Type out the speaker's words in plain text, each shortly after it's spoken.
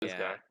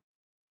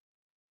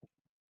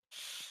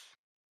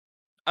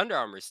Under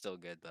Armour's still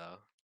good though.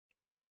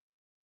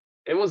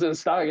 It was in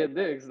stock at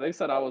Dick's. They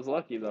said I was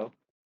lucky though.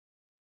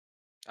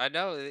 I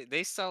know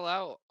they sell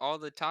out all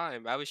the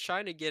time. I was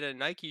trying to get a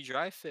Nike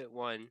Dry Fit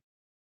one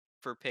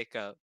for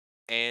pickup,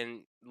 and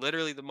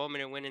literally the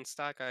moment it went in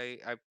stock, I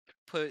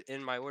put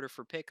in my order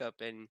for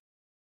pickup, and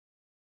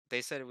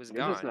they said it was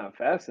You're just gone. not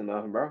fast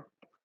enough, bro.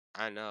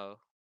 I know.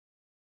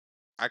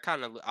 I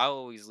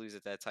always lose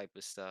at that type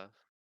of stuff.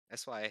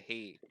 That's why I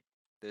hate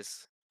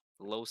this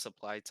low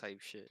supply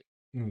type shit.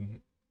 Mhm.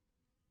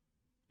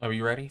 Are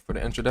you ready for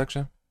the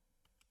introduction?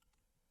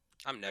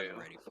 I'm never Yeah.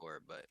 ready for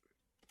it, but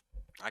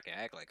I can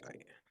act like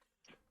I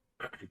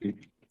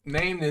am.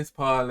 Name this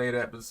parlay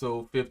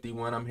episode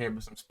 51. I'm here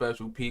with some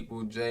special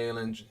people.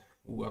 Jalen.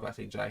 Ooh, if I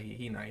say Jai,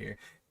 he not here.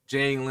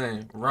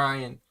 Jalen,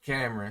 Ryan,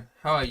 Cameron.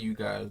 How are you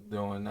guys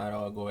doing? Not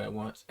all go at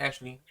once.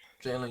 Actually,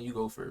 Jalen, you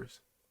go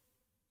first.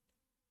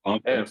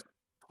 Yeah.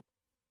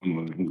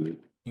 I'm good.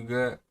 You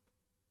good?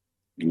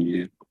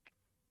 Yeah.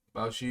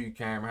 About you,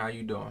 Cameron, how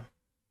you doing?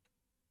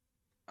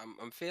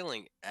 I'm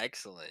feeling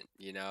excellent,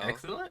 you know?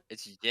 Excellent.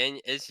 It's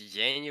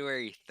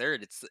January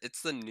 3rd.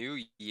 It's the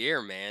new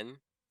year, man.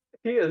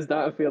 He is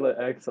not feeling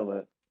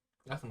excellent.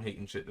 That's some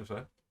hating shit to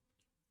say.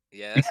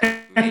 Yeah, that's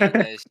some hating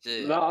ass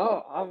shit.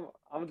 No,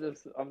 I'm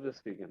just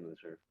speaking the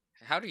truth.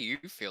 How do you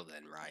feel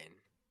then, Ryan?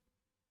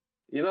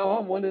 You know,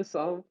 I'm winning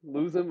some,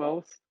 losing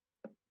most.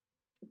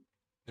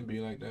 It'd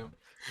be like that.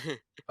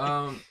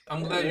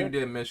 I'm glad you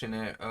did mention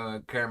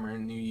that,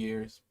 Cameron, New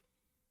Year's.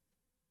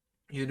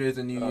 It is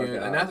a New Oh,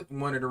 Year's, and God. that's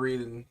one of the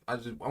reasons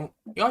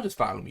y'all just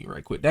follow me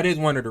right quick. That is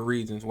one of the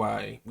reasons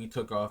why we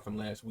took off from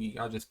last week.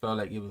 I just felt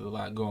like it was a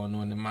lot going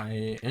on in my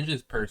head, and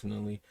just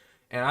personally,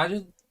 and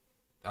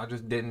I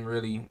just didn't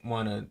really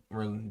want to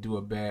really do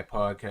a bad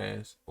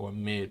podcast or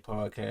mid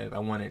podcast. I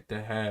wanted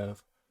to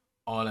have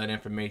all that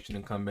information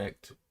and come back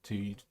to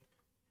you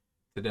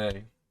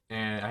today.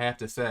 And I have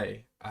to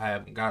say, I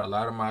have got a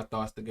lot of my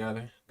thoughts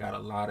together. Got a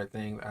lot of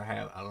things. I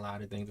have a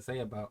lot of things to say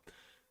about.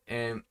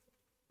 And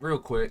real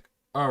quick,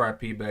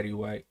 R.I.P. Betty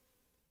White.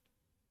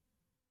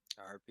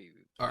 RP.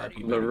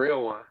 R.I.P. The Betty.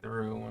 real one. The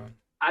real one.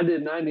 I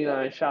did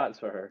 99 shots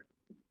for her.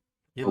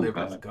 Your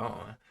liver's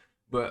gone.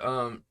 But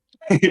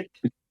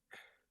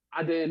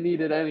I didn't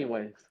need it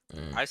anyways.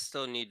 I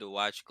still need to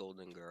watch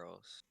Golden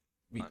Girls.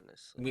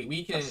 Honestly,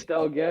 we can.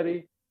 Estelle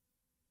Getty.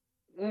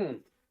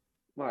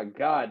 My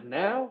God,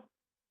 now?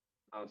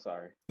 I'm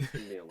sorry. I'm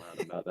being loud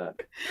about that.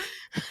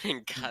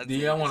 God, Do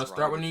y'all want to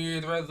start with New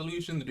Year's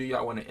resolutions, or do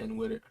y'all want to end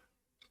with it?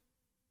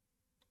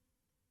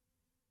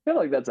 I feel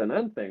like that's an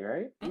end thing,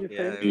 right? You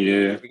think?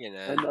 Yeah. We can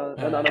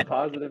And on a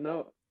positive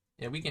note.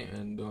 Yeah, we can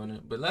end doing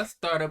it, but let's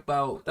start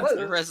about.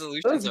 Your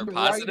resolutions are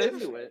positive.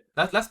 Right into it.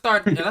 Let's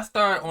start. Let's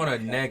start on a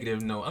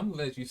negative note. I'm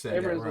gonna let you say that,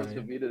 Everyone's supposed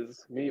to Ryan. beat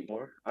his meat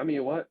more. I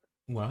mean, what?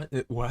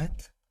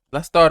 What?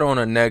 Let's start on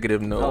a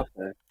negative note.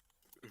 Okay.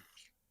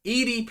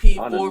 EDP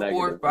On a negative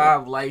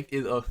 445 life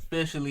is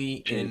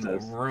officially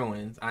Jesus. in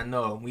ruins. I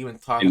know we've been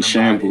talking In about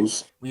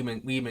shambles. it. We've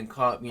been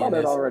caught me Thought in it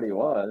this. already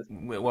was.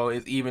 Well,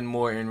 it's even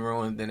more in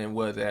ruins than it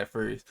was at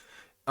first.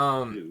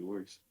 It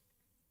works.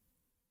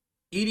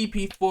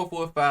 EDP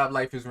 445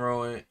 life is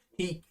ruined.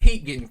 He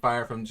keep getting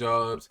fired from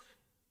jobs.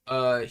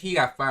 He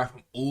got fired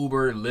from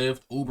Uber, Lyft,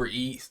 Uber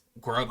Eats,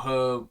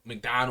 Grubhub,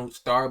 McDonald's,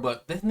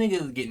 Starbucks. This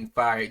nigga is getting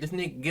fired. This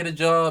nigga get a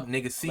job,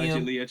 nigga see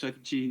Allegedly him. at Chuck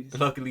E. Cheese.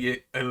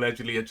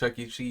 Allegedly at Chuck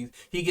E. Cheese.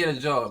 He get a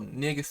job,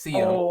 nigga see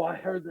him. Oh, I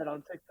heard that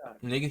on TikTok.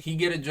 Nigga, he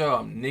get a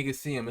job, nigga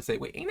see him and say,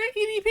 wait, ain't that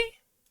EDP?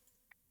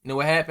 You know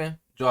what happened?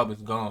 Job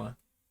is gone.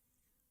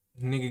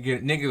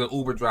 Nigga's an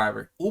Uber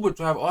driver. Uber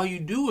driver, all you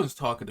do is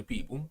talking to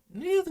people.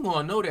 Niggas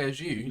gonna know that's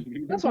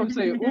you. That's what I'm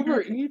saying.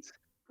 Uber Eats,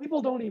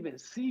 people don't even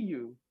see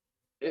you.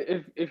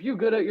 If you're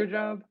good at your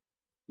job,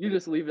 you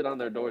just leave it on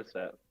their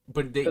doorstep.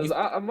 But Because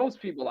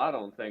most people, I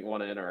don't think,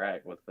 want to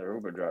interact with their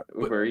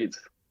Uber Eats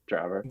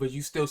driver. But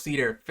you still see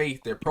their face,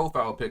 their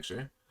profile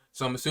picture.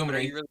 So I'm assuming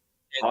they.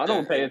 I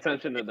don't pay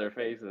attention to their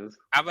faces.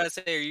 I'm about to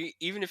say,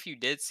 even if you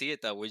did see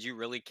it though, would you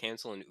really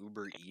cancel an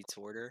Uber Eats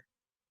order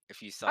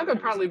if you saw? I could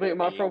probably make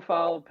my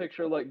profile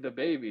picture like the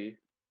baby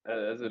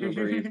as an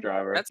Uber Eats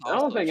driver. That's I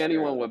don't also think true.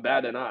 anyone would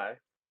bat an eye.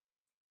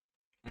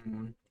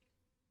 Mm-hmm.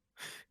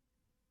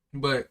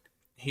 But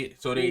they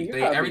You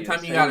gotta every be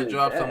time he got a insanely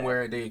job bad.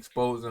 somewhere, they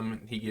expose him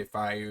and he get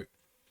fired.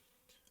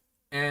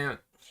 And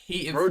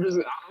he is. Bro,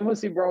 I'm gonna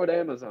see bro at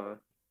Amazon.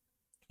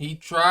 He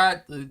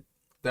tried to.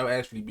 That would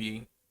actually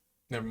be.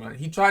 Never mind.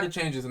 He tried to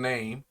change his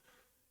name,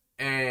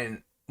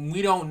 and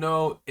we don't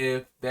know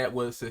if that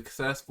was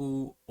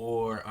successful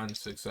or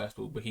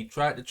unsuccessful. But he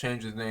tried to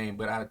change his name.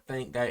 But I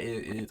think that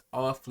it is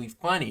awfully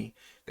funny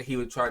that he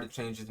would try to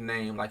change his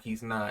name like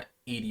he's not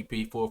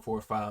EDP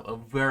 445, a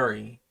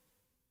very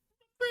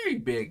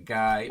big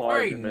guy,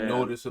 Large very man.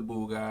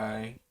 noticeable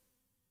guy.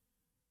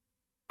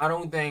 I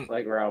don't think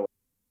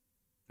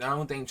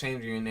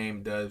changing your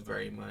name does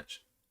very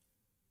much.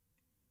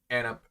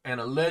 And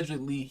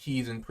allegedly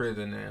he's in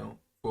prison now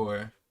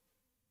for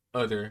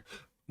other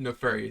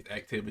nefarious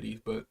activities,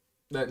 but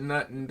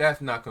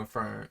that's not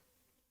confirmed.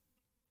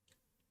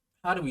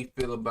 How do we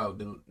feel about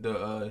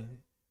the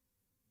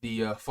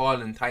the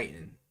Fallen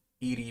Titan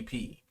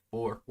EDP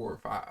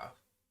 445.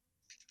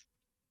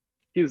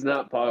 He's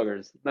not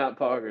poggers. Not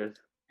poggers.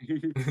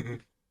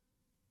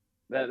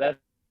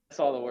 That's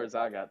all the words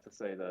I got to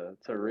say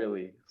to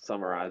really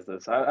summarize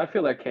this. I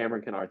feel like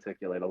Cameron can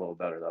articulate a little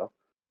better though.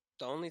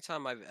 The only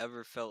time I've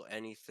ever felt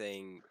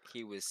anything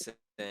he was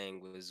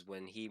saying was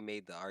when he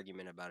made the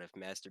argument about if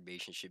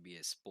masturbation should be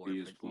a sport. He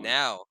is But fun.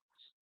 now,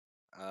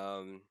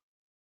 um,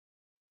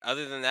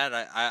 other than that,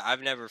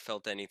 I've never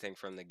felt anything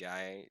from the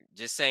guy.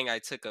 Just saying I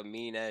took a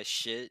mean ass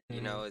shit,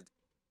 you know.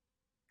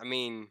 I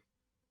mean,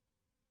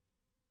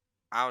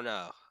 I don't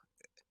know.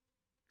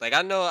 Like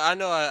I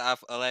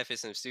laugh at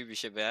some stupid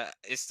shit, but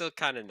it's still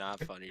kind of not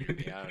funny to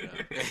me. I don't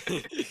know.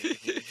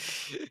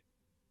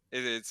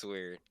 It's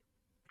weird,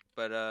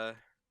 but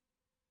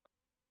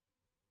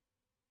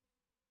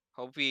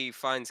hope he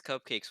finds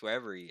cupcakes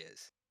wherever he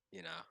is.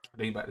 You know.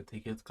 They about to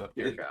take his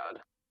Dear cupcake. God.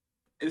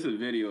 It's a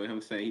video of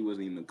him saying he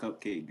wasn't even a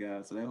cupcake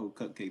guy, so that whole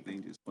cupcake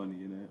thing just funny,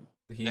 you know.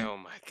 He Oh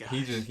my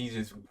he just gosh. he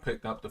just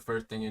picked up the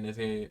first thing in his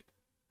head.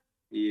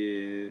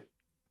 Yeah.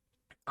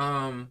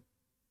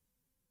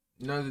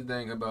 Another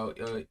thing about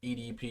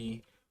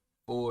EDP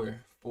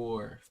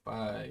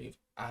 445.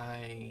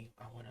 I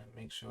want to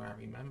make sure I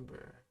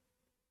remember.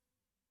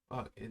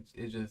 Fuck, it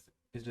just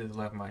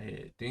left my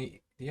head. Do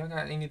y'all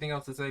got anything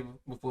else to say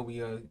before we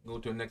go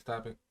to the next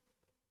topic?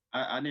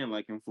 I didn't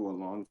like him for a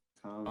long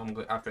time. I'm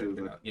good. I figured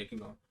it Cause, out. Yeah, keep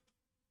going.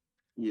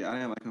 yeah, I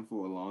didn't like him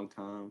for a long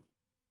time.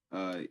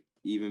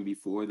 Even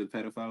before the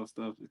pedophile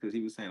stuff, because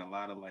he was saying a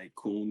lot of like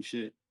coon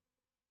shit,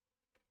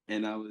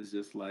 and I was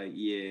just like,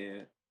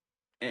 yeah.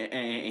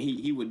 And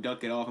he would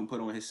duck it off and put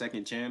on his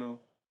second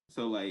channel.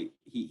 So like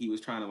he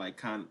was trying to like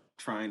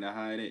trying to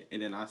hide it,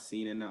 and then I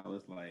seen it and I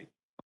was like,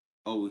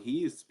 oh,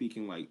 he is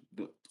speaking like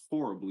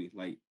horribly,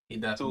 like He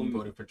so. definitely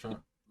voted for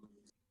Trump.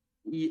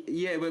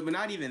 Yeah, but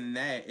not even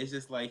that. It's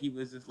just like he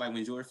was just like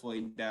when George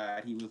Floyd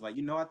died, he was like,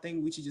 I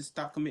think we should just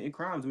stop committing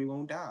crimes and we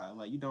won't die.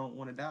 Like you don't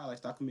want to die, like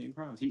stop committing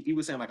crimes. He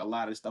was saying like a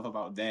lot of stuff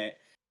about that,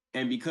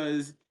 and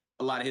because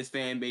a lot of his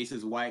fan base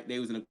is white, they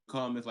was in the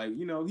comments like,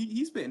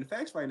 he's spitting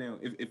facts right now.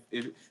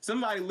 If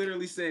somebody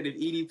literally said if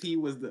EDP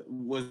was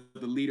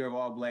the leader of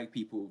all black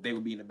people, they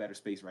would be in a better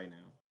space right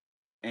now.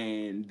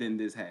 And then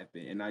this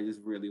happened, and I just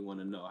really want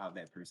to know how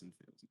that person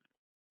feels.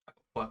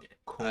 Fucking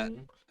I,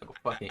 coon, like a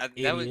fucking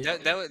that would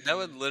idiot. that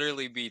would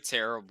literally be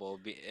terrible.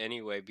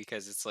 Anyway,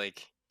 because it's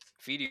like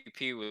if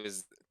EDP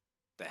was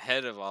the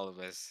head of all of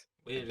us.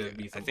 We'd just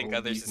be I some think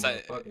other obese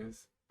society.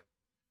 motherfuckers.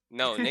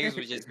 No, niggas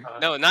would just Uh,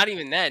 no, not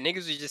even that.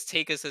 Niggas would just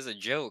take us as a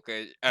joke.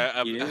 A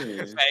Yeah.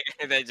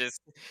 faggot that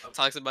just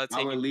talks about Our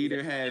taking.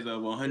 leader has a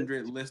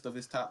 100 list of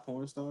his top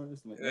porn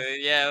stars. Like that's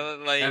Yeah,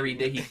 like Every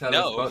day he tell us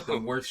no. about the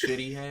worst shit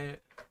he had.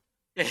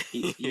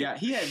 he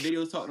had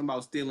videos talking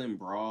about stealing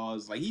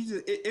bras. Like he's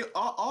just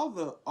all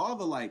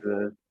the like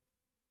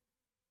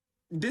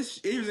this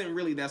isn't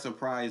really that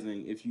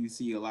surprising if you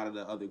see a lot of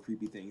the other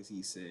creepy things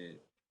he said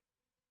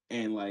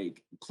and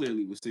like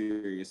clearly was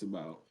serious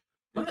about.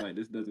 It's But like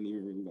this doesn't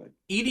even really like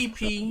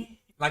EDP,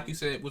 like you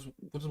said, was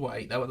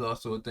white. That was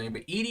also a thing.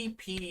 But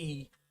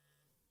EDP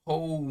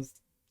whole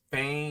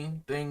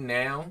fame thing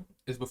now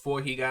is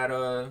before he got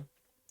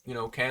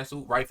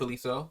canceled, rightfully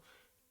so.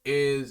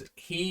 Is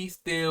he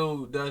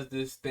still does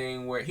this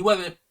thing where he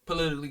wasn't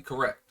politically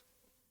correct,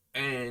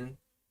 and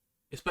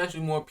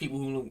especially more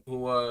people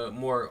who are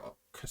more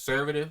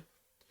conservative,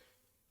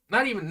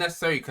 not even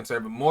necessarily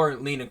conservative, more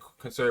leaning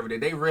conservative.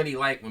 They really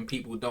like when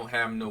people don't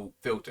have no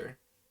filter.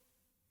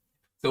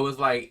 So it's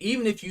like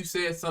even if you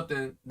said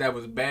something that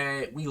was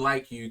bad, we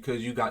like you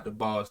because you got the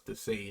balls to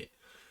say it.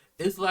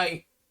 It's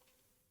like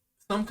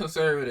some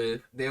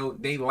conservatives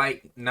they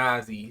like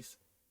Nazis,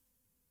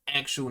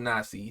 actual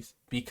Nazis,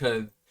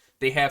 because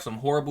they have some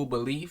horrible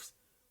beliefs,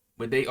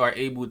 but they are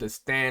able to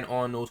stand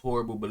on those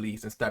horrible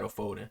beliefs instead of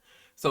folding.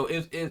 So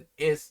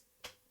it's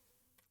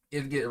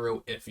getting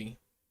real iffy,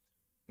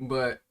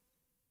 but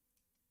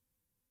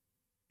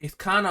it's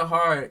kind of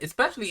hard,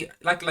 especially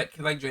like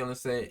Jalen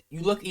said.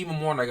 You look even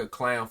more like a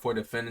clown for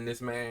defending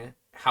this man.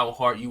 How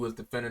hard you was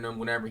defending him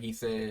whenever he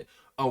said,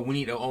 "Oh, we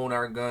need to own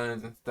our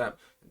guns and stuff.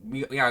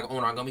 We gotta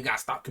own our gun. We gotta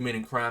stop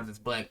committing crimes as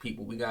black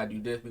people. We gotta do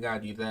this. We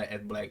gotta do that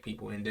as black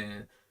people." And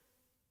then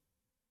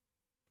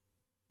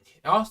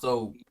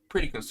also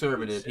pretty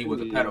conservative. He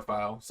was a yeah.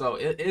 pedophile. So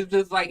it's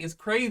just like it's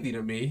crazy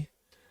to me.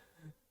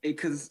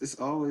 Because it's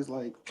always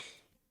like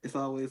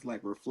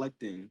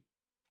reflecting.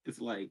 It's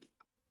like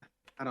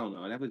I don't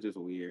know. That was just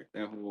weird.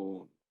 That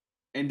whole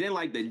and then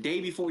like the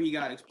day before he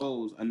got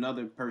exposed,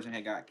 another person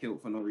had got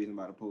killed for no reason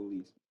by the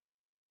police.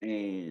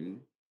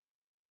 And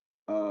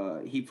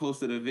he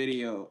posted a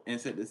video and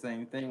said the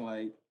same thing.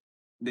 Like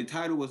the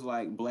title was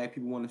like "Black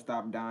people want to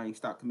stop dying,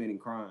 stop committing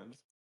crimes."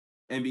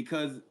 And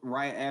because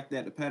right after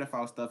that the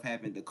pedophile stuff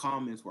happened, the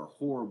comments were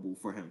horrible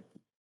for him.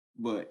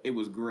 But it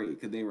was great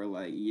because they were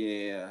like,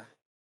 "Yeah,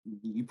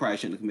 you probably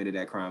shouldn't have committed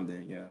that crime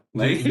then." Yeah,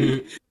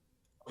 like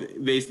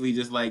basically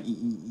just like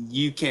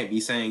you can't be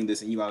saying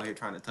this and you out here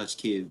trying to touch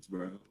kids,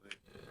 bro. Like,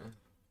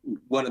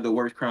 one of the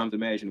worst crimes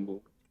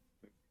imaginable.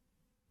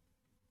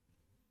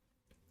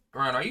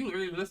 Ryan, are you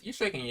really listening? You're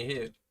shaking your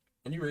head.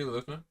 Are you really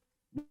listening?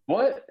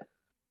 What?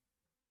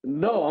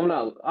 No, I'm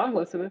not. I'm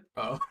listening.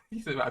 Oh,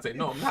 he said, I say,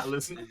 no, I'm not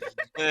listening.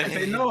 I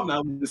say no, I'm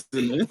not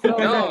listening. No,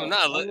 No, I'm no.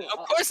 not.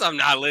 Of course, I'm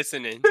not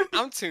listening.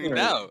 I'm tuned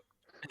Right. out.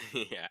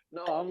 Yeah.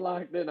 No, I'm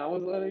locked in. I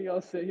was letting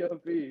y'all say your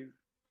piece.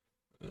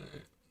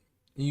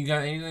 You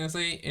got anything to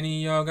say?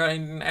 Any of y'all got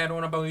anything to add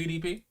on about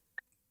EDP?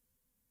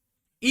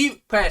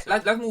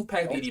 Let's move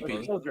past Also,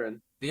 EDP.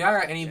 children. Do y'all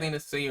got anything to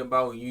say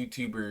about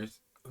YouTubers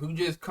who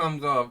just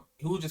comes off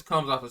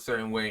a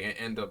certain way and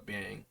end up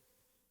being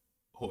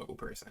a horrible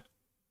person?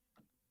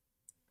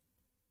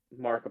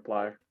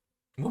 Markiplier.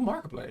 What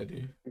Markiplier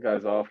do? You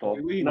guy's awful.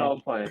 We- No,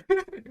 I'm playing.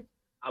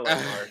 I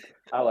like Mark.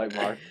 I like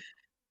Mark.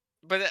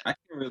 But I can't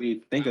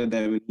really think of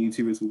that many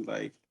YouTubers who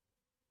like.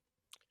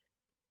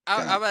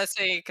 I'm God. about to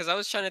say because I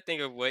was trying to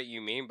think of what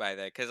you mean by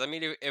that. Because I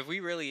mean,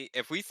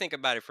 if we think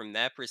about it from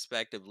that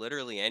perspective,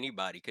 literally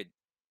anybody could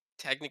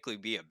technically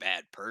be a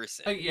bad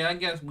person. Yeah, I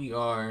guess we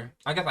are.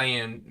 I guess I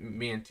am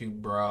being too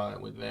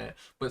broad with that.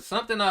 But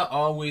something I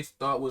always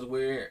thought was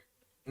weird,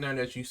 now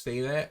that you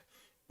say that,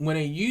 when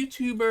a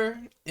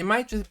YouTuber, it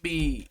might just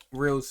be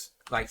real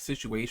like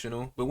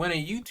situational, but when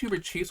a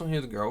YouTuber cheats on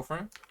his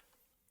girlfriend,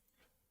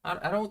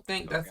 I don't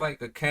think that's Okay.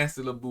 like a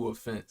cancelable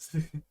offense.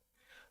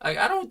 Like,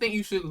 I don't think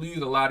you should lose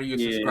a lot of your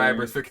Yeah.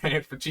 subscribers for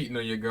cheating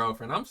on your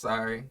girlfriend. I'm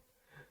sorry.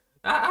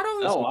 I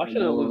don't. No, I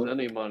shouldn't lose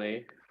any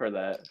money for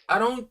that. I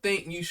don't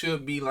think you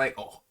should be like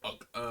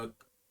a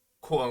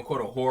quote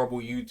unquote a horrible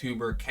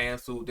YouTuber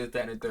canceled this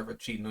that and the third for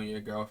cheating on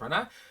your girlfriend.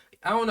 I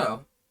don't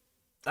know.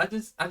 I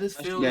just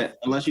feel That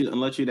unless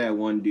you that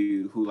one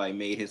dude who like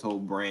made his whole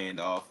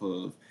brand off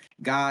of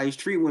guys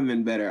treat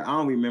women better. I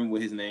don't remember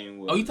what his name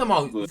was. Oh, you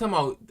talking but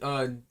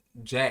about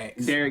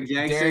Jax. Derek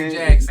Jackson. Derek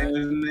Jackson. That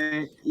was his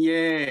name.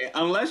 Yeah.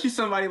 Unless you're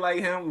somebody like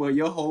him, where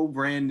your whole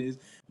brand is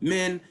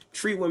men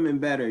treat women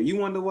better. You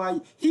wonder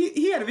why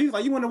he had a video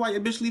like you wonder why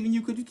your bitch leaving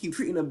you because you keep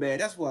treating her bad.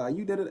 That's why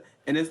you did it.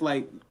 And it's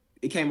like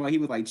it came out he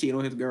was like cheating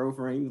on his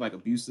girlfriend. He was like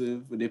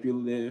abusive,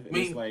 manipulative. And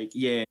it's like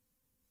yeah.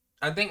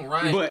 I think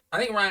Ryan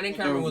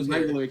Incameron was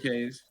here. regular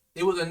case.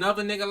 It was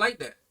another nigga like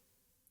that.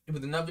 It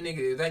was another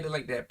nigga exactly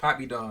like that,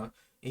 Poppy Don.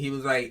 And he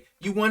was like,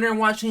 you wondering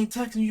why she ain't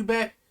texting you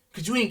back?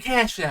 Cause you ain't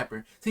Cash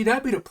Apper. See,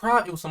 that'd be the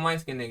problem. It was some light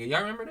skinned nigga.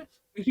 Y'all remember this?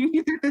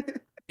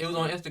 It was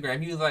on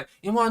Instagram. He was like,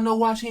 you wanna know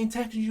why she ain't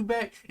texting you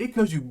back? It's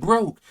cause you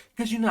broke.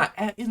 Cause you're not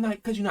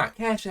cause you're not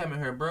Cash Apping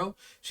her, bro.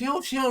 She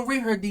don't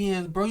read her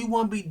DMs, bro. You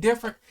wanna be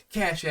different?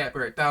 Cash App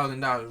her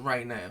 $1,000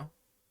 right now.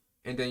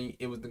 And then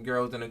it was the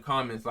girls in the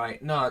comments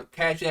like, no,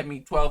 Cash App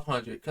me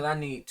 $1,200 because I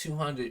need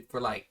 $200 for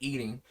like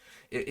eating.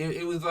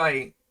 It was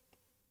like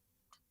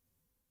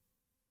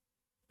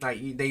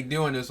they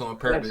doing this on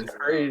purpose. That's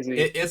crazy.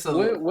 It's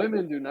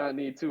women do not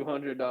need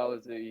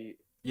 $200 to eat.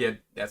 Yeah,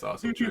 that's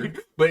also true.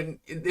 But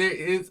there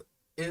is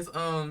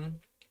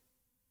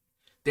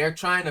they're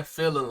trying to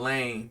fill a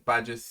lane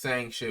by just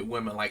saying shit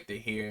women like to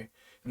hear.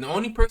 And the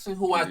only person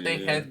who I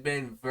think has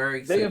been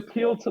they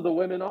appeal to the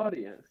women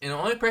audience. And the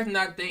only person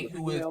I think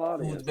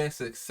who's been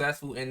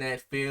successful in that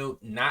field,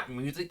 not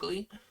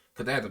musically,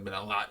 because there hasn't been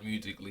a lot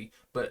musically,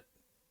 but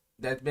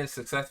that's been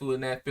successful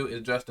in that field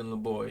is Justin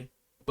LeBoy.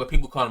 But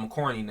people call him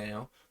corny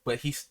now. But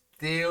he's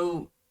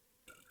still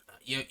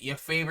your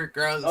favorite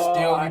girl is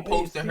still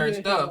reposting her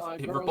stuff,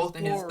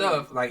 reposting his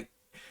stuff. Like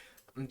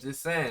I'm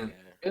just saying,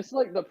 it's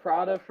like the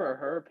Prada for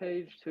her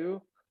page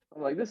too.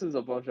 I'm like, this is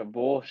a bunch of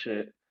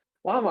bullshit.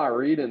 Why am I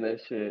reading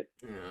this shit?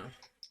 Yeah.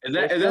 Is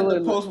that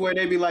the post where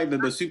they be like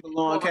the super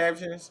long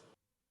captions?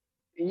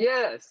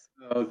 Yes.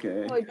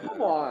 Okay. Like,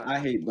 come on. I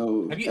hate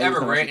those. Have you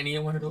ever read any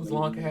one of those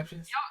long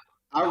captions?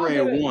 I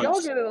read once.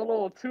 Y'all get it a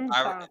little too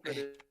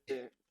confident.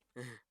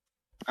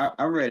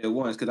 I read it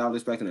once because I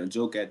was expecting a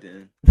joke at the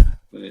end,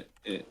 but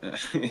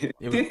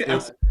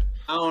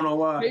I don't know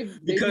why.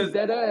 Because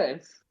dead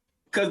ass.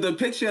 Because the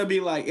picture will be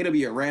like, it'll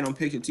be a random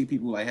picture of two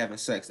people like having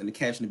sex, and the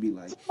caption will be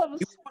like,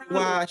 you wonder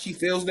why she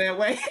feels that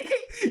way?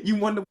 You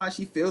wonder why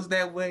she feels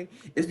that way?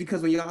 It's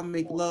because when y'all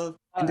make love,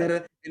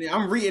 and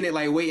I'm reading it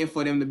like waiting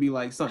for them to be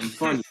like something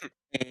funny,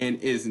 and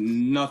it's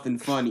nothing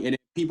funny. And then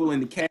people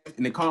in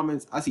the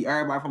comments, I see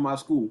everybody from my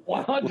school.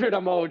 100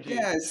 emojis.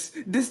 Yes,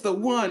 this the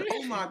one.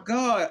 Oh my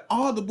God.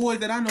 All the boys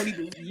that I know need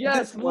to read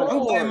yes, this one. I'm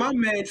glad Lord. my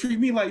man treat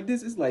me like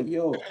this. It's like,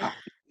 yo,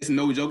 it's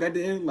no joke at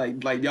the end.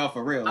 Like y'all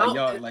for real. Like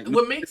y'all like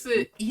what makes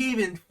it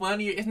even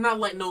funnier, it's not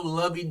like no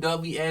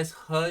lovey-dovey ass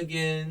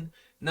hugging.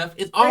 Nothing.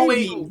 It's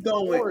always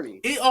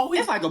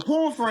it's like a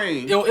porn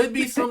frame. Yo, it'd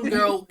be some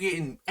girl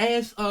getting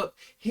ass up,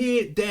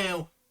 head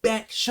down,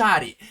 back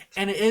shotted,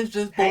 and it's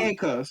just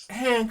handcuffs.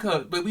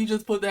 But we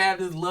just put to have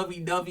this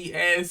lovey-dovey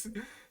ass.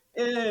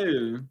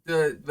 Yeah.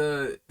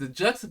 The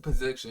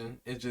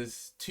juxtaposition is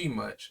just too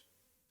much.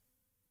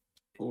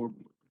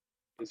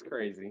 It's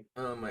crazy.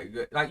 Oh my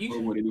god! Like you.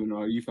 What are you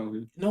doing? You found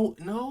it?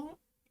 No.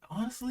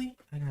 Honestly,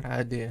 I got an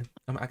idea.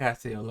 I gotta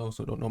say hello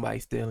so don't nobody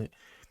steal it.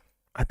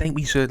 I think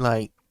we should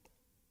like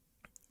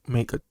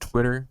make a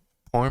Twitter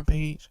porn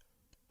page,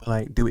 but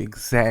like do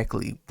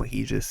exactly what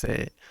he just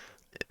said.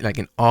 Like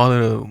in all of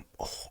the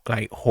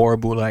like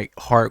horrible like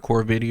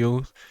hardcore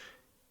videos,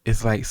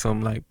 it's like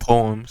some like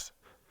poems,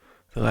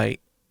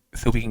 like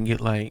so we can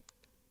get like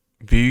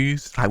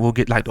views. Like we'll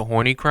get like the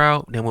horny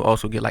crowd, then we'll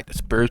also get like the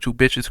spiritual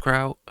bitches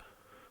crowd.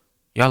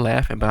 Y'all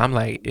laughing, but I'm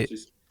like It's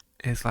just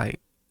it's like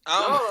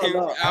No,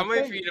 no. I I'm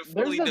waiting for think you to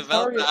there's fully a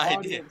develop the target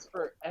idea. audience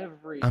for I'm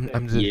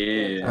everything, just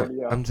yeah. I'm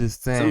Antonio.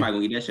 just saying Somebody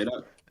gonna eat that shit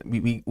up.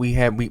 we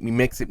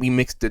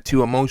mix the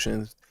two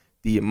emotions,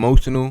 the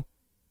emotional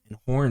and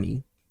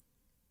horny.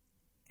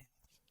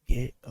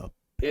 Get up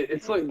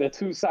It's like the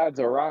two sides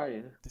of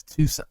Ryan. the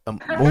two That's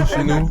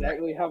emotional,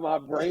 exactly how my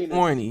brain is.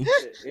 horny,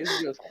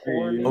 It's just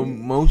horny Yeah.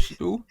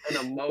 emotional, and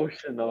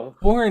emotional.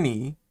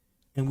 horny,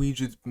 and we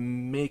just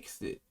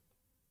mix it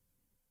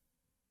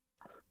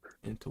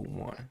into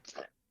one.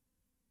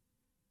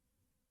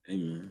 Hey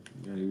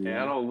man.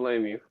 Yeah, I don't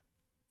blame you.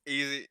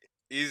 Easy,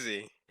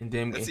 easy. And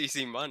then That's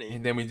easy money.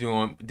 and then we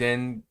doing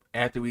then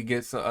after we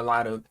get a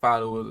lot of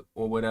followers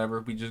or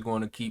whatever, we just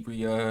going to keep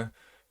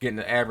getting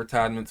the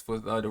advertisements for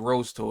the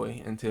rose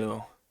toy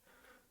until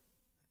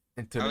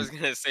I was the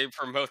gonna say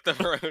promote the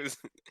rose.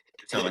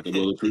 Sound like a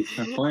bulletproof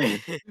plan.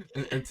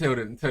 until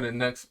the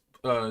next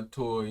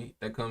toy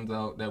that comes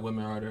out that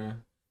women are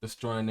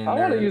destroying their I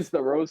want to nerves. use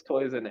the rose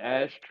toys in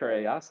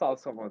ashtray. I saw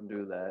someone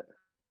do that.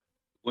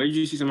 Where did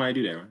you see somebody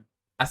do that, man?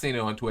 I seen it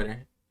on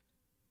Twitter.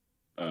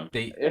 Oh.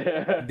 They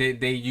Yeah.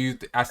 they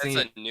used I That's seen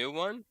a new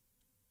one.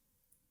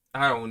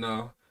 I don't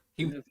know.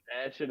 You just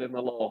ash it in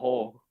the little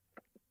hole.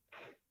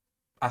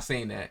 I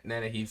seen that. Now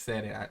that he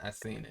said it, I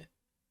seen it.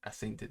 I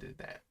seen to do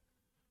that.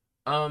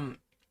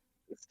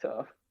 It's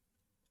tough.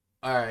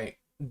 All right,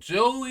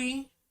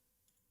 Joey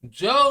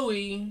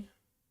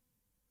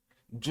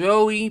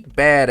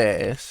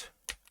Badass.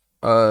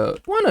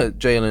 One of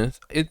Jalen's.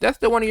 That's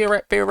the one of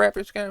your favorite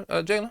rappers,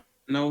 Jalen?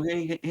 No,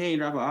 he ain't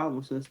drop an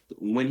album since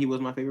when he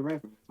was my favorite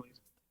rapper.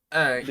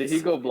 All right. Did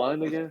he go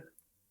blind again?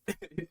 All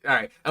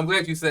right. I'm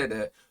glad you said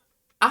that.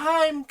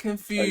 I'm Like,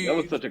 confused. that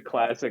was such a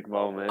classic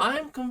moment.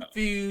 I'm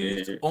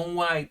confused Yeah. on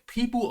why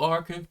people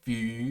are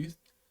confused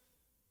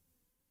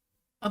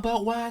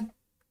about why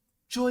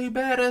Joey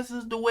Badass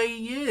is the way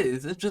he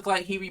is. It's just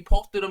like he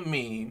reposted a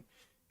meme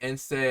and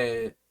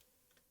said,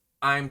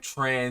 I'm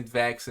trans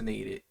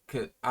vaccinated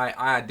because I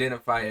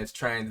identify as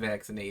trans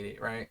vaccinated,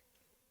 right?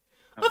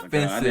 Oh my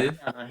God, Offensive.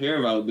 I hear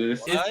about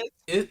this. What?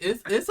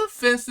 It's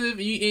offensive.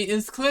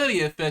 It's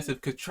clearly offensive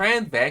because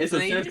trans It's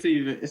vaccinated.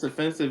 offensive. It's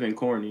offensive and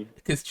corny.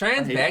 Because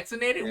trans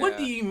vaccinated. What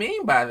do Yeah. you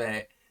mean by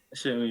that? That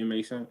shit don't even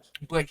make sense.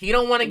 Like he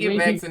don't want to I get mean,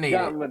 vaccinated.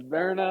 He got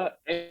Moderna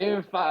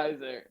and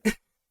Pfizer.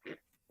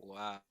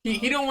 Wow.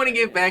 He don't want to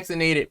get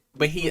vaccinated,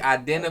 but he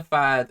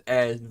identifies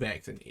as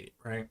vaccinated,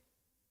 right?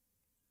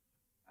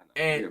 I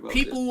hear And about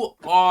people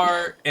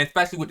are,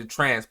 especially with the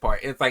trans part,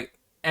 it's like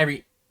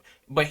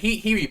but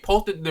he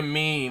reposted the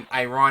meme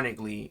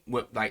ironically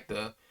with like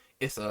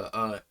it's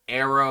a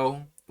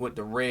arrow with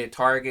the red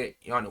target.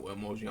 Y'all know what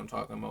emoji I'm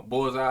talking about.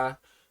 Bullseye.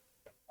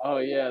 Oh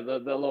yeah, the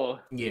little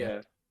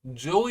Yeah.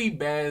 Joey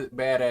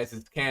Badass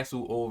is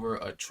canceled over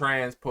a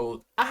trans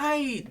post.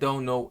 I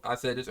don't know. I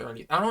said this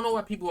earlier. I don't know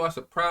why people are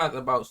surprised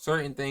about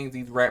certain things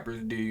these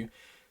rappers do.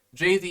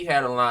 Jay-Z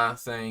had a line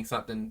saying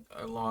something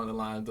along the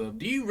lines of,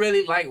 do you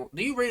really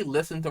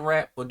listen to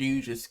rap or do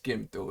you just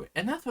skim through it?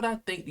 And that's what I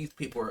think these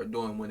people are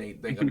doing when they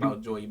think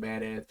about Joey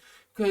Badass.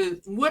 Because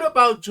what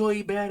about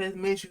Joey Badass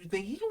makes you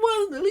think he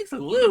was at least a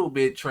little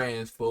bit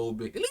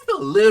transphobic? At least a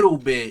little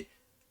bit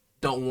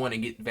don't want to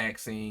get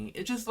vaccine.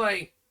 It's just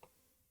like,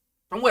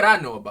 from what I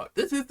know about,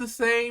 this is the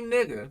same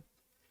nigga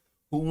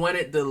who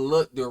wanted to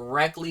look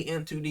directly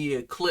into the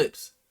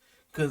eclipse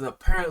because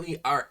apparently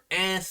our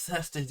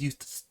ancestors used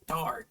to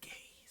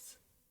stargaze.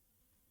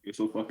 You're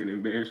so fucking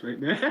embarrassed right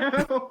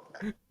now.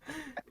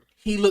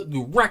 He looked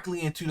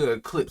directly into the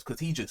eclipse because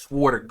he just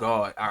swore to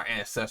God our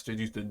ancestors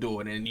used to do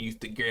it and it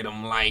used to give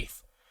them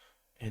life.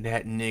 And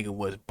that nigga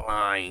was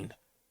blind.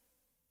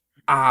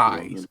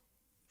 Eyes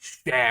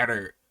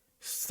shattered.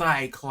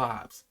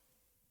 Cyclops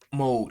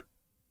mode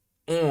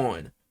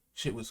on.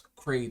 Shit was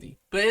crazy.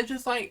 But it's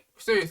just like,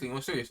 seriously, on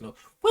a serious note,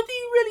 what do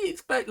you really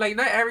expect? Like,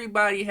 not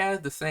everybody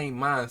has the same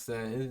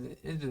mindset.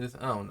 It's just,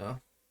 I don't know.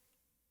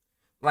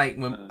 Like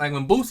when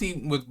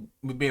Boosie was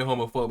being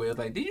homophobic, it's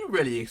like, did you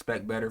really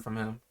expect better from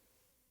him?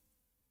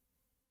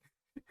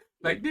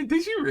 Like, did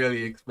you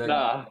really expect?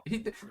 Nah.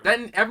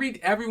 That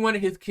every one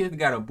of his kids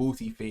got a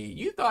Boosie fade.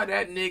 You thought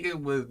that nigga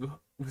was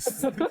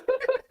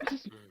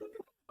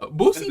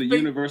Boosie That's the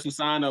universal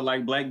sign of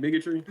like black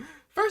bigotry.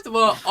 First of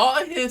all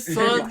his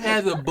sons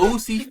has a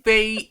Boosie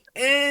fade,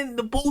 and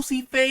the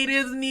Boosie fade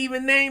isn't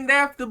even named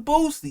after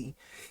Boosie.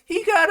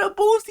 He got a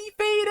Boosie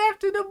fade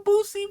after the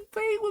Boosie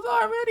fade was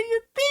already a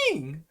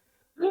thing.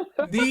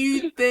 Do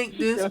you think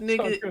this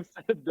nigga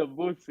said the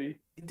Boosie?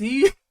 Do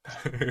you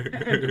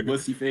The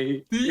Boosie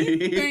fade? Do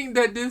you think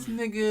that this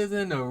nigga is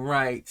in the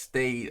right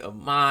state of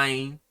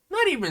mind?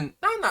 Let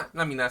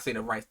me not say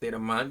the right state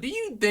of mind. Do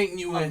you think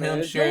you and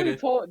him share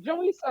the...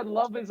 Joey said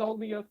love is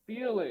only a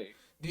feeling.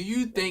 Do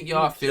you think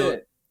y'all feel...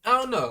 I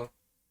don't know.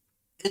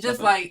 It's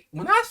just like,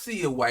 when I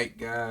see a white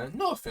guy,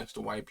 no offense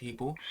to white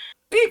people,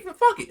 even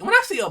fuck it. When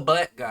I see a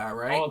black guy,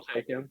 right? I'll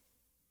take him.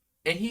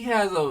 and he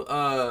has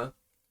a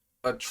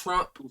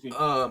Trump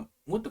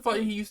what the fuck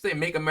he used to say,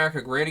 "Make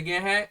America Great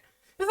Again" hat.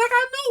 It's like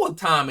I know what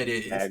time it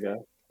is. MAGA.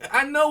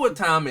 I know what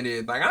time it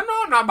is. Like I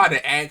know I'm not about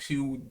to ask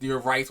you your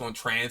rights on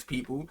trans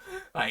people.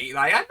 Like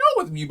I know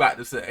what you about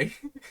to say.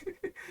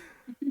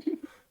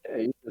 Yeah,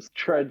 you just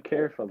tread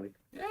carefully.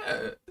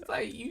 Yeah, it's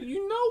like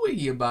you know what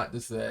he about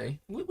to say.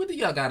 What do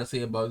y'all got to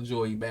say about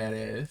Joey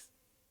Badass?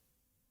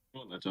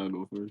 I'll let y'all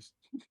go first.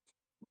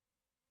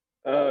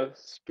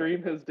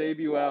 Stream his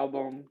debut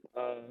album.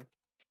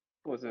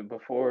 Was it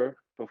before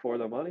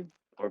the money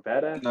or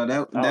Badass? No,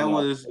 that I don't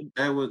know.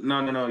 that was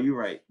no. You're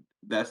right.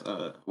 That's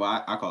well,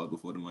 I call it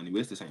before the money, but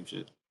it's the same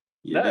shit.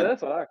 Yeah,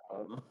 That's what I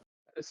call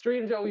it.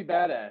 Stream Joey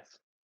Badass.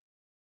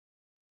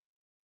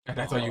 And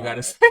that's That's all all you I got to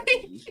have. say.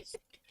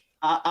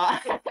 I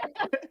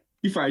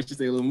you probably should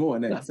say a little more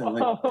on that.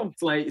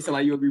 It's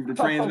like you agree with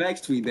the trans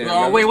vax tweet there.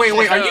 Oh, brother.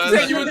 wait. Are you Yeah,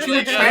 saying you a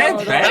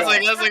trans no, back? that's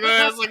like,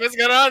 what's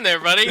going on there,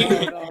 buddy?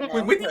 Wait,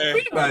 what do you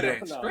mean by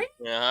that? No. Straight?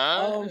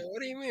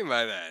 What do you mean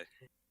by that?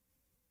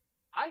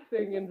 I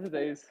think in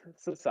today's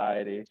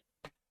society,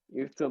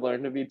 you have to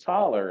learn to be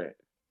tolerant.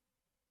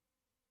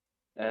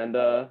 And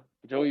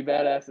Joey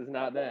Badass is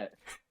not that.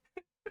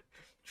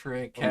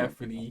 Trent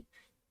Cafferty.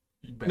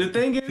 The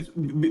thing is,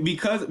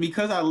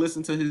 because I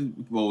listen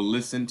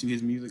to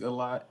his music a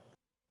lot,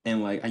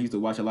 and like I used to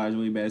watch a lot of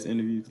Joey Badass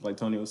interviews. Like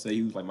Tony would say,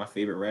 he was like my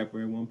favorite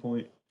rapper at one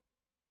point.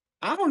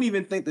 I don't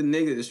even think the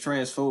nigga is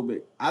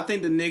transphobic. I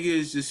think the nigga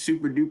is just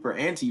super duper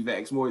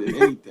anti-vax more than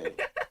anything.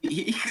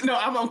 No,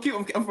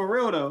 I'm for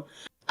real though.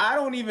 I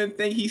don't even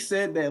think he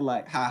said that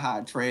like,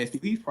 ha trans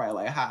people. He's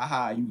probably like,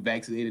 ha, you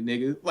vaccinated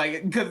niggas.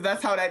 Like, because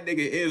that's how that nigga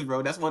is,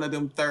 bro. That's one of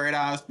them third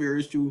eye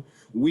spiritual,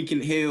 we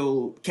can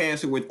heal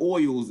cancer with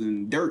oils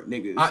and dirt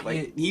niggas.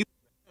 Like, he's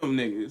them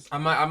niggas.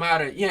 I'm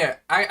out of, yeah,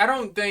 I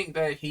don't think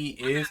that he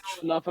is.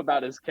 Enough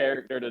about his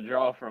character to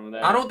draw from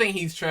that. I don't think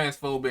he's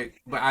transphobic,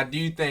 but I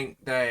do think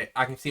that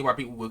I can see why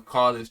people would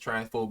call this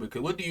transphobic.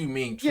 Because what do you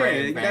mean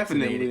trans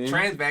vaccinated?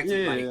 Trans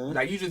vaccinated,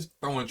 like you just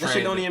throwing trans. That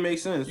shit don't even make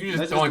sense. You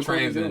just throwing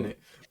trans in it.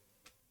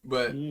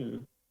 But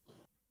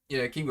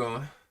yeah, keep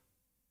going.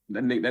 No,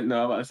 I'm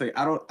about to say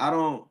I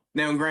don't.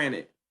 Now,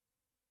 granted,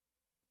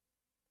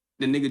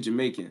 the nigga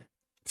Jamaican,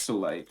 so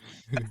like.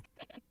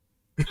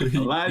 A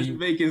lot of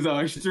Jamaicans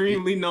are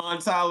extremely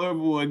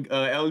non-tolerable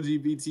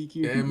LGBTQ.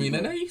 Yeah, I mean, I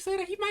know you say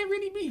that he might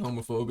really be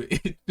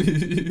homophobic.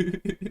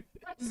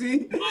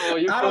 See,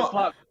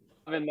 I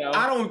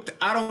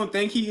don't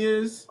think he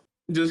is,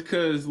 just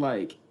cause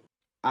like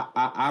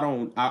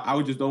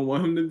I just don't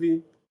want him to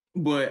be.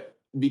 But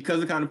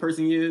because of the kind of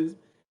person he is,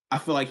 I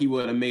feel like he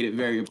would have made it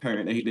very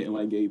apparent that he didn't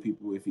like gay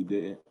people if he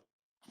didn't.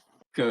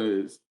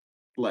 Cause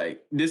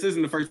like this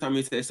isn't the first time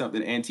he said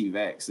something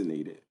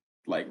anti-vaccinated.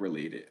 Like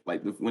related,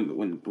 like when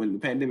the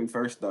pandemic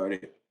first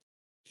started,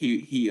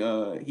 he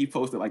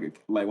posted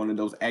like one of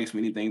those ask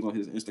me anythings on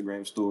his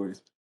Instagram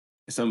stories.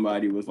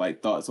 Somebody was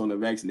like thoughts on the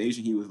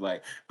vaccination. He was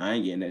like, I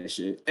ain't getting that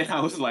shit, and I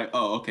was like,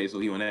 oh, okay,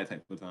 so he on that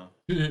type of time.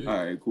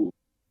 All right, cool.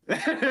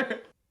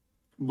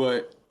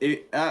 But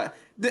and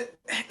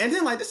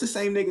then like this the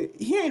same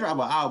nigga. He ain't dropped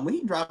an album.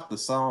 He dropped a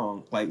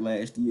song like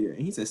last year,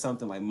 and he said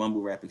something like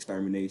mumble rap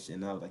extermination.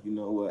 And I was like, you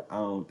know what? I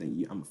don't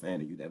think I'm a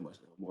fan of you that much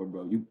no more,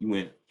 bro. You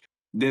went.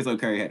 Denzel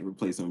Curry had to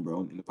replace him,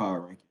 bro, in the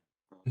power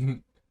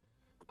ranking.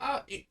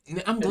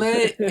 I'm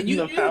glad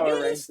you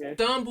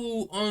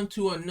stumbled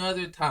onto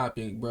another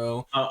topic,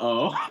 bro.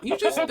 You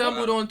just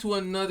stumbled onto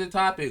another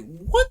topic.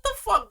 What the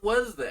fuck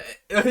was that?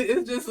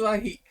 It's just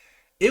like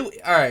it.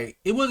 All right,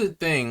 it was a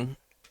thing.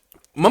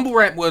 Mumble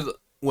rap was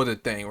a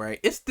thing, right?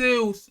 It's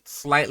still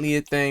slightly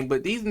a thing,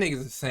 but these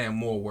niggas are saying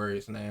more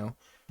words now,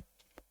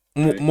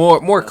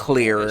 more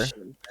clearer.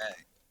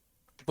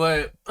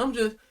 But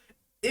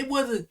it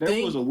was a thing.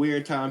 There was a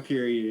weird time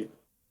period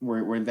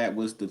where that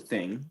was the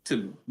thing.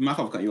 My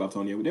fault for cutting you off,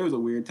 Tony, but there was a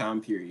weird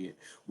time period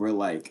where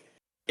like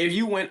if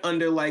you went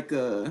under like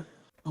a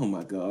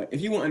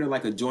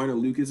Joyner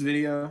Lucas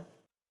video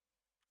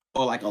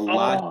or like a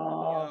Lodge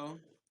video,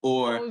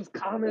 or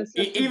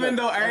even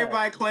though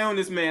everybody clown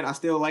this man, I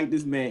still like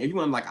this man. If you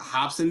want like a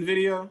Hobson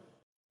video,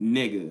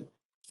 nigga,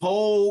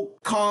 whole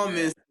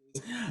comments,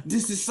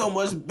 this is so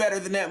much better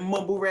than that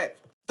mumble rap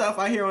stuff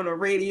I hear on the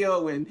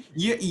radio, and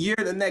you're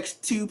the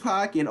next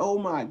Tupac, and oh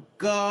my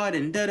god,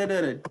 and da da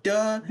da da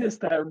da. It's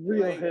that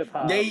real hip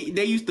hop. They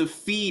used to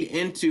feed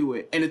into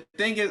it, and the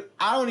thing is,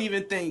 I don't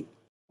even think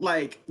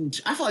I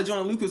feel like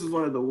John Lucas was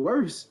one of the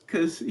worst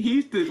because he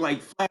used to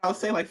like flat out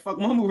say like fuck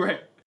mumble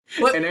rap,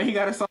 and then he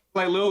got a song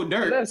like Lil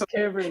Durk. That's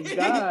Cameron's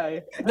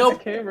guy. No,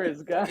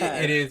 Cameron's guy.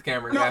 It is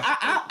Cameron's guy.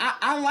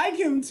 I like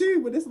him too,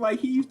 but it's like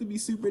he used to be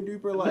super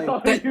duper like.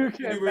 They used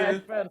to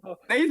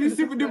be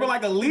super duper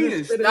like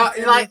elitist.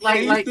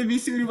 They used to be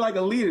super duper like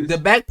elitist. The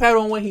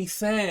backpedal on what he's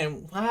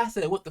saying. I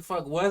said, what the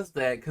fuck was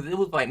that? Because it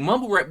was like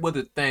mumble rap was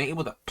a thing. It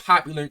was a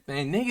popular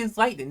thing. Niggas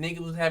liked it.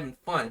 Niggas was having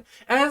fun,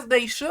 as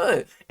they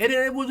should. And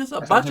then it was just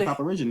a bunch of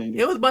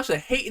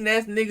hating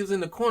ass niggas in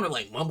the corner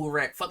like mumble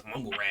rap. Fuck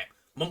mumble rap.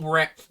 Mumble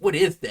rap. What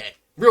is that?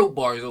 Real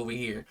bars over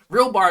here.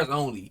 Real bars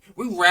only.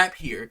 We rap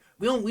here.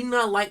 We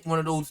not like one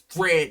of those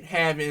thread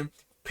having,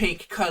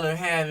 pink color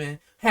having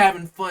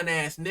fun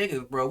ass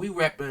niggas, bro. We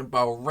rapping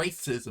about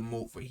racism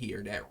over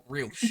here. That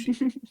real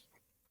shit.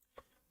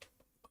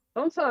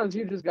 Sometimes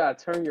you just gotta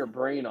turn your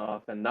brain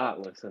off and not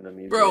listen to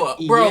music. Bro,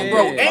 Yeah,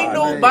 ain't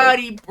Logic.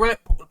 nobody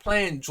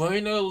playing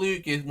Joyner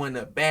Lucas when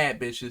the bad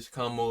bitches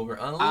come over,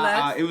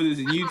 unless it was this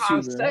That's what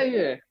I'm YouTuber.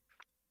 saying.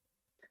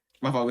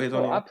 My fault. Here's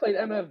on Bro, I you. played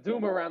MF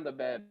Doom around the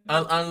bad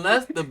bitches.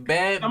 unless the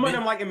bad Some of bitch,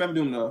 them like MF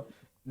Doom though.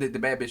 the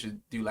bad bitches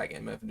do like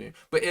MF Doom,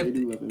 but They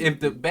do love if MF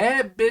the Doom.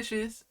 bad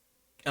bitches,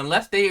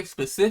 unless they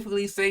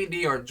specifically say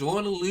they are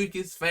Joyner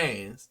Lucas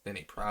fans, then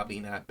they probably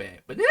not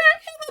bad. But there's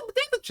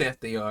a chance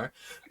they are.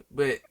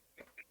 But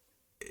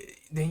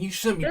then you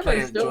shouldn't be They may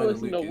playing still Joyner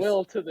listen to Lucas.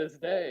 Will to this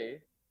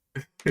day.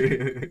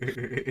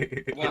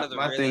 One of the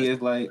My thing realest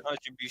is like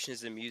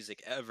contributions in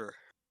music ever.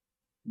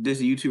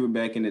 this YouTuber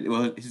back in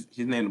the his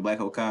name is Black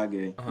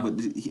Hokage, Uh-huh.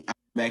 but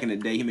back in the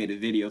day he made a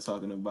video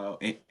talking about,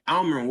 and I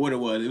don't remember what it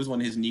was. It was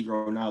one of his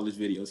Negro knowledge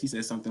videos. He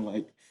said something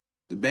like,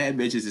 "The bad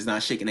bitches is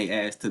not shaking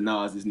their ass to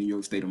Nas's New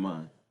York State of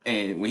Mind,"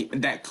 and when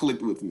that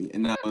clicked with me,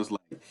 and I was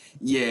like,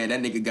 "Yeah,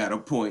 that nigga got a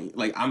point."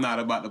 Like I'm not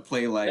about to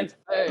play like. It's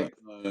facts.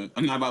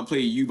 I'm not about to play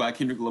 "You" by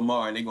Kendrick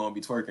Lamar, and they gonna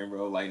be twerking,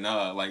 bro. Like,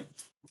 nah, like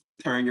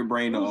turn your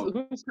brain off.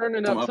 Who's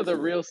turning Some up other to the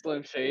shit. real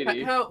Slim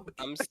Shady? How,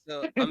 I'm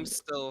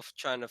still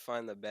trying to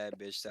find the bad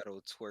bitch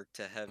that'll twerk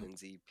to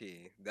Heaven's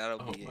EP.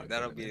 That'll oh be my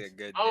that'll be a goodness.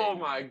 good Oh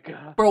day. my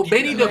god. Bro, This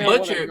Benny the man want a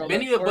Butcher, girl that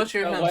Benny the twerks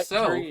Butcher to Wet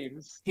himself,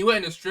 Dreams. he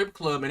went in a strip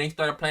club and they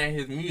started playing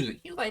his music.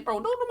 He was like, bro,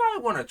 don't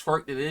nobody want to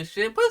twerk to this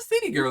shit. Put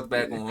City Girls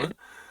back on.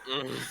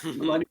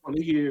 Nobody want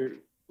to hear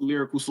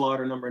lyrical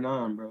slaughter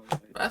 #9, bro.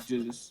 Like, That's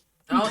just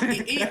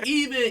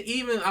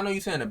even I know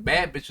you saying the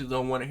bad bitches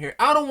don't want to hear.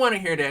 I don't want to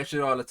hear that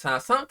shit all the time.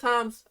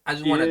 Sometimes I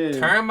just want to yeah.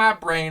 turn my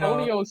brain off.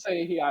 Tonio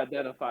say he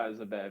identifies as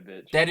a bad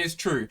bitch. That is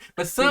true.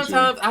 But Me too.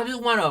 sometimes I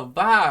just want to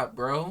vibe,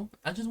 bro.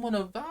 I just want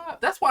to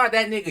vibe. That's why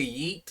that nigga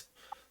Yeet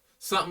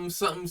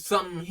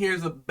something.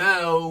 Here's a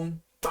bell.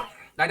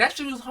 Like that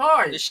shit was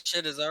hard. This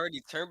shit is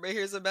already turned, but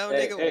here's about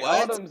Hey, nigga. hey,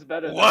 What? Autumn's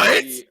better What?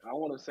 than Yeet. I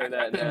want to say I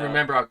that couldn't now.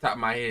 remember off the top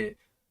of my head.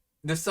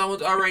 The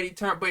song's already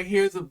turned, but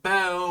here's a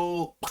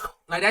bell.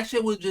 Like that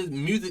shit was just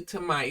music to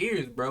my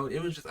ears, bro.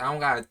 It was just I don't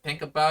gotta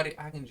think about it.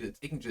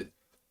 It can just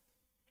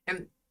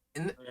and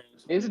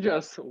It's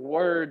just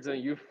words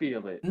and you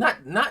feel it.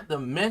 not to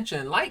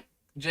mention like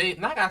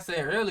I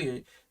said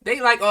earlier, they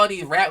like all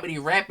these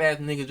rapidy rap ass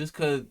niggas just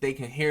cause they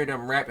can hear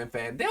them rapping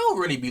fast. They don't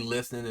really be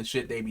listening to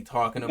shit they be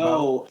talking about.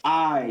 No,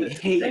 I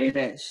hate They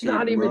that shit,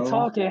 not even bro.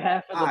 talking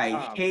half of the I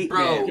time. hate Bro,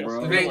 that, Just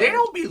bro. they words.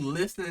 don't be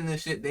listening to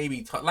shit they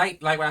be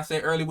like what I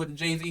said earlier with the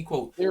Jay-Z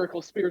quote.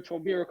 Lyrical, spiritual,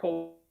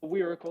 miracle,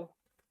 miracle.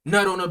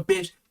 Nut on a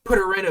bitch, put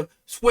her in a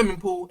swimming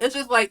pool. It's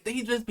just like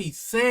he just be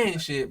saying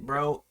shit,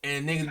 bro,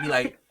 and niggas be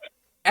like,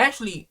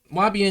 actually,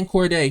 YBN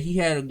Corday, he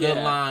had a good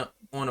Yeah. line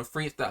on a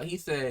freestyle. He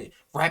said,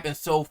 "Rapping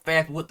so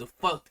fast, what the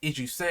fuck is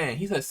you saying?"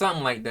 He said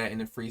something like that in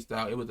the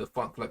freestyle. It was a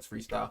Funk Flex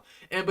freestyle,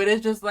 but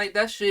it's just like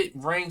that shit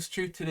rings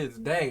true to this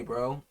day,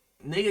 bro.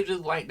 Niggas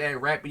just like that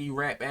rapidy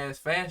rap ass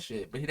fast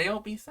shit, but they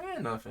don't be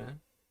saying nothing.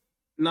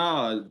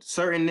 Nah,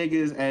 certain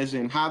niggas, as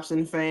in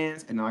Hobson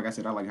fans, and like I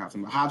said, I like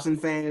Hobson, but Hobson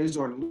fans,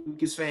 Jordan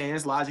Lucas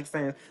fans, Logic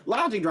fans.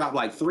 Logic dropped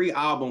like 3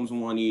 albums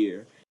in 1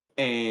 year,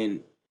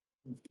 and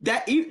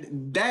that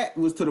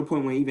was to the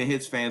point where even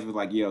his fans was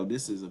like, "Yo,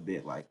 this is a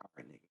bit like, all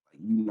right, nigga, like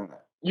you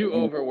not You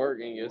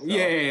overworking yourself.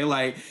 yeah,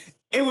 like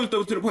it was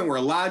to the point where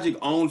Logic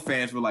own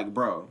fans were like,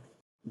 bro,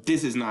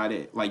 this is not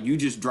it. Like you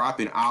just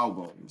dropping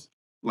albums.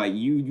 Like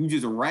you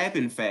just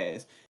rapping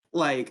fast.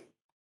 Like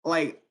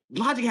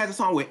Logic has a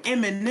song with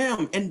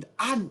Eminem, and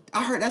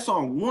I heard that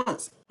song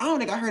once. I don't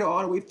think I heard it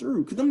all the way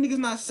through because them niggas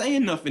not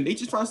saying nothing. They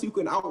just trying to see who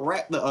can out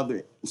rap the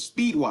other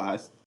speed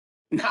wise,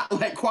 not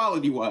like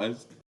quality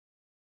wise.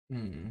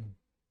 Hmm.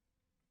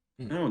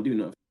 I don't do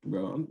nothing,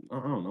 bro. I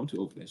don't know. I'm too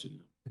old for that shit now.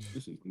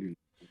 This is new.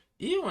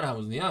 Even when I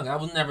was young, I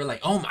was never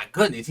like, "Oh my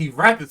goodness, he's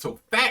rapping so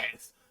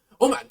fast!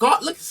 Oh my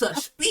god, look at such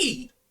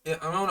speed!" I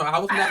don't know. I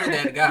was never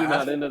that guy. You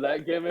not into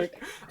that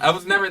gimmick? I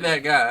was never that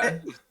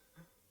guy.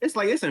 It's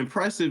like it's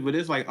impressive, but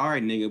it's like, all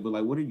right, nigga, but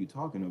like, what are you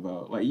talking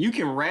about? Like, you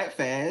can rap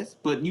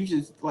fast, but you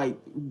just like,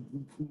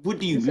 what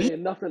do you You mean?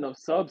 saying nothing of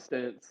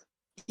substance.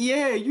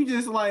 Yeah, you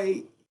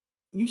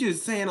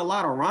just saying a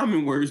lot of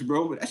rhyming words,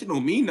 bro. But that shit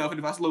don't mean nothing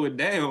if I slow it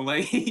down.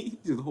 Like,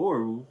 it's just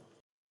horrible.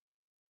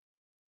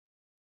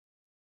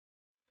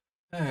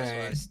 That's why I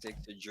Alright.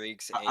 stick to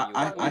Drake's I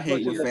annual. I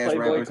hate what Pushing the fast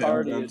Playboy rappers have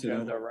Cardi done to them.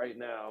 agenda right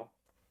now.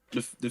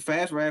 The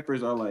fast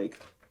rappers are like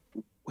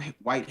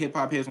white hip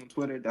hop heads on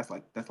Twitter. That's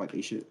like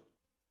they shit.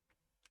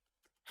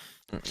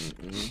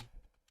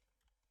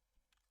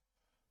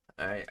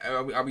 Alright,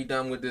 are we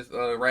done with this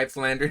rap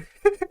slander?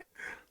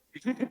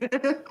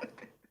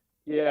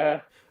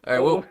 Yeah.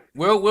 Alright,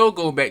 we'll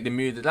go back to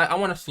music. I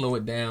want to slow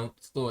it down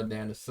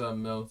to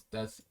something else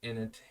that's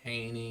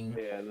entertaining.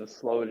 Yeah, the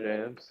slow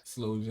jams.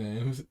 Slow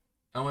jams.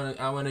 I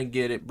wanna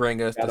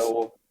bring us to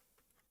Gotta,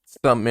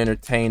 something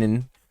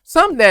entertaining,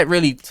 something that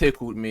really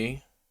tickled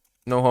me.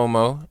 No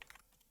homo.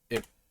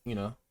 If you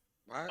know.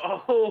 Why?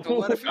 Oh, So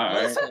what if it all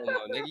was right.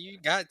 homo, nigga? You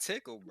got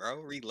tickled, bro.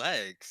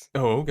 Relax.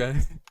 Oh, okay.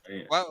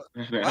 Yeah. Why?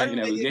 Why do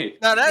That was niggas? gay.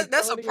 No,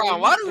 that's a Tony, are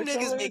problem. Why you do niggas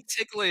tickling? make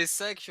tickling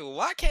sexual?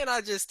 Why can't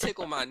I just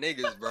tickle my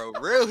niggas, bro?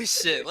 Real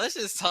shit. Let's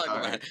just talk All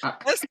about right. it.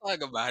 Let's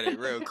talk about it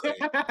real quick.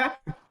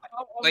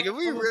 Like, if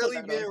we I'm gonna put really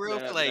that on being real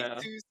for Snap like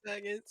now. 2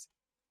 seconds,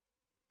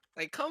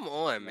 like, come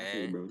on, Okay,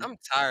 man. bro. I'm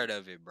tired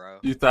of it, bro.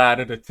 You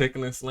tired of the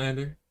tickling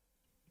slander?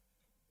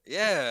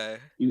 Yeah.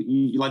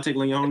 You like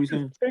tickling your homies,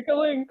 Sam?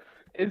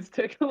 Is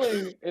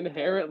tickling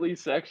inherently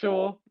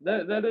sexual?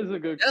 That is a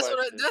good question.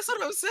 That's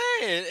what I'm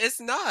saying. It's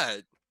not.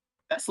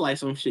 That's like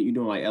some shit you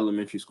do in like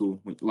elementary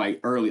school, like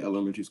early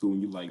elementary school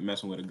when you like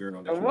messing with a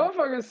girl that And you like.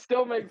 motherfuckers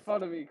still make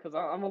fun of me because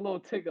I'm a little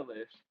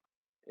ticklish.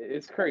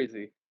 It's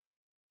crazy.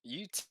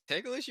 You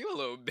ticklish? You a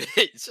little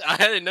bitch. I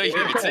didn't know you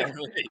were Yeah.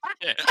 ticklish.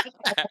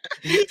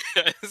 You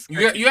That's you,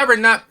 crazy. you ever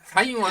not?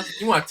 How you want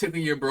to tickle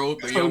your bro,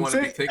 but you don't So want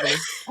to be ticklish?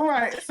 all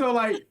right, so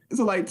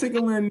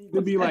tickling need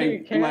to be Hey,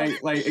 Cam.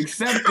 like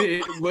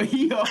accepted, but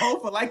he a hoe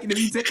for liking to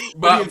be tickled,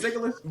 but he a But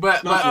ticklish.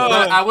 but Not but what.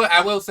 but Oh,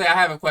 I will say I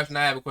have a question.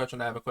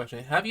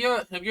 Have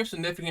your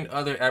significant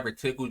other ever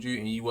tickled you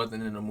and you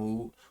wasn't in the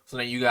mood? So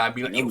then you gotta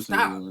be like, Like I yo, was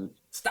saying,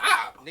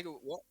 stop. nigga,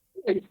 what?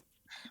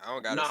 I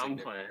don't got a Nah, I'm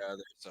significant playing.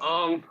 other,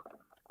 so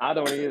I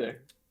don't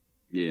either.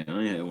 yeah, I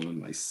ain't had one of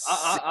them like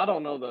I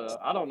don't know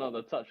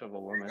the touch of a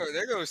woman. oh,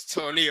 there goes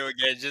Tonio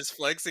again, just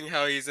flexing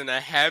how he's in a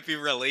happy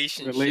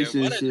relationship.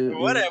 relationship.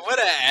 What a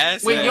Wait,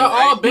 asshole, y'all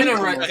right? all been in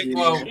Come on,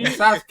 well Tonio.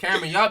 besides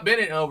Cameron, y'all been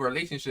in a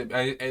relationship.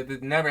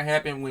 It never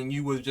happened when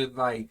you was just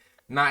like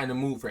not in the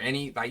mood for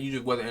any like you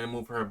just wasn't in the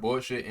mood for her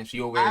bullshit and she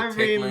over there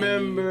tickling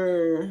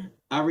you.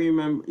 I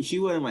remember she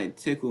wouldn't like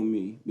tickle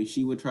me, but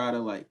she would try to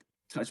like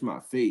touch my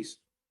face.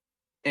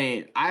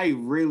 And I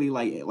really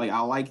like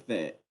I like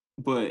that,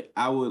 but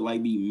I would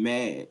like be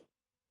mad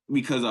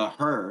because of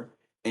her,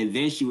 and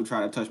then she would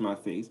try to touch my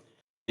face,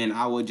 and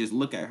I would just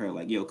look at her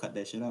like, "Yo, cut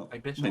that shit out."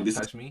 Like, bitch, Like don't this,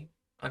 touch me.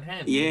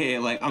 Unhand me. yeah,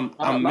 like My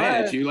I'm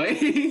mad at my you,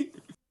 like.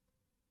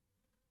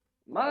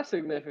 my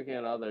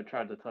significant other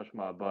tried to touch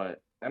my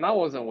butt, and I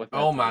wasn't with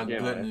Oh that to my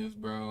begin with. goodness,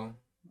 bro.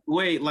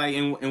 Wait, like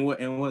in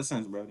what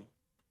sense, Brody?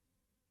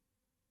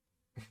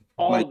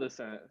 All Like, the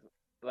sense,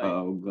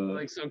 oh god,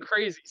 like some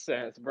crazy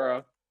sense,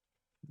 bro.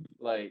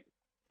 Like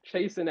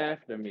chasing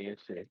after me and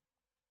shit.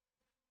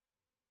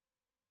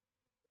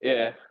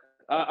 Yeah,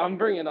 I'm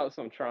bringing up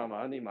some trauma.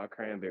 I need my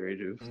cranberry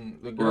juice.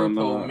 The bro, girl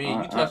told no, me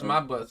you touch I my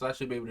butt, so I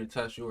should be able to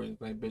touch yours.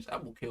 Like, bitch, I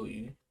will kill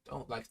you.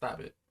 Don't like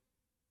stop it.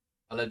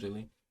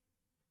 Allegedly.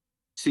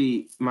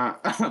 see my.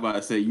 I'm about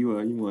to say you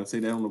want to say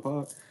that on the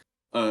pod?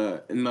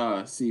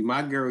 Nah. See,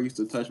 my girl used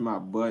to touch my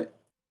butt,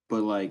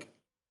 but like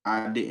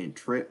I didn't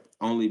trip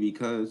only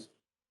because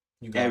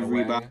You got a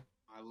everybody wagon.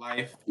 in my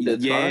life,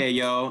 It's yeah, fine.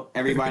 yo,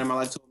 everybody in my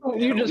life told me Oh,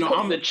 that. you just No,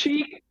 put the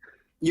cheek.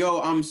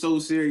 I'm so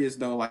serious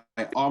though. Like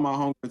all my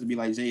homegirls would be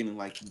like, Jalen,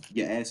 like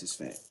your ass is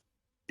fat,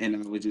 and I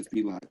would just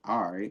be like,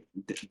 all right,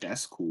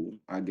 that's cool,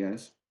 I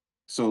guess.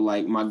 So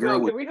like my girl Yo,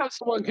 would. can we have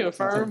someone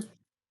confirm?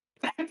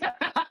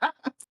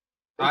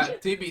 To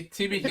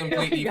be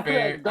completely Got that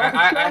fair, dumb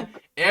truck.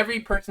 every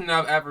person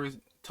I've ever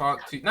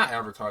talked to, not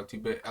ever talked to,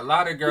 but a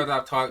lot of girls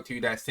I've talked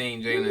to that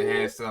same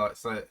Jalen has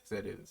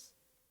said is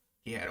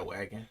he had a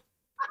wagon.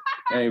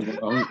 Hey,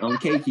 bro, I'm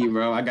cakey,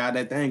 bro. I got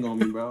that thing on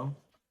me, bro.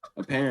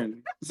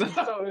 Apparently. So,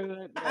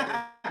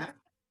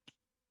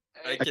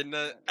 I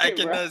cannot Hey,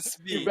 bro, you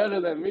speak.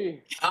 better than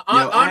me.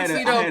 yo,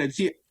 Honestly though,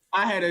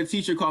 I had a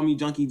teacher call me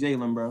Junkie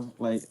Jalen, bro.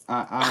 Like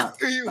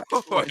You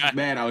it's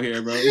bad out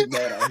here, bro. It's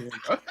bad out here,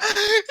 bro.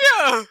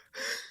 Yo,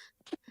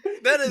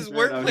 that It's is bad out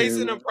workplace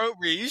here, bro.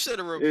 inappropriate. You should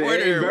have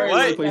reported It's her. very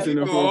What? workplace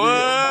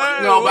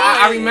inappropriate. no, but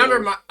I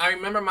remember What? I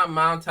remember my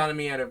mom telling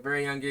me at a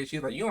very young age,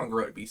 she's like, you don't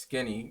grow up to be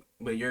skinny,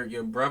 but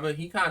your brother,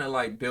 he kind of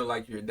like built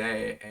like your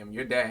dad, and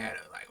your dad had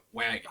a like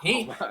wagon.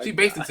 Oh my She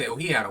basically god. said, oh,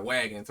 he had a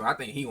wagon, so I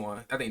think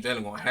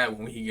Jalen gonna have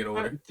one when he get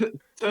older.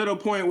 To the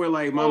point where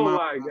like my Oh mom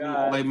my got me,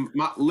 god.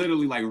 like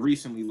literally like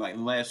recently, like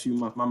in the last few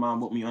months, my mom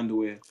bought me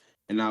underwear.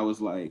 And I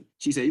was like,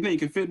 she said, "You think you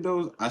can fit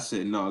those?" I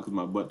said, "No, because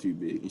my butt too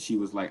big." And she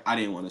was like, "I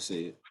didn't want to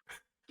say it."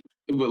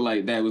 But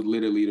like that was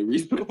literally the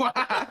reason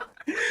why.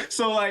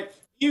 So like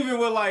even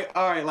with like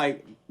all right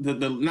like the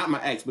not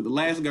my ex but the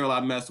last girl I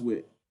messed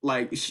with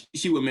like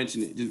she would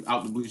mention it just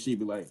out the blue. She'd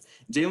be like,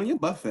 "Jalen, your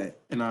butt fat,"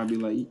 and I'd be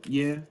like,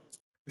 "Yeah."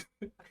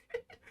 You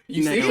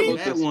You Now see? supposed to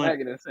that one,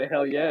 swag it and say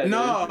hell yeah, dude.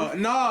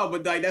 no,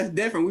 but like that's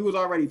different. We was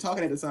already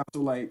talking at the time,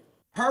 so like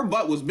her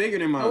butt was bigger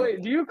than Oh mine.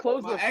 wait, do you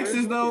close My the fridge exes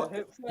with your though,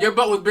 hips Your now?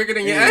 butt was bigger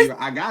than your yeah, ex?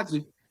 I got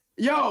you.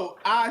 Yo,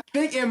 I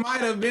think it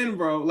might have been,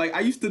 bro. Like I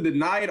used to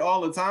deny it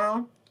all the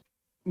time.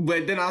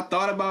 But then I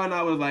thought about it and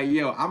I was like,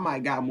 yo, I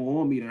might got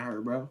more on me than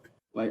her, bro.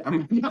 Like I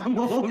might got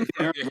more on me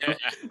than her, bro.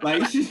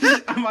 Like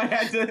I might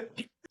have to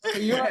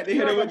You had to you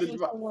hit her ever with hear the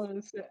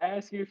someone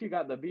ask you if you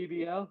got the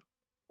BBL?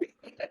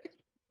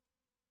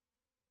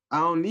 I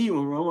don't need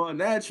one, bro. I'm all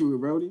natural,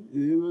 Brody.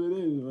 It is what it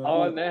is, bro.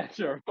 All Fuck.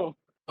 natural.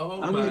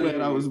 Oh I'm just I my. glad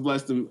hear I was you.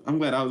 blessed I'm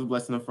glad I was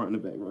blessed in the front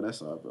and the back, bro.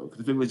 That's all, bro.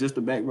 Because if it was just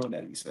the back, bro,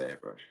 that'd be sad,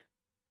 bro.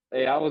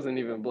 Hey, I wasn't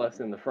even blessed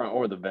in the front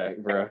or the back,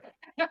 bro.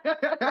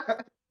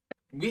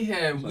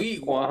 we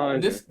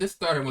 100. this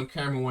started when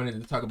Cameron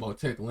wanted to talk about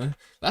tickling.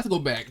 Let's go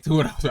back to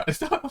what I was about to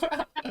talk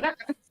about.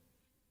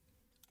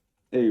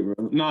 Hey, bro.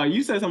 No,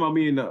 you said something about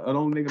being an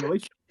only nigga in a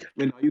relationship.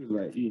 But no, you was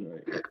right. You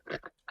was right.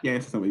 Yeah,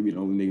 it's somebody being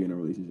the only nigga in a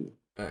relationship.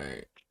 All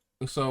right.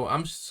 So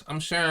I'm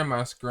sharing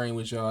my screen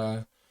with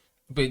y'all,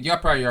 but y'all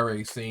probably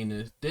already seen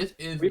this. This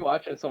is We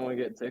watching someone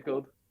get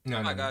tickled. no,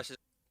 Oh my no, no. gosh, it's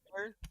my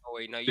turn? Oh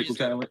wait, no, you Tickle just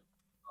gotta. talent.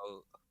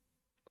 Oh,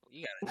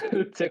 you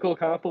gotta. Tickle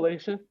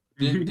compilation.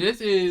 This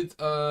is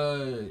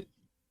I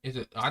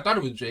thought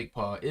it was Jake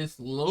Paul. It's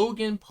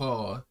Logan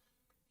Paul.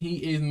 He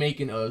is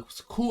making a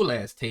cool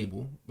ass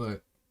table,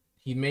 but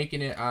he's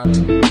making it out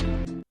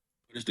of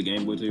Just the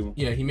Game Boy table.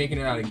 yeah, he making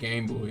it out of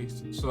Game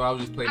Boys. So I'll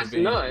just play the That's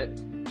video. not.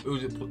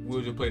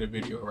 We'll just play the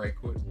video right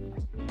quick.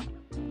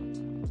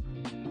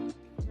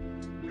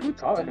 Who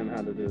taught him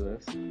how to do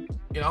this?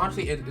 Yeah,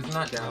 honestly, it's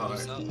not that Tell hard.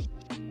 yourself.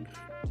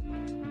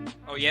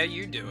 Oh yeah,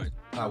 you do it.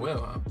 I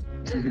will.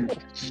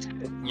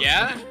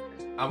 Yeah.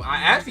 I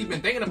actually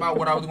been thinking about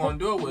what I was going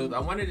to do with. I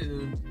wanted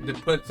to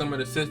put some of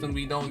the systems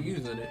we don't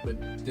use in it, but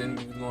then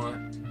it was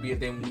going to be a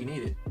thing we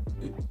needed.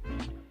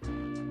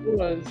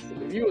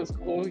 If you was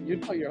cool,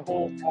 you'd put your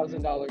whole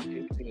 $1,000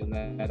 casing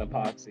in that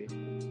epoxy.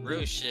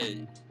 Real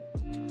shit.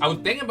 I was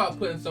thinking about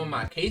putting some of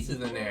my cases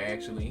in there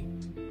actually,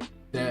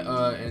 that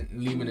and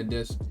leaving the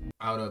disc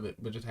out of it,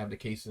 but just have the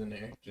cases in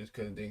there just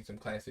because they some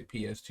classic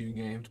PS2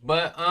 games.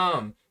 But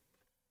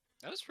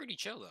That was pretty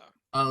chill though.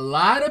 a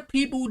lot of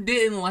people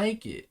didn't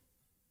like it.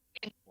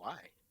 Why?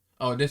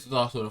 Oh, this is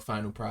also the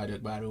final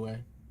product, by the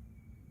way.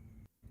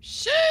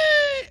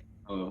 Shit.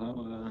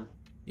 Oh,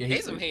 Yeah,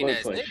 Hey, some hating looks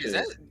ass like niggas.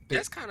 shit.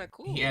 That's kind of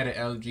cool. he added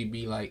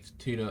LGB lights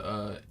to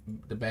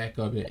the back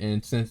of it,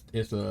 and since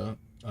it's a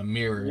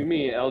mirror. You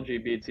mean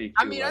LGBTQ?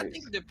 I mean, I lights.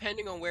 think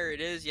depending on where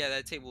it is, yeah,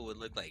 that table would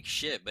look like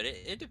shit. But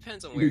it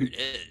depends on where it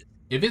is.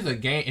 If it's a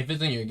game, if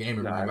it's in your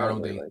gaming Nah, room, I I don't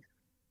really think like.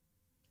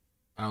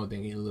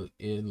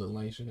 it look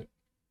like shit.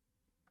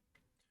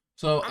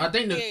 So I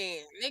think the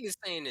niggas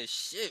saying this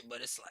shit, but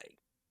it's like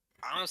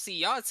I don't see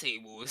y'all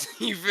tables.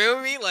 You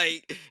feel me?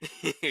 Like,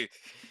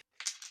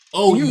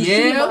 oh You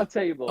see my yeah,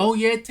 table. oh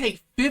yeah,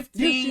 take You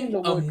seen 15 the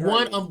of wood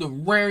one grain. of the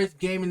rarest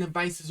gaming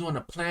devices on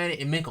the planet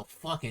and make a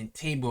fucking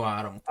table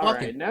out of them. All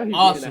Fucking right, now he's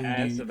awesome, being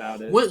an ass dude.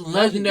 about it. What Now he's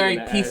legendary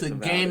being an piece ass of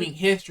about gaming it.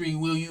 history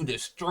will you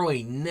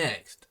destroy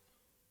next?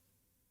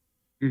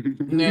 yeah.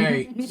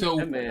 Alright, so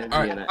That man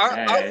all being right,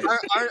 an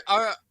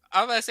ass.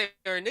 I'm about to say,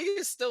 are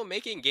niggas still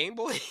making Game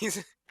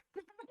Boys?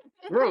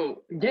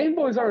 Bro, Game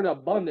Boys are in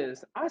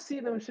abundance. I see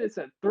them shits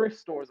at thrift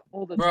stores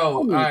all the bro,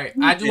 all time. right.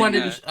 I just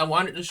wanted Yeah. to. I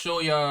wanted to show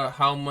y'all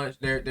how much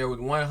there was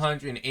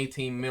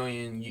 118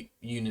 million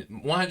units,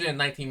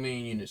 119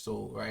 million units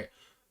sold, right?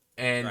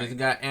 And this Right.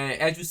 guy,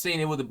 and as you seen,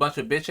 it was a bunch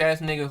of bitch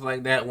ass niggas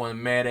like that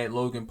one mad at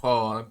Logan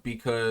Paul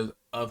because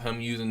of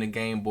him using the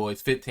Game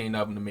Boys, 15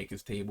 of them to make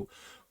his table.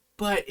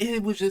 But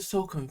it was just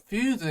so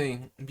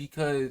confusing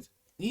because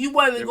you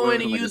wasn't There going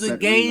to wasn't, like, a use a set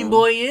Game reason.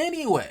 Boy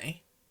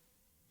anyway.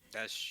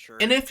 That's true.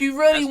 And if you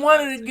really That's what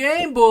I wanted a was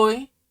Game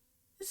Boy,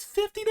 it's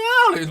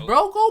 $50, Nope.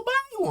 bro. Go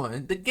buy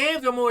one. The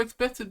games are more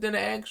expensive than the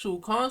actual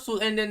console,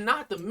 and then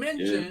not to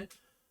mention,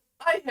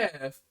 I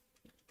have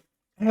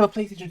a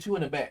PlayStation 2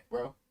 in the back,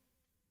 bro.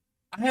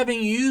 I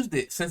haven't used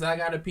it since I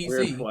got a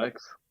Weird PC.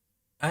 flex.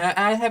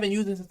 I haven't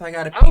used it since I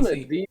got a I'm a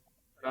PC. D.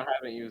 I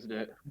haven't used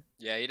it.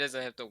 Yeah, he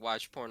doesn't have to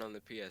watch porn on the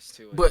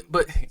PS2.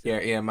 But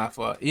yeah, my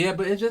fault. Yeah,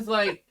 but it's just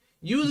like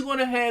you was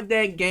gonna have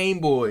that Game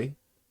Boy,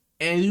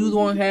 and you was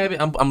gonna have it.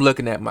 I'm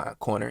looking at my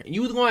corner.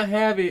 You was gonna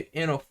have it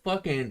in a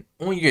fucking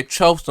on your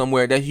shelf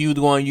somewhere that you was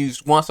gonna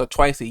use once or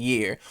twice a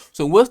year.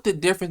 So what's the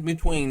difference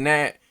between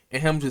that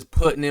and him just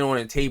putting it on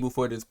a table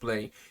for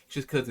display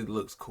just because it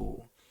looks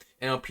cool?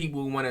 And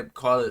people want to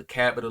call it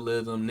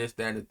capitalism, this,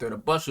 that, and the third. A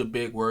bunch of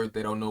big words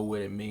they don't know what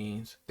it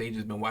means. They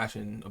just been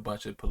watching a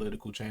bunch of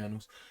political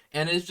channels,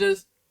 and it's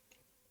just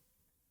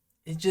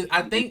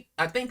I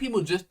think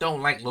people just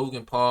don't like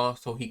Logan Paul,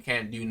 so he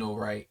can't do no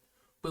right.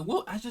 But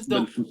what I just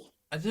don't.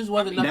 I just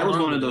wasn't. That was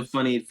one of the the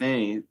funny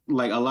things.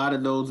 Like a lot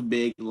of those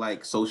big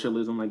like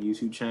socialism like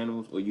YouTube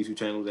channels or YouTube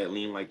channels that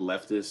lean like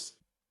leftists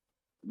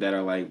that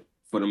are like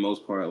for the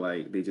most part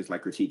like they just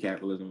like critique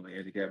capitalism, like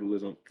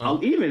anti-capitalism.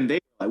 Even they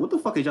like what the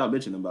fuck is y'all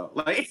bitching about?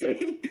 Like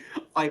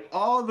like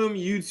all them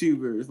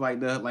YouTubers like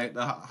the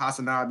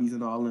Hasanabis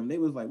and all them, they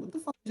was like, what the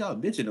fuck is y'all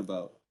bitching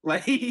about?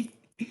 Like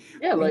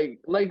Yeah, like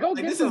go like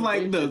get this is some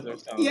like inches or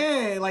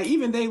something. like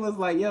even they was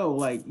like, yo,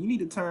 like you need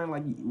to turn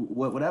like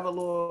whatever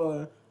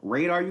little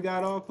radar you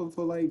got off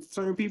for like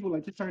certain people,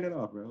 like just turn it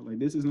off, bro. Like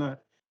this is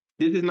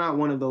not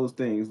one of those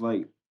things.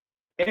 Like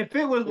if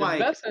it was like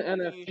Invest in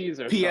NFTs or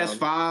something.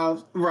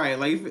 PS5, right?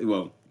 Like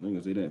well, I'm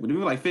gonna say that, but if it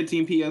was like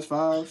 15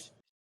 PS5s,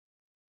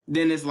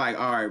 then it's like,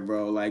 all right,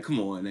 bro, like come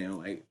on now,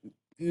 like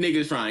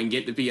niggas try and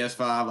get the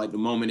PS5 like the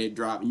moment it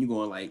dropped, and you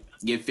going like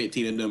get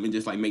 15 of them and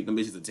just like make them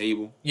bitches a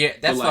table. Yeah,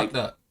 that's But, like, fucked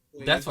up.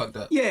 That's fucked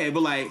up. Yeah,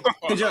 but like,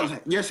 cause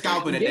you're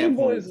scalping at Game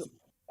that point. Boys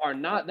are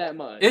not that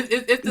much.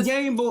 It's the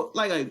Game Boy,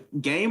 like a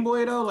Game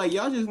Boy though. Like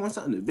y'all just want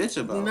something to bitch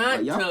about. Like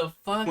not y'all to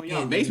in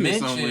y'all fucking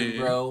basement mention, somewhere.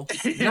 bro.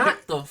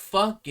 Not to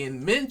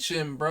fucking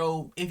mention,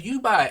 bro. If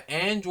you buy an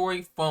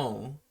Android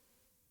phone,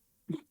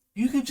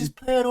 you can just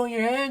play it on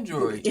your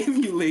Android.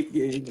 Emulate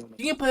game.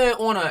 You can play it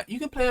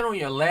on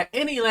your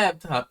any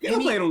laptop, You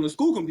can play it on the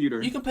school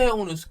computer. You can play it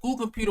on a school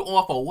computer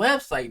off a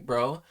website,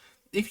 bro.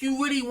 If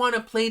you really want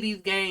to play these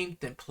games,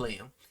 then play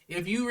them.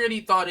 If you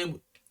really thought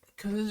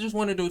because it's just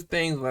one of those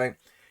things, like,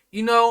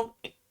 you know,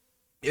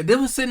 if they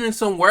was sitting in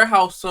some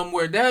warehouse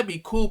somewhere, that'd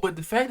be cool. But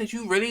the fact that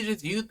you really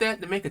just used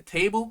that to make a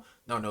table,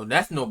 no,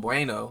 that's no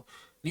bueno.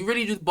 You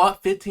really just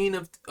bought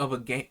 15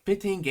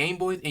 15 Game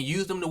Boys and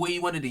used them the way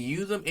you wanted to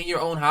use them in your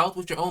own house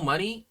with your own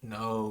money?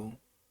 No,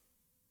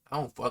 I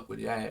don't fuck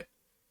with that.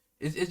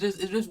 It's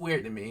just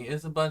weird to me.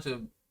 It's a bunch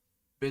of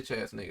bitch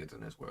ass niggas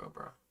in this world,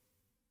 bro.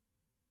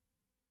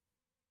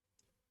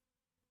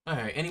 All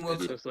right, any more?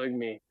 It's just like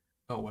me.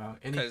 Oh wow,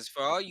 Because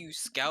for all you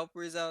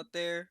scalpers out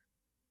there,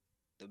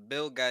 the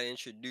bill got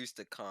introduced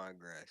to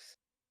Congress.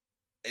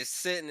 It's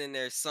sitting in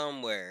there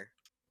somewhere.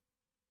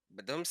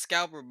 But them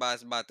scalper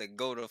bots about to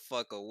go the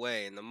fuck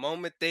away. And the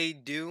moment they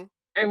do,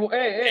 Hey,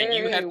 and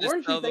you have to weren't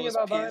you sell thinking those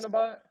about buying PS. a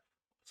bot?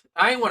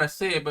 I ain't want to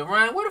say it, but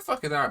Ryan, where the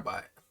fuck is our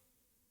bot?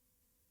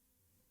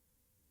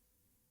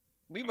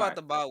 We bought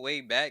the bot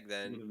way back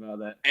then. About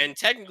that. And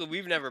technically,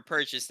 we've never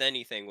purchased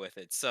anything with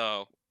it.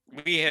 So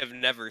we have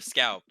never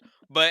scalped.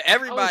 But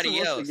everybody I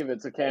was supposed else, to give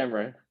it to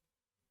Cameron.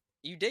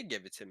 you did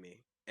give it to me.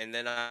 And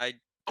then I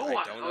Oh,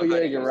 don't know yeah, how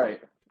to you're use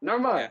right. Never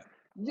mind.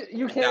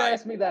 You It can't died.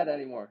 ask me that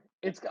anymore.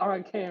 It's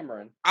on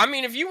Cameron. I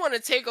mean, if you want to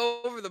take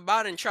over the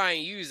bot and try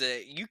and use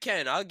it, you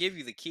can. I'll give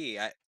you the key.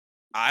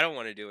 I don't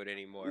want to do it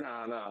anymore.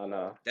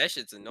 No. That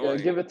shit's Yeah, annoying.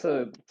 give it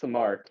to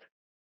Mark.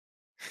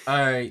 All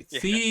right, Yeah.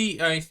 see,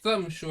 all right,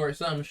 something short.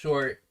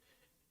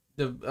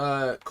 The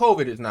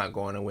COVID is not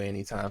going away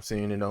anytime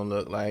soon. It don't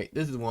look like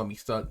this is going to be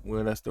stuck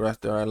with us the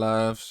rest of our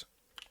lives.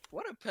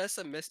 What a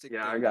pessimistic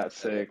Yeah, thing I to got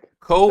say. sick.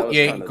 Cold,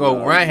 yeah,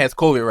 go. Ryan has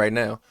COVID right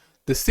now.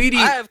 The CD.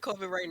 I have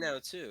COVID right now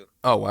too.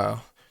 Oh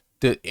wow.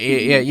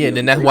 Yeah.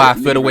 Then that's why I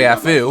feel the way I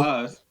feel.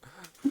 No,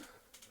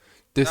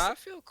 I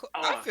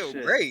feel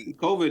shit. great.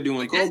 COVID doing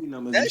Like, COVID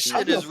numbers. that and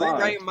shit shit. is fine.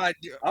 rewriting my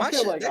I feel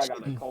shit. like That I got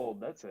shit. a cold.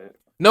 That's it.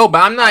 No, but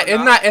I'm not. Oh, no, It's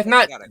I not. don't It's think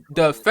I not. got a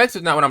The cold. effects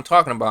is not what I'm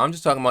talking about. I'm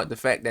just talking about the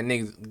fact that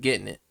niggas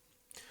getting it.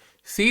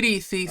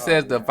 CDC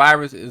says the yeah.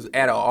 virus is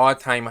at an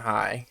all-time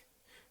high,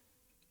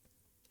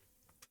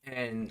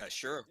 and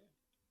Sure.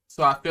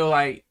 so I feel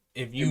like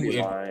if You be you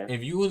lying.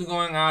 if you was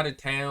going out of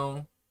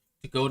town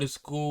to go to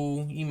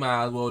school, you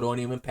might as well don't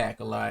even pack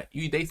a lot.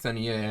 They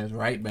sending your ass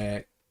right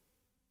back.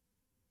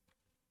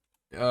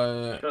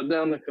 Shut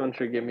down the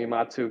country. Give me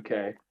my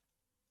 2K.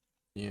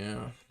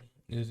 Yeah,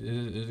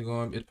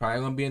 it's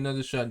probably gonna be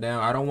another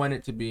shutdown. I don't want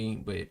it to be,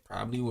 but it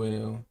probably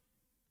will.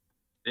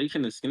 They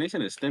shouldn't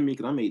stem me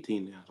because I'm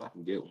 18 now, so I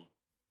can get one.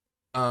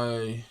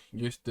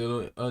 You're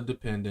still a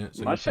dependent,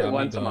 so My you shit probably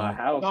went to my don't.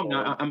 house. No, I'm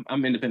not.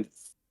 I'm independent.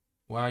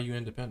 Why are you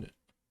independent?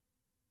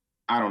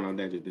 I don't know.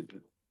 That just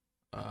did.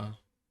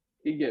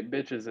 You get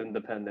bitches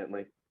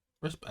independently.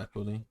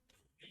 Respectfully.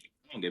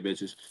 I don't get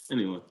bitches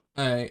anyway.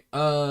 All right.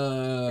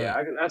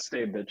 Yeah, I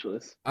stay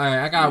bitchless. All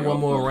right. I got Yeah, one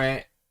more okay.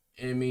 rant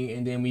in me,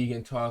 and then we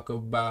can talk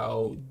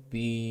about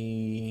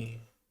the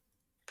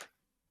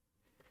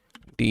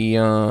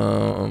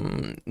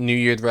New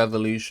Year's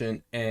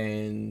resolution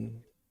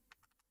and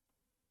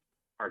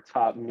Our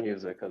top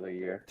music of the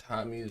year.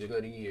 top music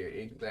of the year.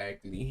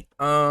 Exactly.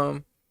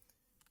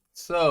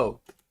 So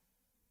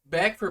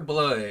Back for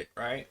Blood,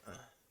 right?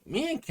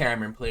 Me and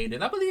Cameron played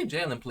it. I believe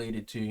Jalen played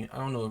it too. I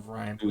don't know if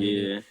Ryan played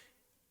it.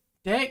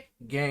 That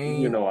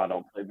game, You know I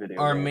don't play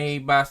video are games.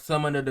 made by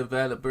some of the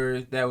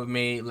developers that were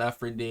made Left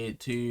 4 Dead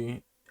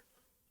 2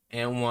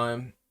 and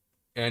 1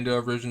 and the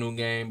original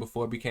game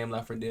before it became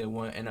Left 4 Dead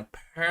 1. And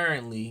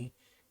apparently,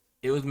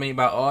 it was made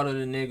by all of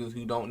the niggas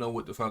who don't know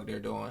what the fuck they're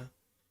doing.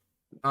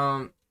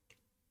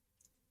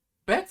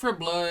 Back for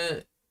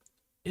Blood,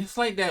 it's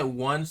like that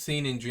one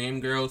scene in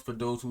Dreamgirls, for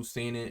those who've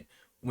seen it,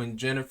 when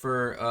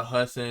Jennifer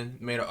Hudson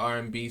made an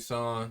R&B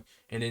song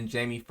and then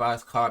Jamie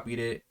Foxx copied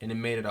it and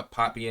then made it a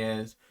poppy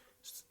ass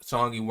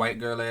songy white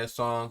girl ass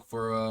song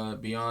for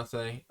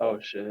Beyonce. Oh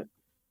shit.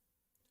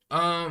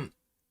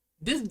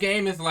 This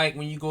game is like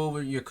when you go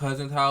over your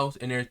cousin's house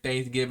and their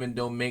Thanksgiving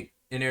don't make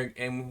and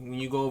when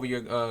you go over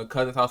your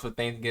cousin's house for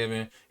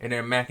Thanksgiving and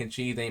their mac and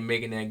cheese ain't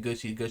making that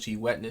gushy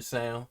wetness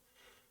sound.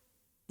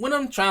 What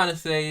I'm trying to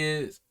say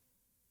is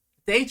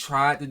they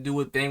tried to do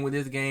a thing with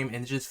this game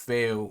and just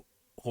failed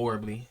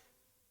horribly.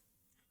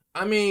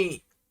 I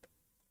mean,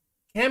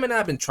 Cam and I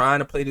have been trying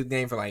to play this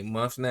game for like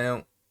months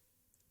now.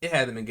 It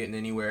hasn't been getting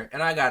anywhere.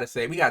 And I gotta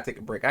say, we gotta take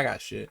a break. I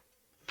got shit.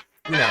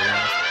 We not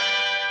lying.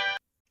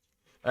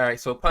 Alright,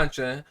 so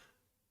Puncha.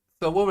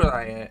 So what was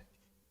I at?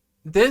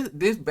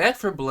 This Back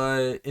for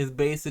Blood is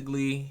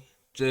basically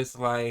just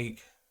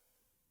like,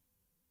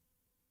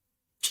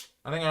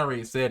 I think I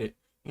already said it.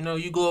 You know,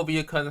 you go over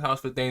your cousin's house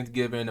for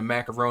Thanksgiving, the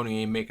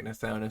macaroni ain't making the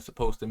sound it's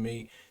supposed to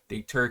make.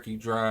 Their turkey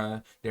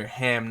dry, their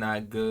ham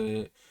not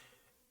good.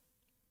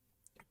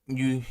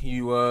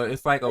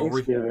 it's like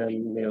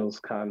Thanksgiving meals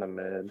kind of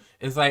mid.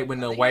 it's like when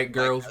I the think white like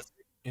girls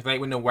it's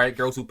like when the white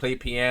girls who play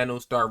piano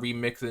start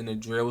remixing the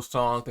drill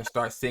songs and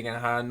start singing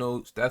high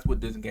notes. That's what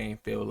this game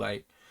feel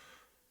like.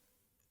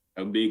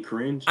 A big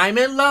cringe. I'm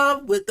in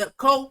love with the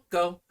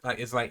cocoa. Like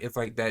it's like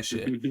that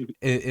shit.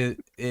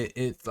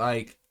 It's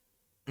like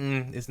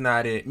it's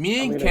not it.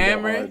 Me I and mean, it go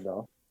Cameron, hard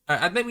though.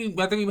 I think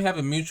we have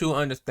a mutual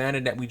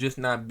understanding that we just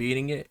not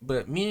beating it.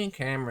 But me and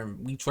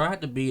Cameron, we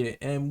tried to beat it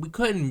and we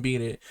couldn't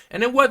beat it.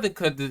 And it wasn't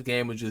because this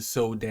game was just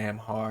so damn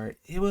hard.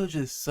 It was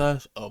just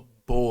such a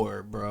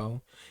bore,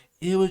 bro.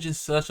 It was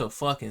just such a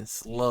fucking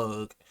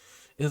slug.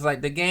 It's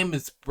like the game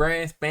is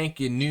brand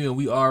spanking new and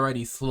we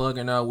already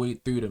slugging our way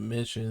through the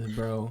missions,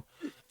 bro.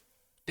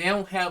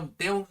 None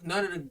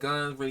of the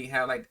guns really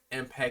have like the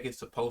impact it's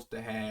supposed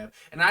to have.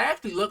 And I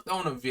actually looked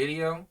on a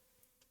video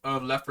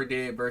of Left 4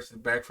 Dead versus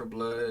Back 4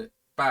 Blood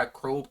by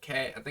Crow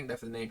Cat. I think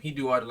that's his name. He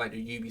do all the like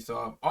the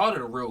Ubisoft, all of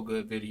the real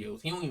good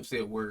videos. He don't even say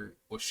a word,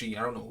 or she.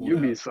 I don't know who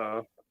the.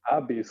 Ubisoft,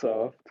 I'll be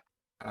soft.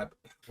 I,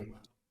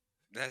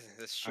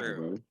 that's All right, true.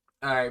 bro.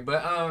 all right,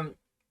 but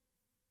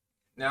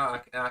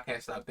now I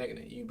can't stop thinking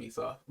of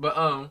Ubisoft. But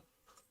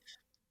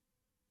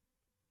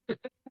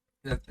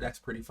that's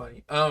pretty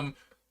funny.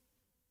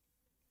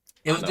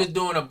 It I was know. just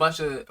doing a bunch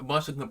of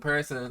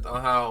comparisons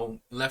on how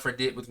Left 4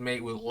 Dead was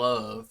made with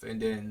love,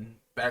 and then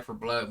Back 4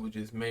 Blood was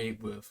just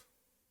made with.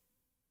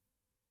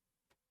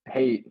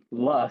 Hate,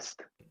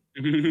 lust.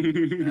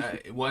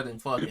 It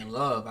wasn't fucking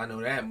love. I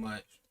know that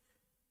much.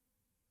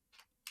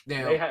 They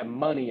Now, had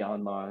money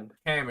on mine.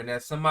 Cameron,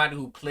 as somebody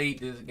who played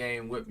this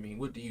game with me,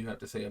 what do you have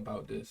to say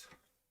about this?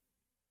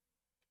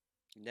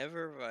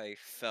 Never have I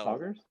felt.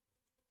 Talkers?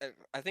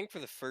 I think for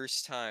the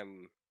first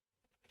time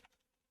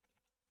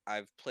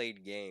I've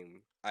played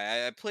game.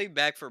 I played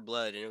Back for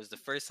Blood, and it was the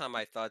first time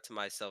I thought to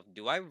myself,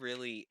 "Do I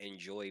really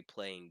enjoy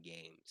playing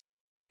games?"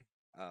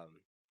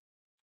 Um,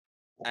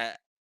 I,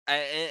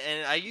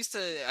 and I used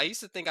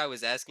to think I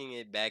was asking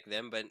it back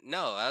then, but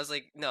no, I was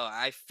like, no,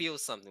 I feel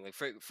something. Like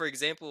for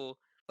example,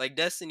 like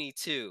Destiny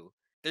 2,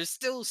 there's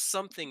still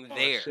something Oh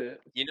there.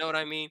 shit. You know what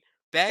I mean?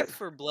 Back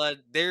for Blood,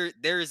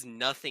 there's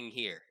nothing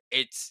here.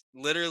 It's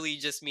literally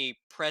just me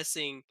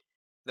pressing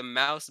the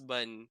mouse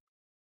button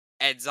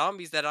at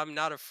zombies that I'm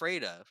not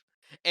afraid of.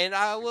 And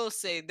I will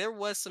say there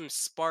was some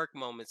spark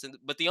moments,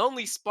 but the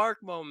only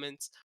spark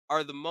moments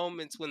are the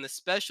moments when the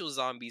special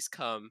zombies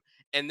come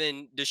and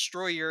then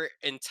destroy your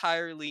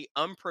entirely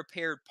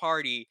unprepared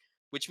party,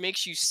 which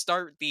makes you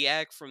start the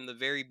act from the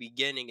very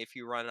beginning if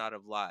you run out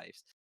of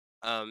lives.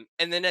 And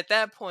then at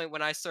that point,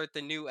 when I start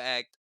the new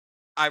act,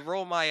 I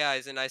roll my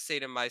eyes and I say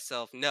to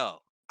myself, "No,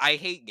 I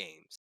hate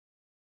games.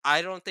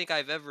 I don't think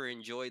I've ever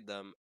enjoyed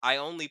them. I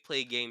only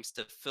play games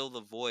to fill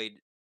the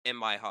void in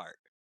my heart."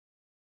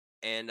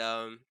 And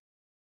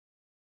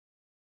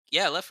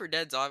yeah, Left 4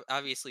 Dead's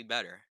obviously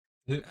better.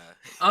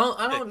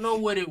 I don't know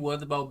what it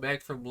was about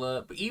Back for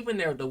Blood, but even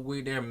the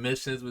way their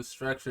missions was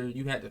structured,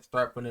 you had to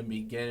start from the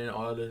beginning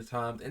all the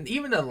times, and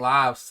even the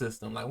live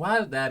system. Like, why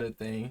is that a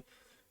thing?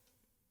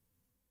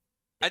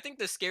 I think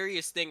the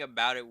scariest thing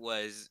about it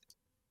was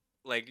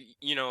like,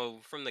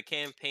 from the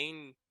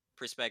campaign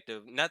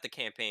perspective, not the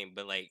campaign,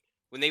 but like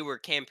when they were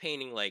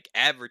campaigning, like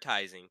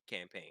advertising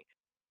campaign.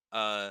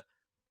 Uh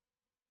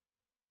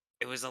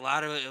it was a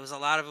lot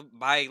of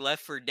by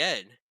Left 4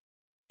 Dead.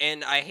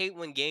 And I hate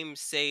when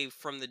games say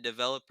from the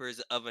developers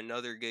of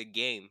another good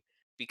game,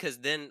 because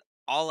then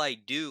all I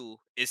do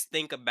is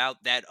think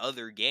about that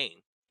other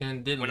game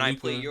And then when I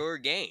play Luca, your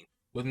game.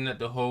 wasn't that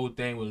the whole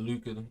thing with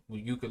Luca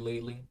with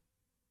ukulele?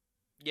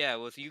 Yeah,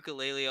 with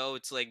ukulele, oh,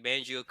 it's like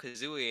Banjo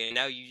Kazooie, and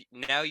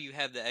now you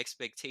have the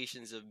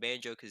expectations of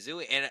Banjo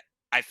Kazooie, and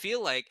I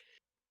feel like,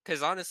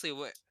 because honestly,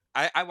 what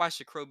I watched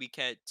the Kroby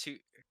Cat 2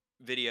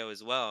 video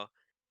as well,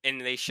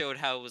 and they showed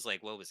how it was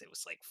like, what was it? It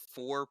was like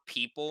 4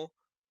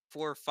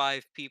 or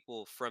 5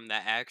 people from the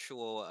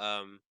actual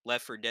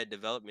Left 4 Dead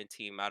development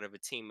team out of a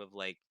team of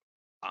like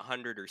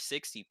 100 or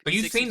 60, But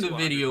you 60 seen the to 100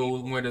 video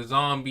people. where the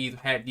zombies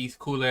had these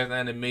cool ass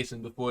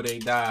animations before they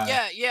die.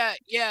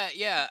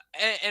 Yeah.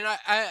 And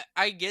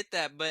I get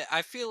that, but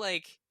I feel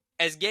like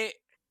as game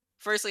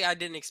firstly, I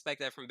didn't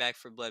expect that from Back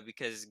for Blood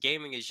because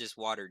gaming is just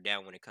watered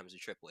down when it comes to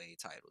AAA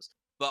titles.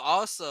 But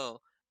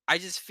also, I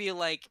just feel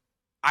like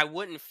I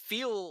wouldn't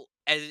feel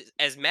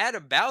as mad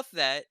about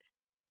that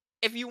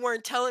if you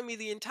weren't telling me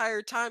the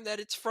entire time that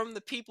it's from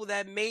the people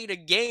that made a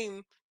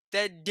game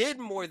that did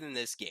more than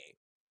this game.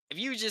 If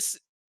you just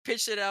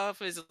pitched it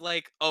off as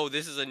like, oh,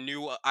 this is a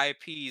new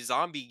IP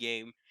zombie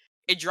game,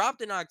 it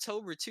dropped in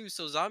October too,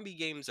 so zombie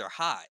games are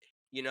hot.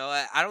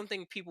 I don't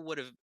think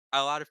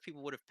a lot of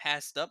people would have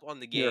passed up on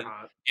the You're game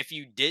hot. if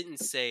you didn't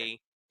say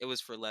it was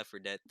for Left 4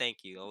 Dead. Thank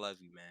you. I love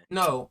you, man.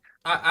 No,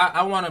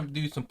 I want to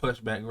do some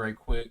pushback right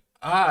quick.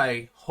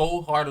 I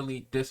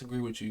wholeheartedly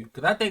disagree with you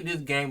because I think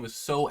this game was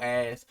so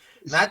ass,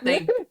 and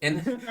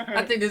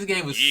I think this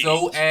game was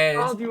so Yeesh. ass.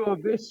 Called you a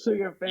bitch to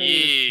your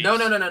face. No,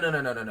 no, Yeesh. no, no, no,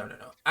 no, no, no, no, no,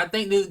 no. I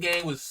think this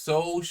game was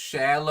so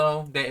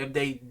shallow that if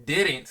they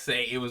didn't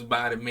say it was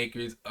by the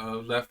makers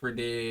of Left 4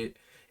 Dead,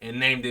 and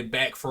named it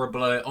Back for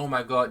Blood. Oh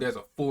my god, there's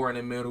a 4 in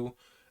the middle.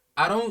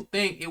 I don't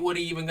think it would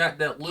have even got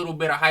that little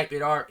bit of hype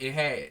it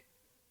had.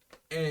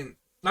 And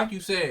like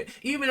you said,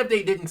 even if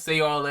they didn't say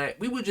all that,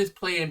 we would just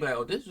play and be like,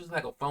 oh, this is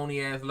like a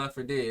phony ass Left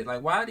 4 Dead.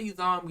 Like, why are these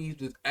zombies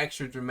just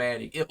extra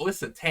dramatic?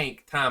 It's a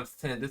tank times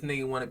 10. This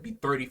nigga want to be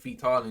 30 feet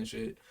tall and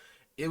shit.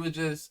 It was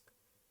just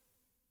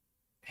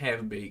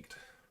half baked.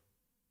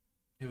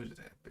 It was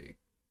just half baked.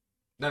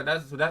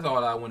 That's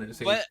all I wanted to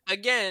say. But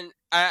again,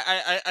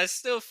 I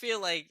still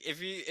feel like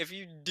if you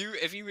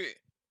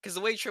because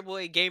the way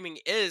AAA gaming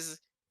is,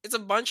 it's a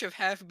bunch of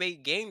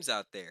half-baked games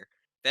out there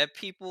that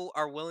people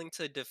are willing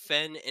to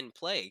defend and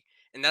play.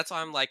 And that's why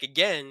I'm like,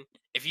 again,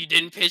 if you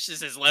didn't pitch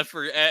this as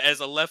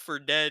as a Left 4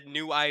 Dead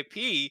new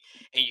IP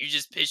and you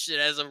just pitched it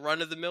as a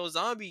run-of-the-mill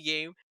zombie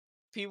game,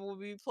 people will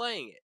be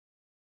playing it.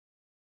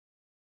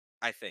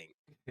 I think.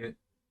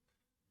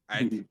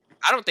 I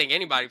I don't think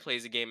anybody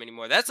plays the game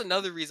anymore. That's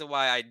another reason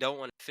why I don't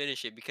want to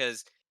finish it,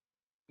 because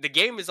the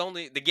game was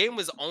only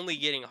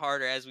getting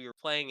harder as we were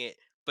playing it,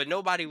 but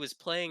nobody was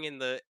playing in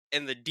the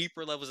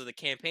deeper levels of the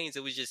campaigns.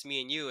 It was just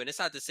me and you, and it's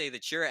not to say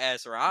that you're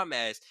ass or I'm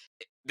ass.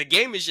 The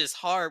game is just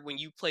hard when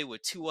you play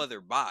with 2 other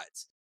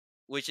bots,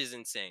 which is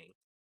insane.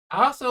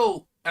 I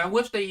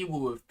wish they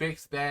would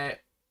fix that,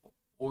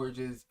 or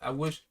just I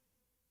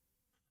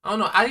don't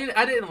know.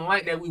 I didn't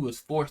like that we was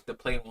forced to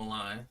play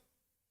online.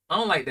 I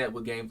don't like that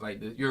with games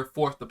like this. You're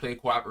forced to play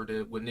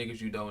cooperative with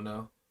niggas you don't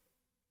know.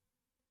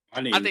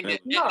 I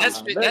think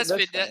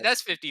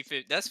that's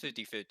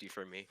 50-50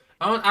 for me.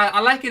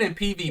 I like it in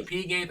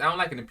PvP games. I don't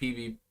like it in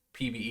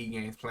PvE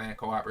games playing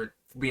cooperative,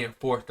 being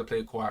forced to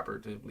play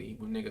cooperatively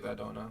with niggas I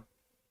don't know.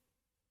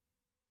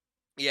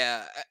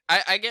 Yeah,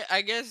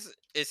 I guess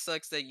it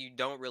sucks that you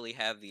don't really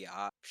have the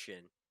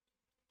option,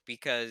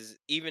 because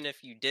even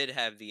if you did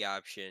have the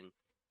option,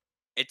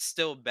 it's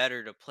still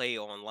better to play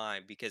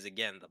online, because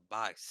again, the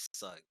bots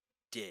suck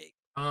dick.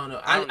 I don't know.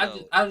 I don't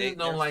know. I just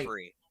don't They're like.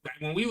 free. Like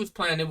when we was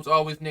playing, it was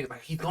always niggas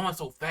like, he's going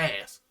so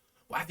fast.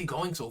 Why is he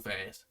going so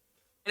fast?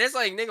 And it's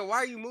like, nigga, why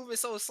are you moving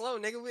so slow,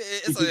 nigga?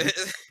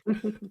 It's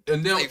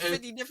And then like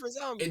 50 different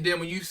zombies. And then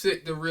when you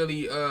sit to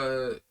really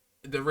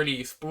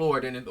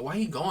explore, then why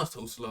he going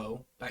so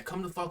slow? Like,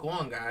 come the fuck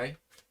on, guy.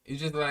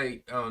 It's just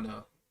like, I don't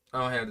know.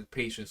 I don't have the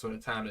patience or the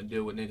time to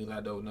deal with niggas I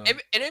don't know. And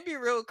it'd be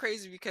real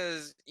crazy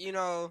because, you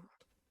know,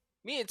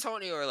 me and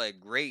Tony are like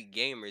great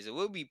gamers, and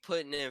we'll be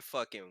putting in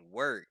fucking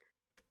work,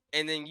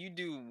 and then you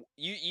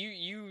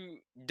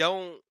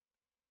don't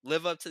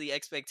live up to the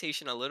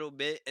expectation a little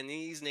bit, and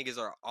these niggas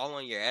are all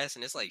on your ass,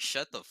 and it's like,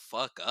 shut the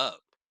fuck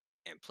up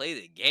and play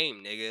the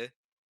game, nigga.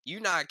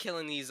 You not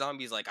killing these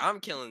zombies like I'm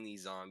killing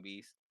these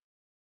zombies.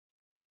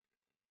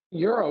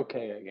 You're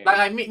okay again.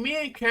 Like me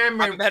and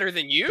Cameron. I'm better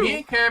than you. Me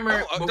and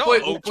Cameron.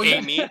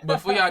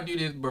 Before y'all do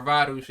this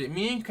bravado shit,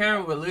 me and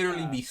Cameron would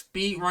literally be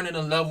speed running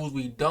the levels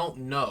we don't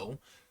know,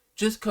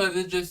 just cause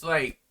it's just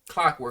like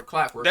clockwork.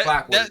 I'm about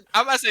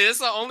to say that's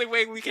the only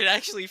way we can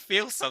actually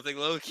feel something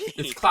low key.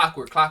 It's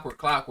clockwork.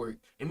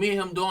 And me and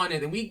him doing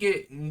it, and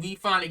we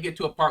finally get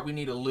to a part we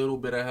need a little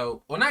bit of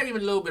help, or not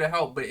even a little bit of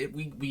help, but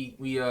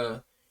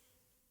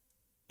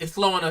it's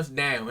slowing us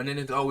down, and then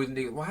it's always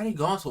niggas, why are they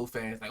going so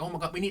fast? Like, oh my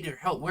god, we need their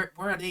help. Where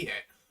are they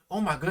at?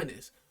 Oh my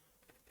goodness.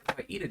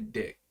 Like, eat a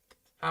dick.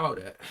 How about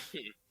that?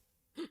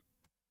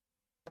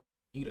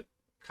 Eat a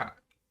cock.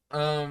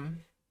 Jeez.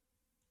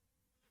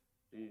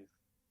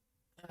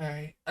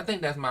 Alright. I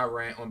think that's my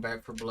rant on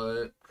Back 4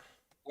 Blood.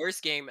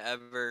 Worst game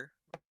ever.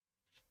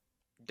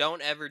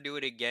 Don't ever do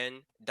it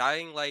again.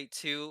 Dying Light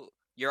 2,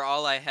 you're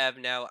all I have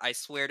now. I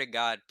swear to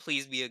God,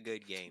 please be a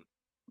good game.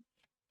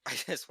 I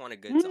just want a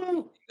good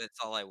zombie. That's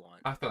all I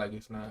want. I feel like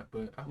it's not,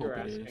 but I hope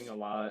it is. You're asking a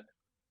lot.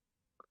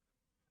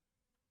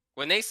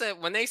 When they said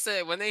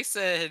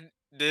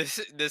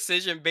this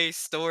decision-based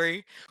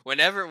story,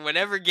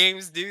 whenever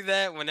games do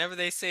that, whenever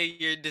they say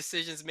your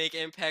decisions make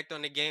impact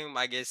on the game,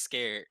 I get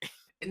scared.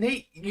 And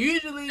they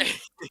usually,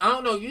 I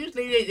don't know.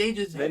 Usually they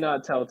just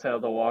not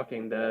Telltale The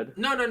Walking Dead.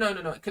 No.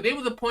 Because there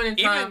was a point in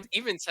time.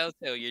 Even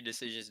Telltale, your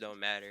decisions don't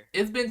matter.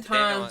 It's been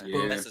times.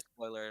 That's a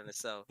spoiler in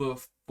itself.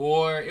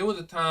 Before it was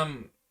a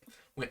time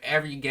when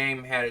every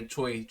game had a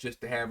choice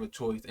just to have a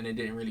choice, and it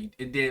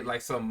did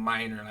like some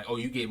minor, like, oh,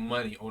 you get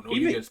money, or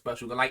you get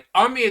special, like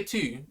Army of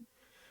 2.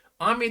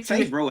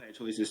 Saints Row had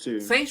choices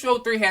too. Saints Row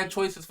 3 had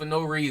choices for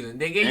no reason.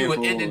 They gave you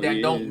an ending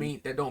that don't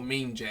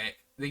mean jack.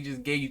 They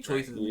just gave you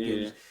choices.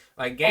 Yeah.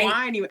 Like game.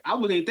 I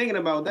wasn't even thinking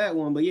about that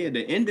one, but yeah,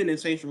 the ending in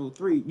Saints Row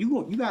 3,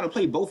 you gotta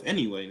play both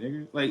anyway,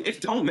 nigga. Like,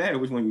 it don't matter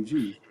which one you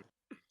choose.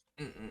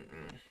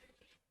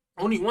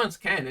 Only one's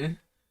canon.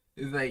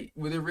 Is like,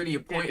 was there really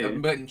a point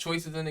of putting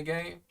choices in the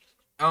game?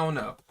 I don't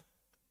know.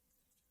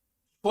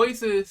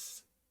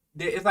 Choices,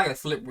 it's like a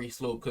slippery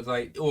slope, because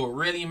like, it will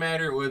really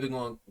matter, or is it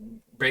going to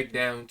break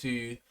down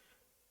to,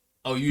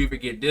 oh, you either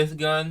get this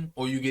gun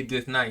or you get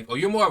this knife. Or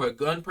you're more of a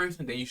gun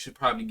person, then you should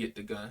probably get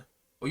the gun.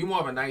 Or you're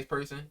more of a knife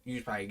person, you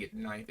should probably get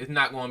the knife. It's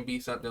not going to be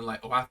something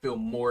like, oh, I feel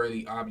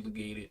morally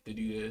obligated to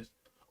do this.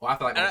 Or I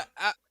feel like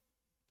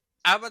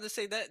I'm about to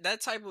say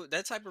that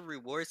type of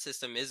reward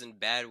system isn't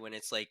bad when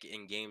it's like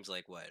in games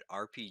like what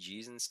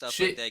RPGs and stuff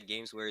like Shit. that.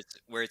 Games where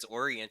it's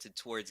oriented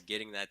towards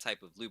getting that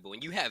type of loot. But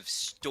when you have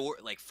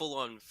like full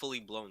on,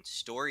 fully blown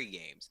story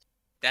games,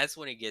 that's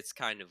when it gets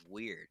kind of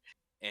weird.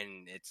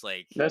 And it's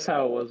like That's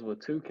how it was with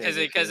 2K this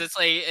because year.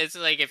 it's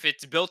like if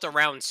it's built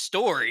around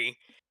story,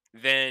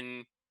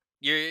 then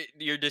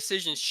your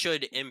decisions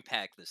should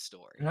impact the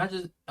story.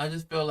 And I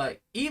just feel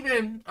like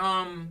even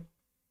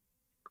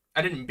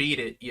I didn't beat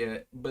it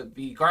yet, but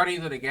the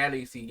Guardians of the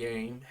Galaxy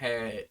game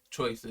had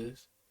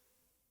choices,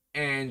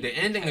 and the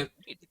ending is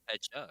You need to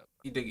catch up.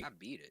 the I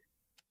beat it.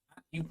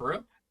 you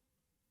bro.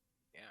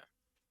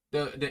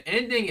 Yeah. The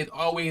ending is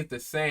always the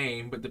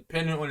same, but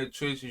depending on the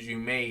choices you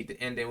made,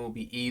 the ending will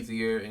be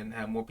easier and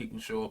have more people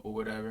show up or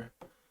whatever.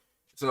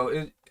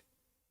 So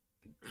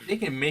they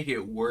can make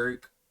it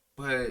work,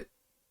 but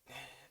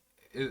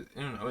I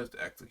don't know, it's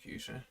the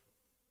execution.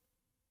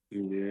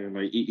 Yeah,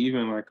 like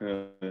even like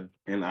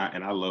and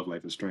I love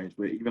Life is Strange,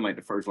 but even like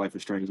the first Life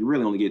is Strange, you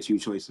really only get two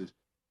choices,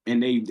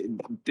 and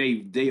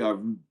they are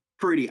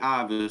pretty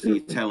obviously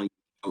telling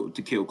you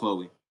to kill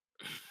Chloe.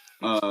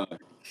 Uh,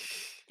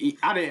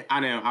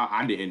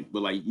 I didn't,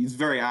 but like it's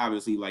very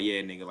obviously like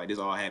yeah, nigga, like this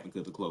all happened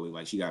because of Chloe,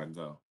 like she gotta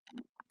go.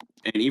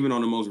 And even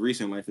on the most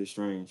recent Life is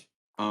Strange,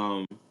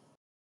 um,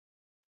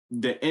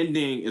 the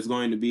ending is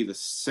going to be the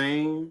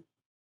same,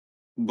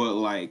 but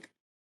like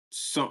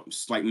some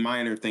like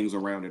minor things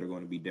around it are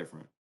going to be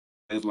different.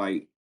 It's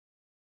like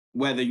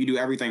whether you do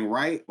everything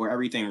right or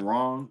everything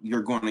wrong,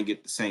 you're going to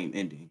get the same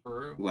ending. For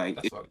real, Like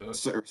that's fucked up.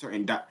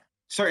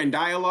 certain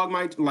dialogue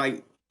might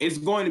like it's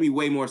going to be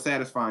way more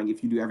satisfying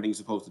if you do everything you're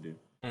supposed to do.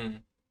 Mm.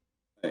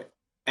 But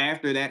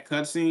after that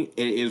cutscene,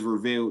 it is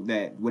revealed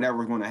that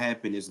whatever's going to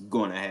happen is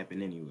going to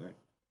happen anyway.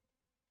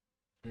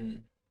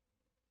 Mm.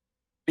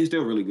 It's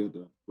still really good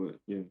though, but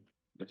yeah,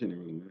 that shouldn't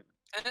really matter.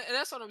 And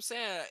that's what I'm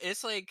saying.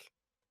 It's like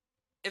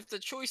if the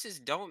choices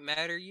don't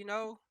matter,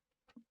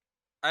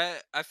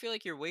 I feel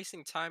like you're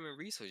wasting time and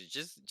resources.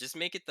 Just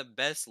make it the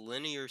best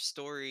linear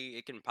story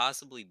it can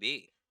possibly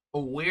be. A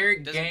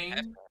weird Doesn't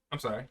have game. I'm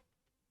sorry.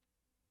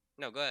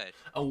 No, go ahead.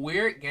 A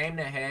weird game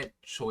that had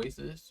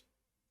choices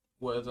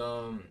was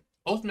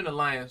Ultimate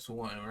Alliance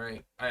one,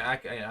 right?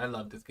 I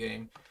love this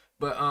game,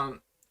 but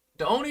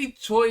the only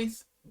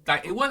choice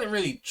like it wasn't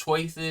really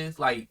choices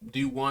like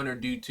do one or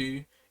do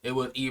two. It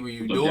was either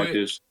you do it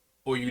Objectives.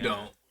 or you Yeah.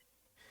 don't.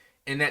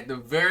 And at the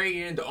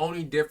very end, the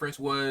only difference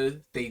was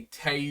they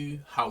tell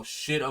you how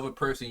shit of a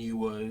person you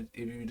was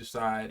if you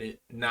decided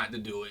not to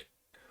do it,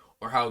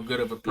 or how good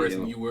of a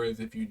person Yeah, you were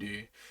if you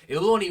do. It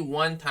was only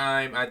one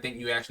time I think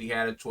you actually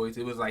had a choice.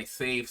 It was like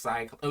save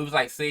cycle. It was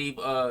like save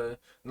Nightcrawler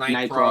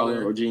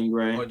or Nightcrawler Jean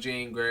Grey. or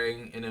Jean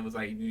Grey, and it was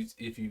like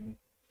if you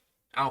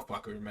I don't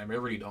fucking remember. It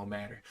really don't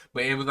matter.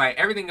 But it was like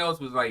everything else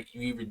was like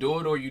you either do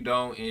it or you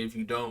don't, and if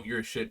you don't, you're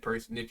a shit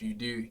person. If you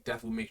do, it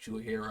definitely makes you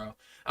a hero.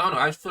 I don't know.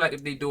 I just feel like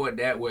if they do it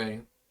that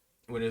way,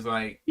 when it's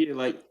like, Yeah,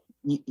 like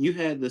you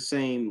had the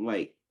same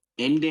like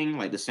ending,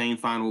 like the same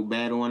final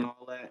battle and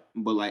all that,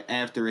 but like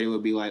after it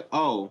would be like,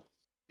 oh,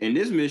 in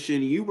this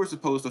mission you were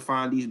supposed to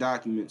find these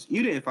documents.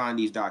 You didn't find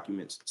these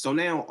documents, so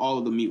now all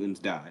of the mutants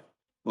died.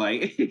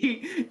 Like,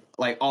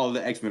 like all of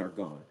the X-Men are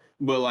gone.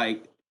 But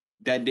like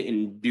that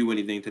didn't do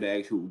anything to the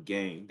actual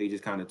game. They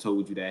just kind of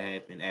told you that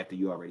happened after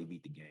you already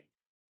beat the game.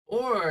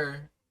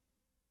 or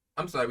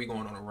I'm sorry, we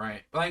going on a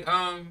rant. Like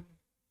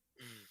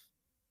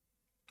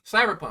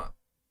Cyberpunk,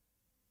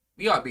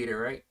 we all beat it,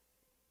 right?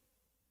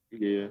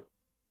 Yeah.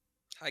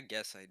 I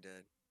guess I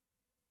did.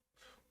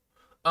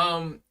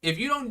 If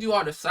you don't do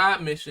all the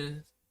side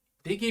missions,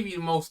 they give you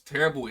the most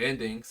terrible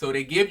ending. So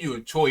they give you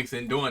a choice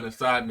in doing the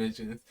side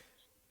missions.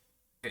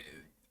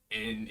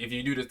 And if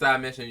you do the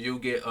side missions, you'll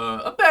get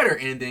a better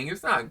ending.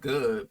 It's not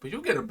good, but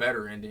you'll get a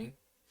better ending.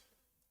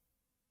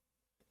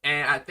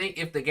 And I think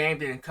if the game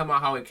didn't come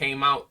out how it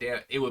came out,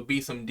 that it would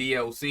be some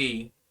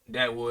DLC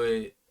that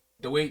would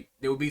there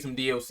would be some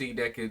DLC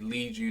that could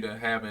lead you to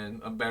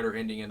having a better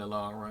ending in the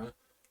long run.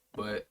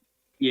 But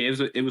Yeah,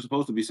 it was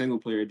supposed to be single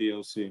player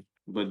DLC,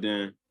 but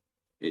then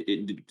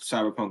it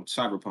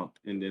cyberpunk,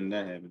 and then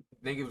that happened.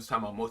 I think it was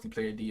talking about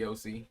multiplayer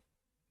DLC.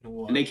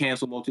 And they What?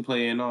 canceled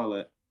multiplayer and all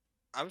that.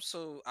 I was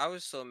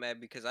so mad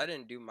because I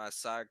didn't do my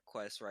side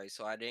quest right,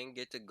 so I didn't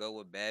get to go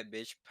with Bad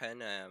Bitch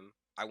Panam.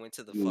 I went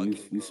to the Yeah, you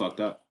fucking you moon. fucked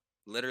up.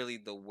 Literally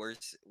the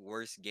worst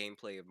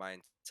gameplay of my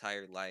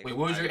entire Wait, life. what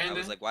was your I was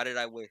ending? like, why did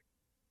I wait?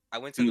 I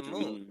went to You the went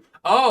to the moon. moon.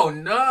 Oh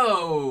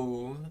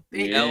no!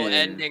 L Yeah,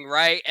 ending,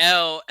 right?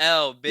 L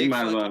you big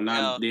might as well have fucking not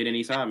L. did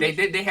any side They missions.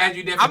 did. They had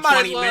you there I for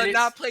might as 20 well have not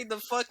minutes. played the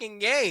fucking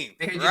game,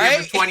 They had you there for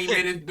right? 20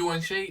 minutes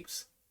doing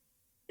shapes.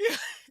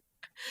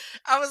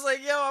 I was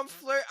like, yo,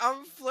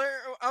 I'm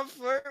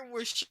flirting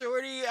with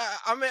Shorty.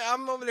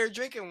 I'm over there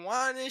drinking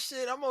wine and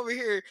shit. I'm over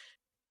here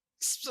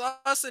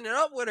saucing it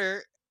up with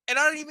her, and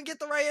I didn't even get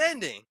the right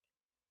ending.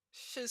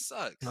 Shit No,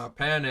 sucks.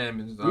 Pan Am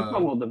is You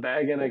fumbled the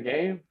bag in a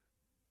game.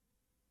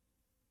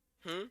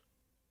 Hmm.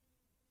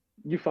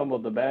 You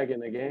fumbled the bag in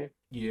the game.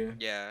 yeah.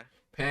 Yeah.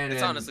 Pan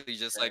It's Am honestly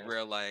just like Yeah. is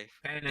real life.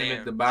 Pan Am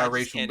is the Damn, I just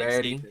biracial can't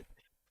escape baddie. it.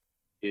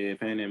 Yeah,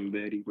 Pan and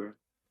Betty, bro.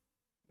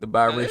 The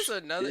No, there's biracial.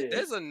 another Yeah.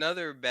 there's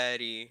another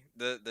baddie,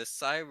 the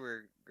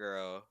cyber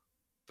girl,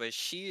 but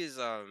she is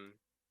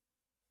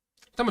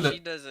Some of she the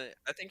doesn't.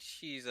 I think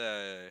she's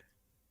I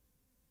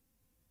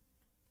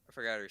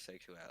forgot her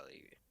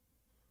sexuality.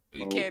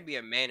 You Oh, can't be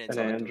a man and An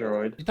talk to women.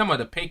 android. you talking about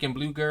the pink and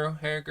blue girl,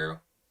 hair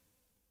girl?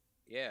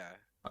 Yeah,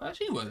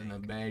 She wasn't a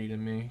baddie to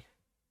me.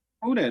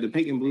 who that? The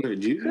pink and blue hair?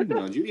 Judy?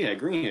 No, Judy had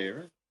green hair,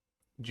 right?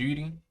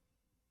 Judy.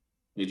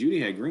 Yeah, Judy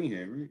had green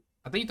hair, right?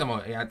 I think you talking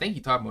about. Yeah, I think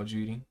you talking about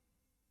Judy.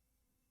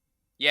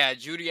 yeah,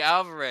 Judy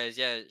Alvarez.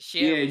 Yeah,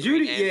 she Yeah, had green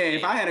Judy. and Yeah,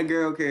 if pink. I had a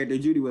girl character,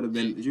 Judy would have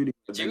been. Judy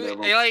would have been Judy, the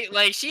wrong.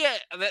 like she had.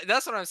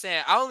 That's what I'm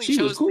saying. I only She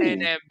was chose Pan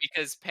cool. Am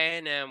because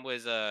Pan Am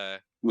was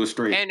Was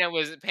straight. Pan Am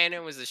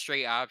was a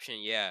straight option.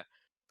 Yeah.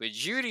 But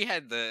Judy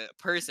had the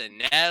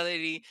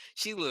personality.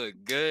 She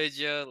looked good,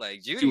 yo.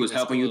 Like She Judy was was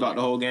helping you cool. throughout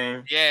the whole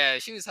game. Yeah,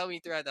 she was helping me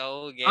throughout the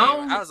whole I game.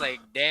 I don't. was like,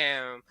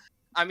 damn.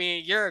 I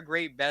mean, you're a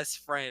great best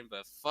friend,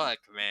 but fuck,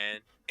 man.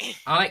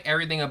 I like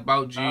everything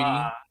about Judy.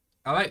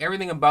 I like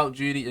everything about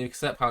Judy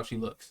except how she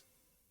looks.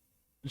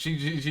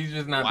 She's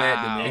just not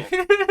bad to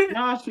me. Wow.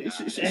 Nah, she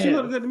Damn.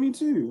 looked good to me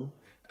too.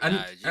 Nah,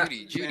 I,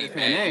 Judy, Pan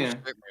man, you Am.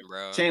 tripping,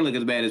 bro. She ain't look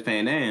as bad as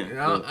Pan Am.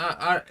 But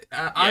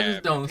I Yeah,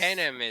 just don't. Pan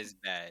Am is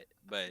bad,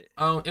 but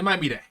It might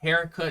be the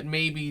haircut,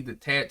 maybe the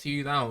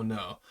tattoos. I don't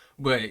know,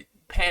 but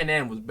Pan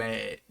Am was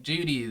bad.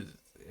 Judy is.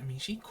 I mean,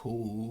 she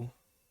cool.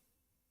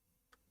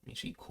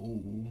 She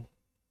cool.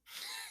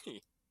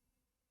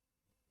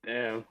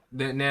 Damn.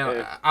 That now,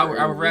 It's I would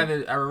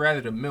crazy.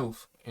 rather the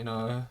MILF in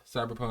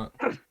Cyberpunk.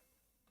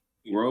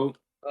 Rogue.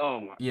 Oh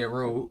my. Yeah,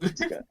 Rogue.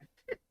 This guy,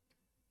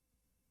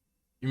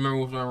 You remember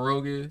what one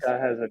Rogue is? guy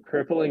has a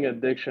crippling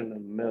addiction to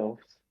MILFs.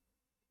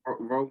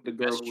 Rogue, the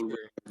girl that's who was true.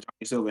 with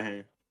Johnny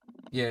Silverhand.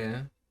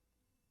 Yeah,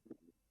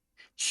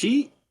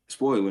 She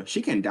spoiler.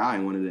 She can die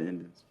in one of the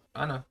endings.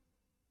 I know.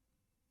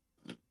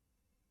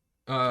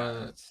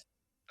 Nah,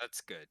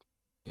 that's good.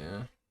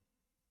 Yeah.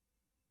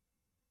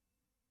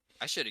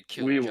 I should have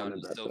killed We Johnny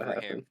wanted that to Silverhand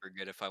happen. for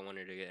good if I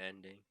wanted a good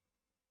ending.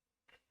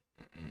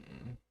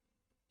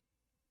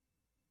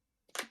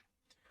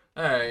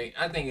 All right,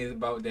 I think it's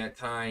about that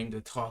time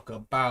to talk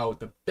about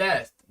the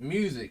best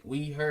music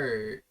we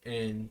heard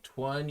in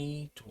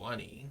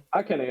 2020.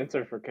 I can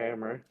answer for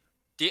Cameron.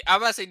 I'm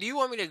about to say, do you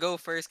want me to go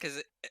first?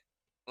 Cause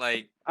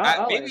like,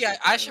 I'll maybe answer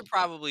I for should him.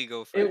 probably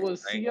go It first,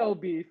 was right?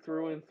 CLB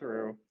through and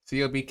through.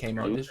 CLB came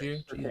out this year.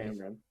 For Jesus.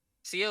 Cameron.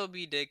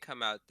 CLB did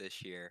come out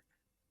this year,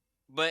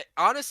 but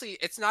honestly,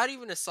 it's not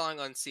even a song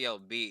on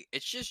CLB.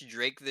 It's just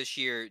Drake this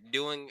year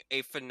doing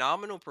a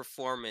phenomenal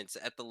performance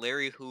at the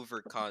Larry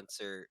Hoover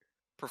concert,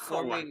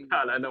 Oh my performing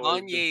god, I know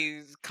what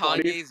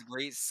Kanye's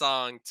great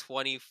song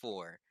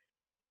 24.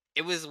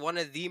 It was one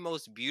of the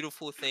most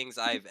beautiful things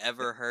I've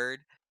ever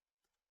heard.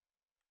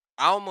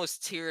 I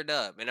almost teared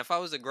up, and if I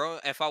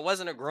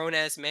wasn't a grown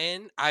ass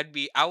man, I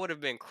would have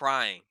been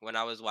crying when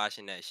I was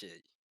watching that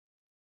shit.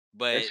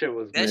 that But shit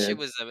was mid.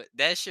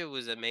 that shit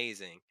was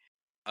amazing.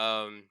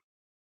 Um,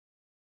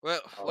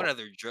 what Oh.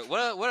 other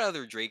what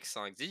other Drake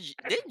songs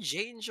didn't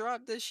Jaden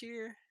drop this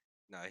year?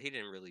 No, he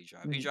didn't really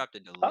drop. He dropped a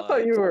I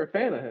thought you deluxe. were a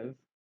fan of his.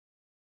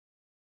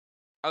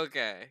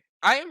 Okay,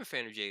 I am a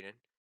fan of Jaden,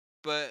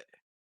 but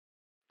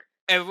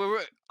if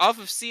we're off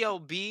of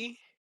CLB,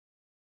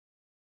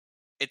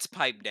 it's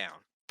Pipe Down.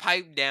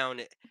 Pipe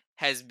Down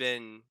has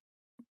been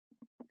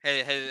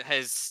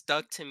has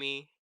stuck to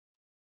me,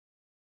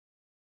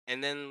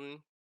 and then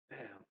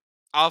Damn.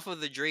 off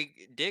of the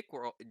Drake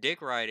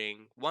Dick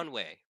Riding One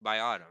Way by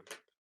Autumn.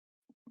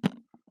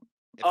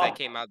 If that Oh,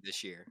 came out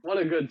this year. what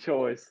a good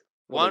choice.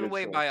 What a One good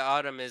Way choice. by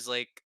Autumn is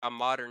like a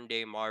modern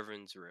day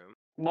Marvin's Room.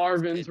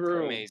 Marvin's It's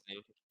Room.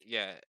 amazing.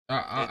 Yeah,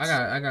 I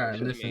That gotta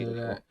shit's listen to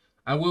beautiful. that.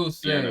 I will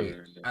Yeah, I never say,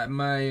 heard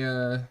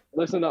that.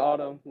 Listen to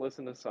Autumn.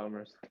 Listen to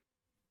Summers.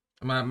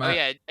 Oh my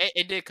yeah,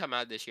 it did come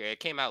out this year. It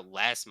came out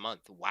last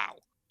month. Wow.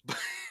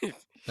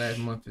 last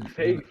month is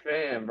Fake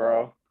fan,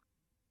 bro.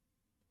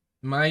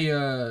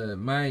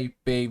 my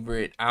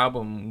favorite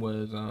album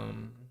was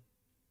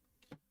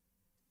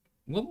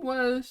what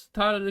was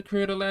Tyler the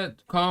Creator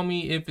last? Call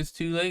Me If It's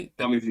Too Late.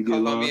 Call me if you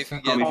get Call me lost. if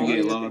you Call get me if you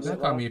get lost. lost.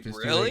 Not Call Me If It's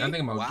Too Late. I Really?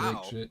 think about Drake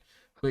Wow. shit.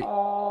 But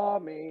Call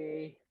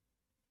me.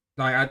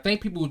 like I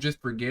think people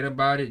just forget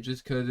about it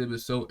just because it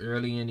was so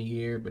early in the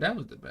year. But that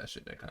was the best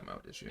shit that came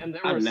out this year. And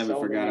there I were never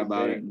so forgot many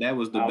about big it. That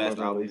was the best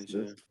album this releases.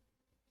 year.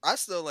 I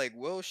still like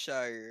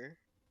Wilshire.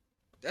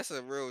 That's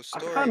a real I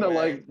story, kind of man.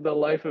 like The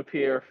Life of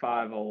Pierre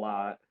 5 a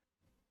lot.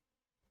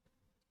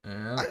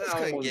 Yeah. I That just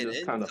album couldn't was get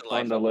just kind of into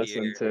fun Life to of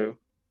listen Pierre. to.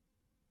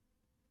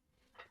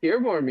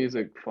 Earborn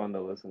music fun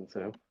to listen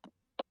to.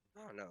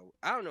 I don't know.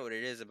 I don't know what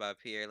it is about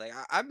Pierre. Like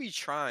I be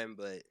trying,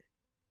 but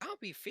I don't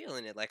be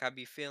feeling it. Like I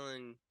be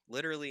feeling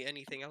literally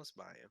anything else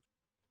by him.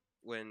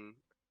 When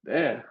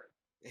Yeah.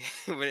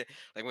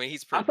 when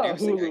he's I thought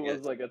producing, I Hulu guess.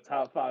 was like a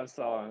top 5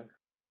 song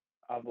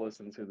I've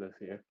listened to this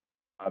year.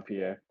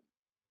 Pierre.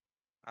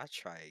 I'll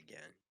try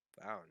again,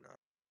 but I don't know.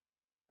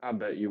 I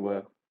bet you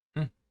will.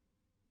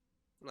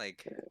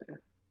 Like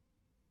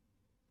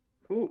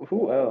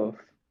Who else?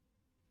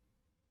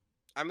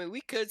 I mean,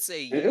 we could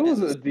say It Yeet is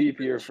was a a deep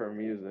year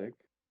celebration. for music.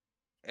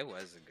 It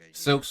was a good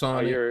Silk year. Oh,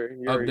 Sonic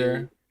you're up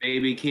there.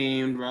 Baby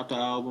Keem dropped the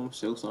album.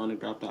 Silk Sonic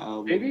dropped the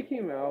Baby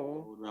album. Keem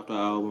album. Dropped the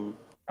album.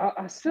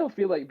 I still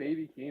feel like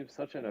Baby Keem's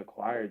such an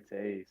acquired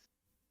taste.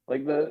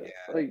 Like Yeah,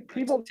 the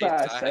people that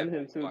taste I I have send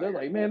him to, they're acquired.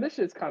 like, man, this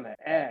shit's kind of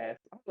ass.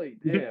 I'm like,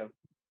 damn.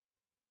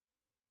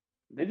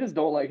 They just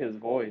don't like his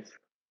voice.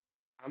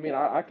 I mean,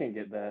 I can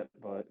get that,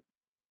 but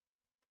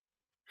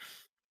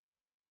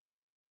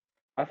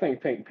I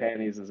think Pink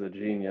Panties is a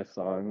genius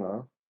song,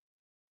 though.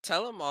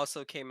 Tell 'em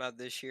also came out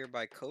this year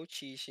by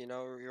Cochise, you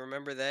know, you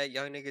remember that?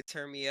 Young Nigga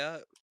Turn Me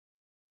Up?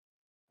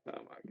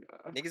 Oh my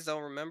god. Niggas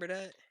don't remember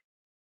that?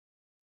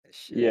 That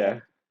shit. Yeah.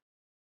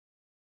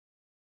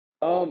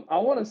 I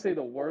want to say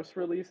the worst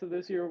release of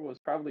this year was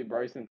probably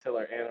Bryson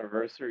Tiller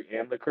Anniversary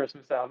and the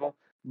Christmas album.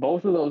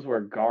 Both of those were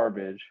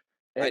garbage.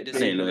 I They I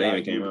didn't know did they disagree. not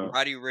even do came me. out.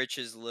 Roddy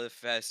Ricch's Live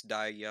Fast,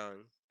 Die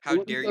Young. How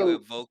What dare you the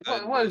evoke a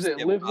what no is it?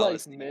 skip Live Life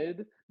policy?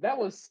 Mid? That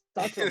was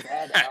such a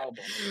bad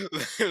album.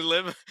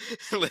 live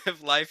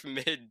live life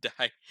mid,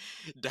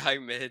 die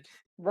mid.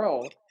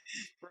 Bro,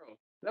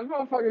 that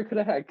motherfucker could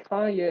have had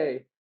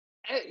Kanye,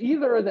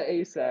 either of the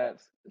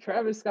ASAPs,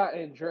 Travis Scott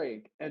and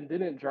Drake, and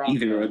didn't drop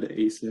Either of them. the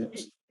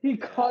ASAPs. He Yeah.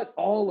 cut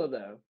all of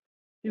them.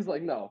 He's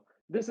like, no,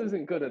 this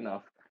isn't good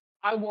enough.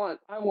 I want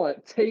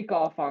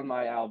Takeoff on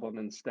my album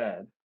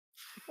instead.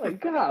 Like,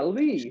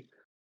 golly,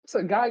 what's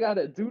a guy got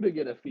to do to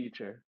get a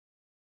feature?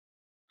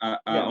 I Yeah,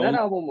 that only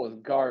album was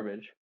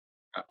garbage.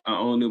 I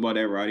only knew about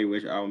that Roddy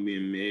Ricch album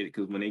being mid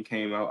because when they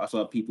came out, I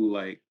saw people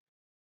like,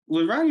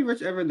 was Roddy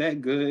Ricch ever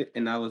that good?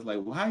 And I was like,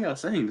 why y'all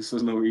saying this for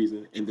no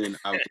reason? And then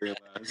I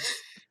realized,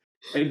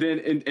 and then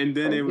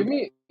Bro, it was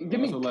give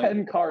me also like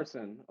Ken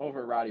Carson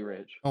over Roddy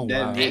Rich. Oh that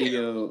wow. Damn.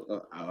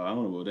 video. I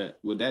don't know about that.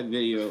 With that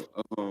video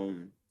of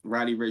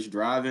Roddy Ricch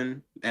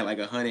driving at like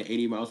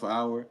 180 miles per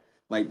hour,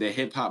 like the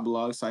hip hop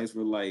blog sites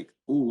were like,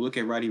 "Ooh, look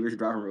at Roddy Ricch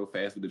driving real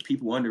fast," but the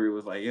people under it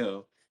was like,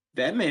 "Yo,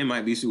 that man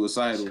might be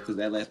suicidal because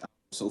that last album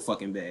was so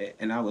fucking bad."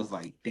 And I was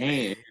like,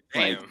 "Damn,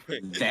 like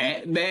Damn.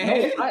 that No,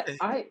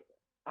 bad?"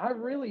 I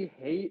really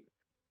hate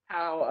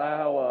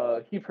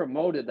how he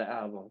promoted the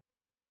album.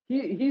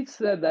 He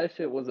said that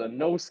shit was a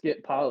no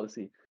skip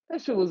policy.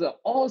 That shit was an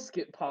all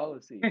skip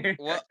policy.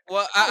 Well,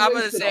 I I'm gonna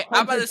wasted say,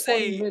 I'm gonna 120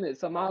 say,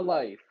 minutes of my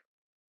life.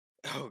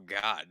 oh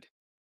God,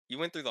 you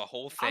went through the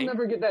whole I'll thing.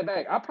 never get that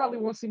back. I probably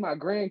won't see my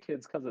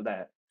grandkids because of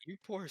that. You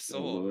poor Oh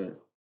soul. Lord.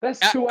 That's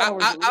 2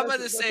 hours. I'm gonna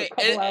That's a say,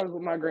 couple hours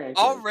with my grandkids.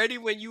 already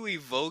when you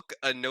evoke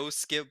a no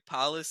skip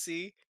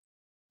policy,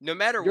 no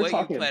matter You're what you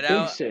talking put big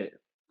out, shit.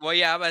 well,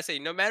 yeah, I'm about to say,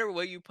 no matter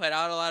what you put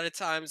out, a lot of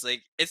times,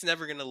 like it's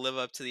never gonna live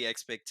up to the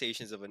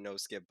expectations of a no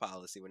skip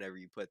policy whenever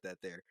you put that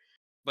there.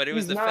 But it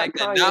was He's the not fact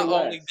that Kanye not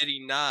only West. did he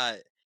not,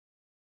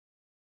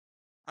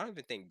 I don't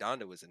even think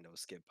Donda was a no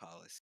skip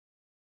policy.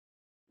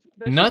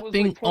 That shit was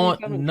like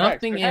 27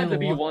 tracks. There had to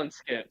be one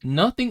skip.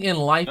 nothing in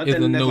life is a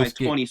Nothing that's no like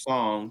skip. 20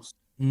 songs.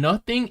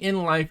 Nothing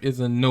in life is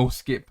a no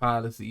skip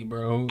policy,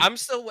 bro. I'm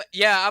still,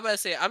 yeah, I'm about to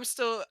say,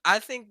 I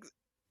think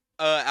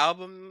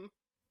album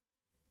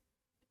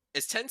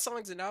is 10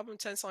 songs an album.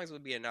 10 songs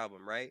would be an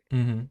album, right?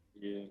 Mm-hmm.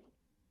 Yeah.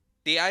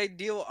 The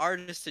ideal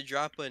artist to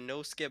drop a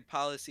no skip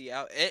policy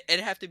out,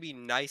 it'd have to be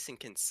nice and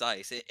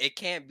concise. It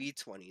can't be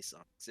 20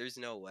 songs. There's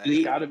no way.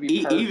 It's got to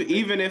be perfect.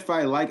 Even if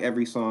I like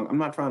every song, I'm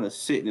not trying to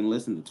sit and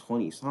listen to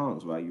 20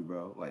 songs by you,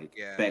 bro. Like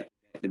Yeah. back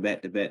to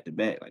back to back to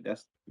back. Like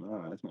that's not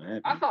I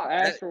happening. thought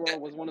That- Astroworld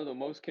was one of the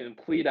most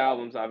complete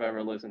albums I've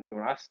ever listened to,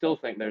 and I still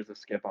think there's a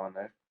skip on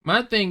there.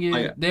 My thing is,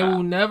 Like, there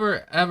will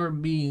never ever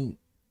be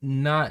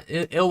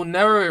it'll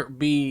never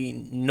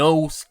be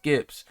no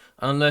skips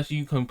unless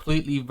you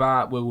completely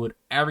vibe with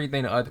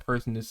everything the other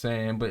person is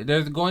saying. But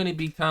there's going to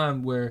be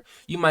times where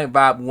you might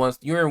vibe once,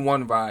 you're in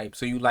one vibe,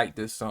 so you like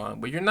this song,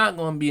 but you're not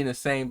going to be in the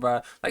same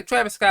vibe. Like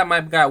Travis Scott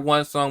might have got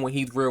one song when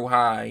he's real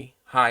high,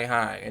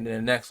 and then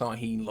the next song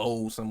he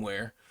low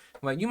somewhere.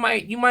 Like you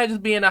might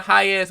just be in a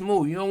high ass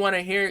mood. You don't want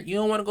to hear it. You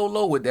don't want to go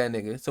low with that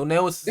nigga. So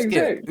now it's a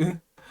skip. Exactly.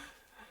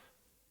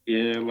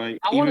 yeah, like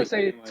I want to even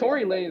say like,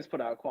 Tory Lanez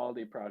put out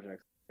quality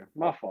projects.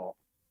 My fault.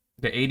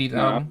 The 80s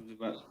nah, album.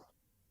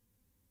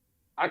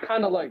 I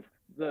kind of like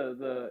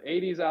the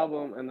 80s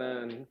album, and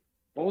then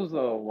what was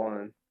the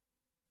one?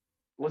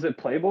 Was it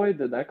Playboy?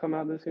 Did that come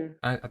out this year?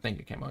 I think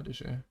it came out this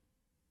year.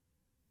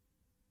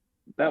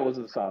 That was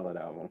a solid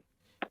album.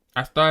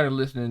 I started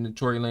listening to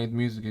Tory Lanez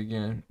music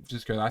again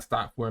just because I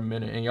stopped for a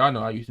minute. And y'all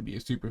know I used to be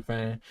a super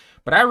fan.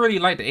 But I really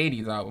liked the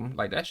 80s album.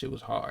 Like, that shit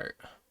was hard.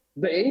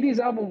 The 80s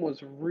album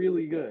was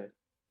really good.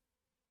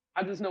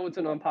 I just know it's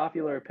an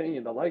unpopular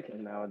opinion to like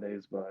him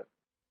nowadays, but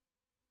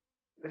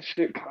this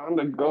shit kind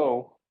of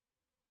go.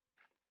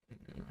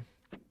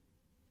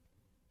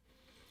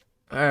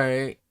 All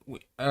right.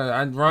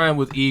 Ryan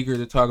was eager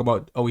to talk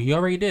about. Oh, he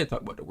already did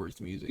talk about the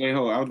worst music. Wait,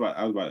 hold on.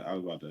 I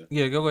was about to.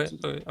 Yeah, go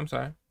ahead. I'm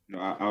sorry. No,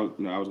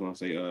 I was gonna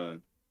say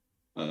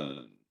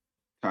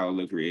Tyler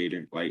the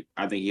Creator. Like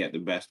I think he had the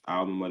best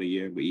album of the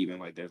year, but even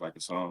like there's like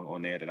a song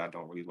on there that I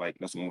don't really like.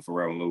 That's the one for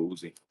Pharrell and Lil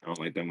Uzi. I don't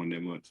like that one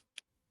that much.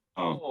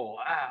 Oh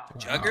wow!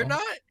 Juggernaut?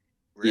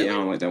 Really? Yeah, I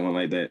don't like that one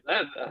like that.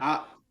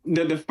 That,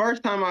 The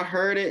first time I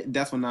heard it,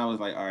 that's when I was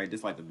like, all right,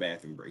 this like the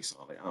bathroom break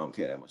song. Like, I don't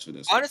care that much for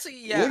this one. Honestly,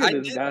 yeah, look I at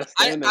this did. guy I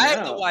standing had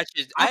to out. watch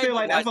it. I feel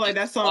like it that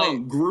twice.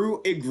 song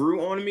grew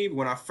on me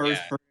when I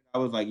first Yeah. heard it. I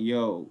was like,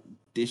 yo,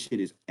 this shit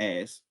is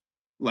ass.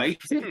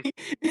 Like, Oh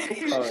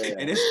yeah.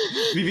 and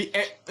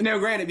it's now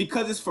granted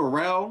because it's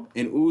Pharrell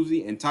and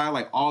Uzi and Ty,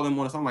 like all of them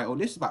on it. So I'm like, oh,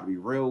 this is about to be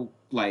real.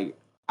 Like,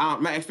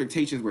 my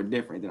expectations were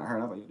different than I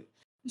heard. I was like,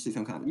 this is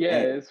some kind of Yeah,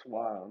 ass. it's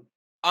wild.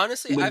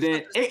 Honestly, But I then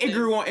felt the it same.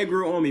 grew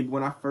on me.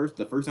 But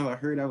the first time I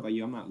heard it, I was like,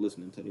 yo, I'm not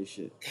listening to this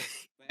shit.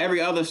 But every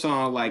other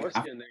song, like What's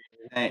I getting there?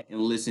 that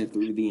and listened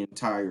through the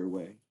entire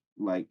way.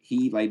 Like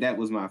that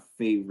was my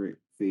favorite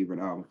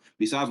album.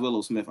 Besides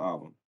Willow Smith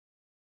album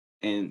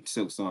and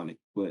Silk Sonic.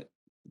 But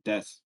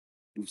that's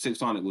Silk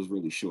Sonic was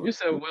really You short.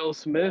 said Will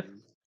Smith?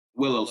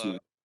 Willow Willow.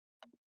 Smith.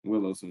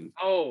 Willow Smith.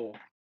 Oh,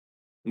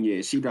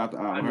 Yeah, she dropped the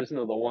I album. just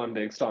know the one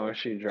big song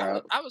she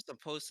dropped. I was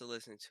supposed to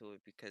listen to it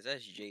because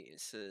that's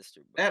Jayden's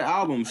sister, but That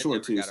album's I short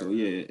never too, got so around.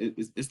 yeah,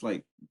 it's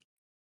like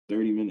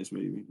 30 minutes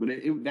maybe. But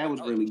that was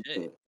Oh really shit!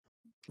 good.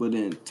 But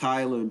then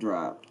Tyler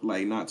dropped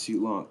like not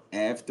too long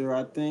after,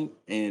 I think,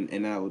 and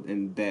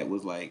that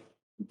was like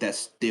that's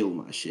still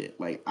my shit.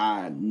 Like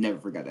I never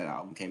forgot that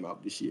album came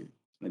out this year.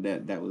 Like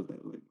that was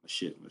like my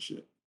shit.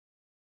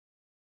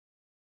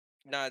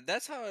 Nah,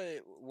 that's how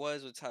it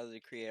was with Tyler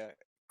the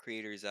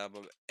Creator's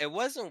album. It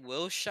wasn't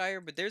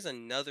Wilshire, but there's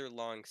another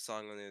long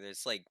song on there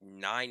that's like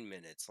 9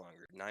 minutes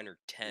longer, 9 or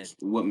 10.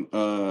 What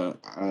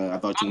I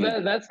thought you Oh,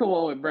 wanted. that's the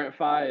one with Brent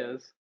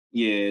Fayez.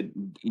 Yeah, Yeah.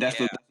 that's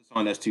the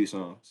song. That's two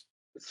songs.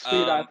 Sweet,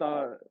 Um, I I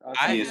thought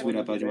Yeah, you have sweet. I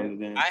wanted to thought you dance. wanted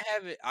to dance. I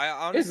have it. I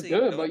It's honestly good,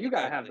 don't but you think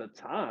gotta I've have the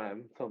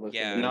time to listen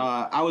Yeah. to No,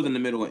 it. I was in the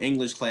middle of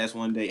English class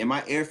one day, and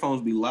my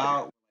earphones be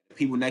loud.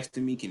 People next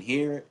to me can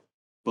hear it,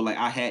 but like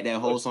I had that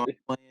whole song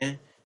playing,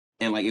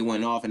 and like it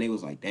went off, and they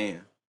was like,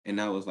 "Damn!" And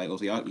I was like, "Oh,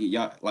 so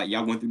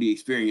y'all went through the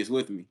experience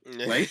with me."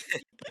 Like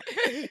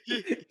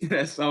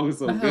that song was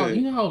so How you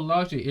good. know how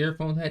loud your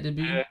earphones had to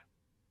be? Yeah.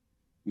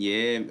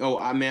 Yeah. Oh,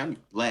 I'm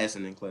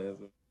blasting in class.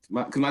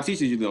 Cause my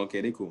teachers usually don't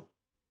care. They cool.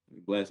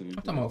 Blasting in I'm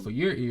class. talking about for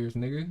your ears,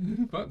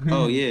 nigga. Fuck.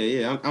 Oh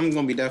yeah. I'm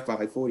gonna be deaf by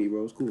like 40,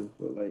 bro. It's cool,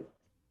 but like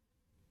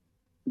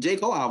J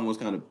Cole album was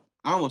kind of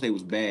I don't want to say it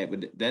was bad,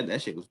 but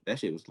that shit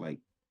was like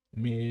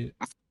Mid.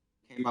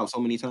 came out so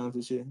many times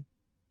this year.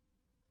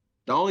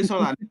 The only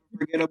song I never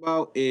forget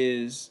about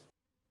is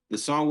the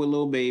song with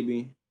Lil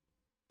Baby,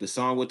 the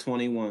song with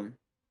 21,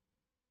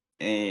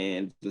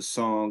 and the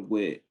song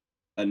with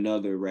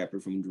another rapper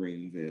from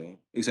Dreamville.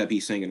 Except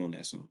he's singing on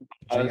that song.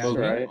 That's Those are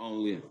JID? right.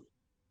 only,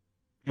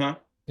 huh?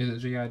 Is it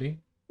JID?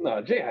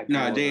 No, J.I.D.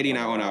 Nah, wasn't JD on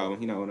not the on album. album.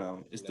 He not on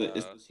album.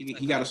 No,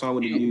 He got a song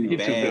with the He dude too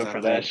Baz, good I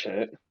for that think,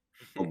 shit.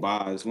 or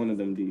Baz, one of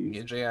them dudes.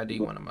 Yeah, JID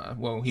But one of mine.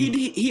 Well,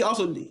 he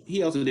also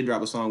did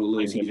drop a song with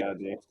Lil Like TJ.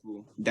 J.I.D.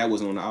 Cool. That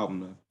wasn't on the album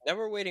though. now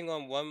we're waiting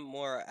on one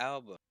more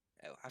album.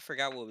 I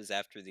forgot what was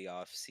after the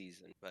off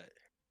season, but I'm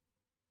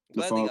The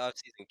glad the fall. off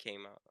season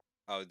came out.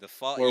 Oh, the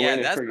fall. We're Yeah,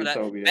 waiting for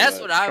Utopia that's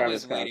that what I Travis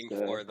was Scott waiting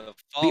said. for. The The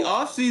fall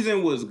off off.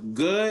 season was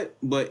good,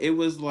 but it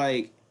was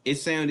like it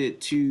sounded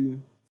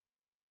too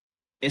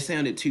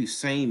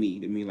samey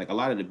to me. Like a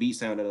lot of the beats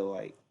sounded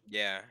like,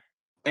 Yeah.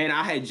 and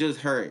I had just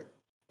heard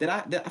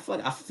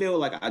I feel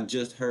like I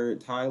just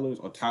heard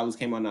Tyler's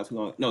came out not too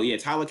long. No, yeah,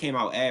 Tyler came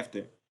out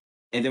after,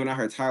 and then when I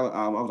heard Tyler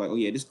album, I was like, oh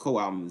yeah, this Cole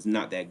album is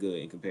not that good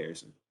in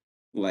comparison.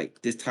 Like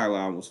this Tyler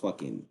album was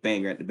fucking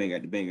banger at the banger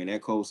at the banger, and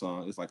that Cole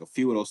song is like a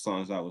few of those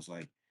songs I was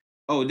like,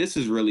 oh, this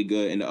is really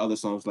good, and the other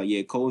songs like,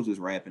 yeah, Cole's just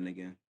rapping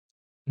again,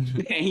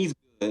 and he's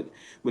good,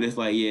 but it's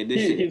like, yeah, this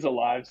shit. He's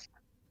alive.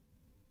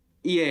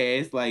 Yeah,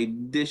 it's like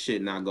this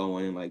shit not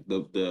going in like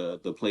the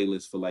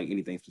playlist for like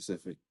anything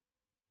specific.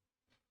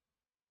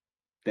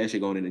 That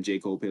shit going in the J.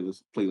 Cole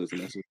playlist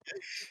and that's it.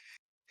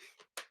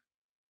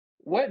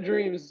 Wet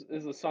Dreams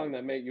is a song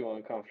that make you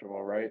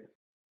uncomfortable, right?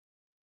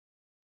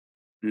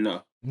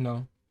 No.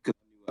 no.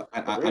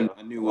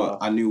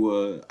 I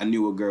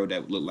knew a girl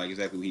that looked like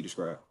exactly what he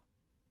described.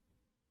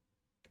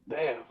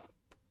 Damn.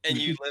 And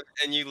you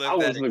live I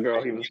that was the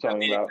girl he was you have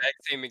talking the about. exact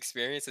same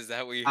experience. Is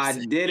that what you're I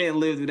saying? didn't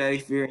live through that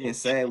experience,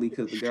 sadly,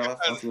 because the girl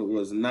I fucked with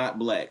was not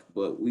black.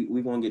 But we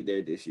gonna get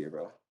there this year,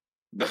 bro.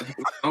 But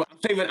I'm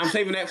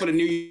saving that for the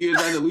New Year's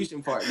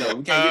resolution part. No,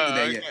 we can't get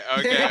to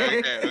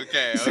that yet.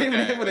 Okay. Saving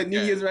that for the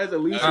New Year's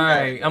resolution. All part.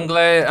 right, I'm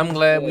glad Yeah, I'm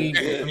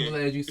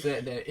glad you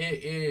said that.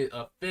 It is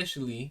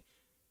officially.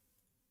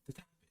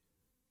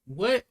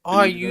 What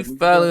are you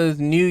fellas'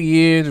 New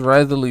Year's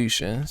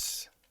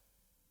resolutions?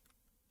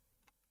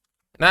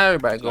 Not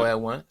everybody go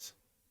at once.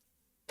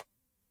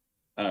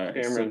 All right.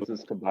 Cameron's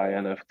is to buy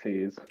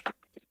NFTs.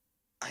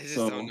 I just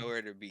So- don't know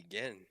where to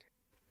begin.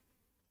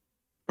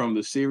 From the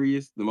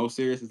most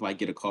serious is like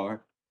get a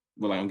car.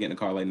 But like I'm getting a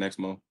car like next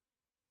month.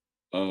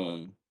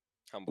 I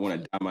Humble want to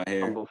flex. dye my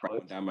hair. Humble Probably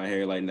flex. dye my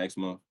hair like next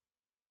month.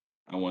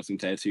 I want some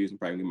tattoos. I'm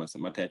probably gonna get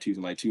my tattoos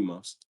in like 2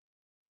 months.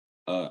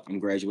 I'm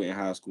graduating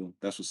high school.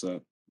 That's what's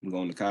up. I'm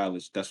going to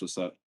college. That's what's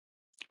up.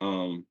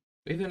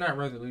 These are not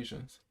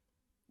resolutions.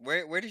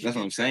 Where did you That's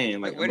what get I'm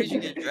saying. Where, Like, where did you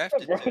get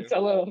drafted Bro, to?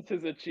 tell us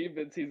his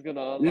achievements he's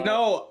gonna unlock.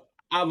 no,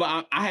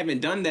 I haven't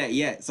done that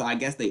yet. So I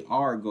guess they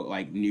are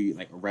like new,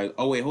 like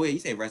oh wait, you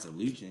say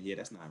resolution? Yeah,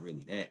 that's not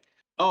really that.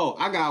 Oh,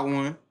 I got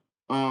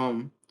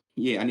one.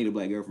 Yeah, I need a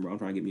black girlfriend, bro. I'm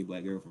trying to get me a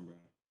black girlfriend, bro.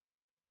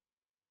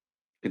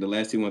 'Cause the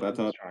last 2 months I I'm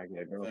just talked, trying to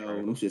get a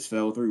girlfriend. them shits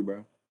fell through,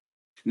 bro.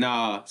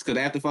 Nah, it's because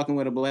after fucking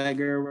with a black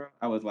girl, bro,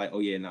 I was like, oh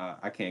yeah, nah,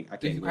 I can't go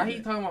Why he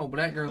back. talking about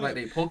black girls like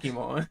they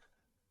Pokemon?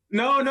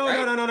 No, no, no,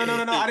 Right? no, no, no, no,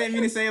 no, no. I didn't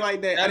mean to say it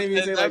like that. I That's didn't mean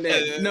to say it like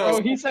that. that's Bro,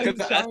 No, he said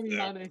because he's shiny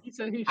hunting. He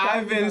said he's I've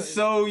shiny been hunting.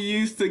 so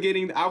used to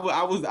getting. I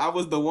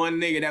was the one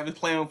nigga that was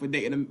playing for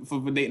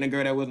dating a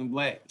girl that wasn't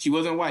black. She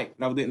wasn't white,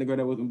 and I was dating a girl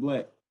that wasn't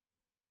black.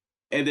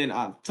 And then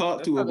I talked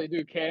That's to how her. they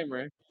do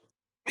Cameron.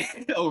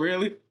 Oh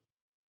really?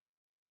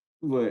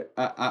 But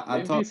I Maybe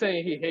he's talked.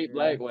 saying he hate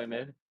black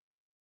women.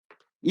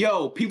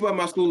 Yo, people at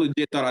my school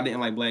legit thought I didn't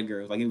like black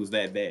girls. Like it was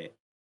that bad.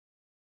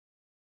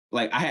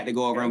 Like I had to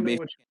go Gotta around know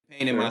basically what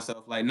campaigning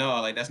myself. Like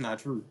no, like that's not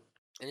true.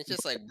 And it's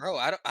just like, bro,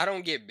 I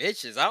don't get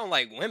bitches. I don't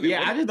like women. Yeah,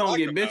 What I are just don't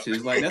you get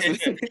bitches. Like that's what,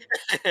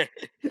 talking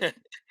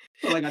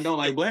like I don't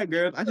like black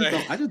girls.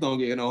 about? I just don't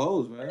get no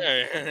hoes,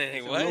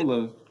 man. Show no What?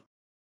 love.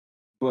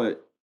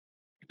 But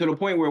to the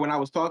point where when I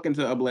was talking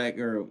to a black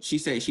girl, she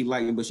said she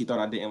liked me, but she thought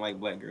I didn't like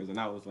black girls, and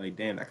I was like,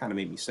 damn, that kind of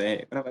made me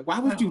sad. But I was like, why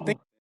would you think?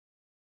 no.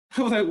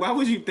 I was like, why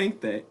would you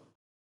think that?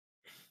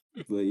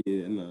 But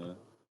yeah, no.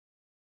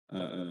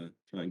 Trying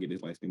to get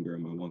this light skinned girl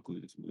in my one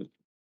class. But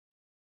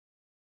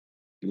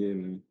yeah,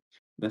 man.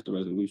 That's the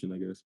resolution, I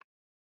guess.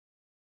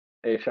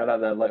 Hey, shout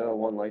out that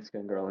one light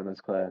skinned girl in his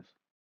class.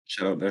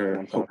 Shout out to I her.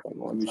 want to Hope talk to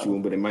him I one wish you one,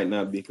 time. but it might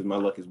not be because my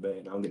luck is bad.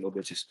 I don't get no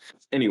bitches.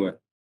 Anyway.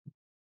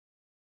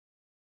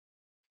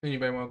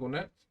 Anybody want to go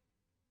next?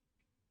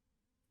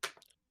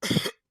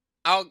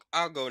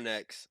 I'll go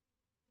next.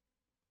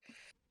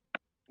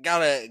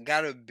 Got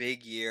a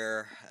big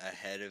year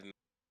ahead of me.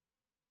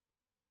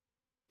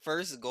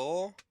 First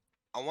goal,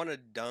 I want to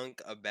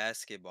dunk a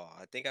basketball.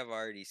 I think I've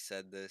already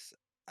said this.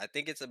 I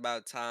think it's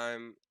about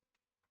time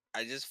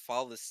I just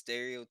follow the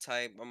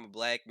stereotype. I'm a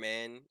black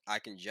man. I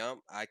can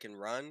jump. I can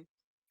run.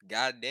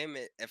 God damn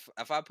it! If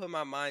I put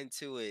my mind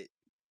to it,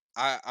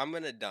 I'm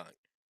gonna dunk.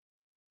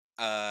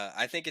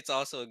 I think it's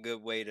also a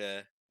good way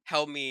to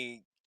help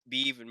me be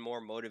even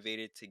more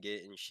motivated to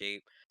get in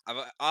shape.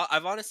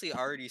 I've honestly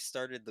already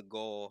started the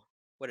goal.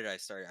 What did I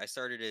start? I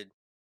started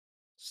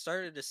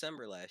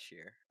December last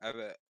year.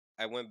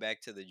 I went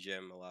back to the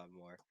gym a lot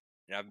more,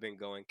 and I've been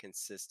going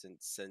consistent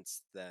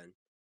since then.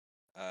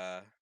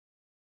 Uh,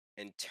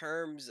 in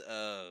terms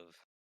of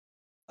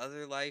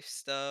other life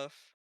stuff,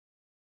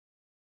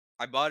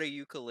 I bought a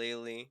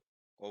ukulele.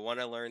 I want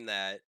to learn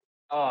that.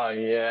 Oh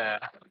yeah.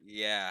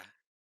 Yeah,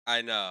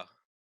 I know.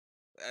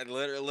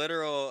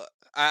 Literal.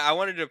 I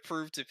wanted to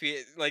prove to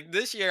people like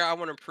this year. I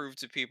want to prove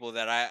to people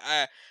that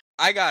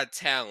I got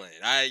talent.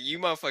 You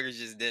motherfuckers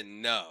just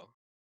didn't know.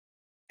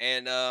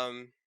 And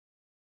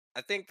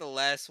I think the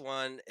last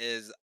one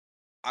is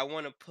I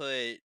want to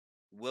put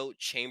Wilt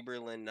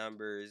Chamberlain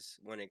numbers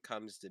when it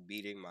comes to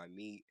beating my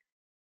meat.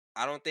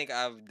 I don't think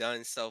I've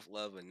done self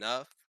love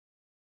enough,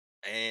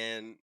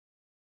 and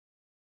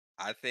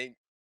I think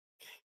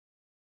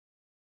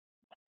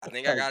I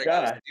Oh gotta go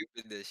God.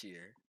 stupid this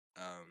year.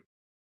 Um,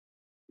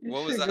 This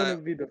what was shit I? gonna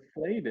be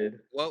deflated.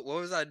 What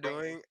was I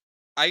doing?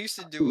 I used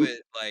to do Bro,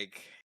 it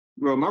like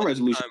my all the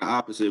resolution time. the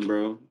opposite,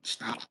 bro.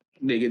 Stop.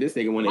 Nigga, this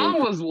nigga want to Mine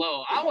improve. was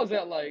low. I was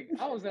at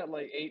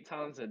like 8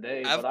 times a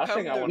day, but I've I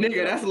think come I to want to get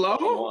Nigga, up that's to low?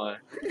 21.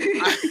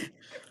 I,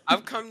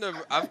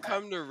 I've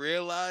come to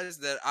realize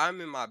that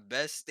I'm in my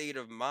best state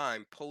of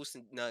mind post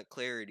nut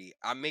clarity.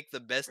 I make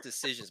the best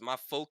decisions. My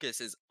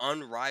focus is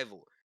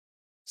unrivaled.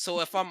 So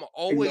Like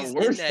the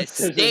worst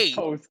decisions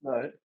post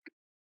nut.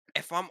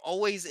 if I'm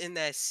always in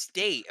that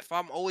state, if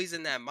I'm always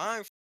in that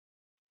mind,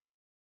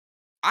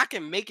 I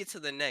can make it to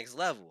the next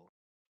level.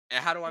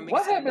 And how do I make it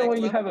What to the happened next when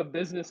you have level? a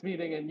business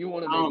meeting and you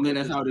want to I don't make think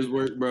good that's how this decisions?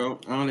 works, bro.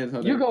 I don't think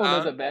that's how You that. go into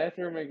Huh? the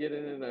bathroom and get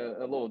in a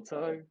little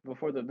tug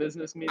before the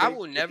business I meeting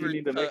will if you never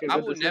need to tug, make a I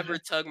good will never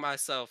decision. tug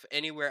myself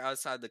anywhere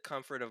outside the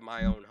comfort of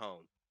my own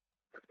home.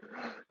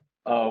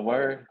 Oh,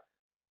 word.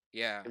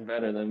 Yeah. You're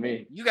better than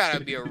me. You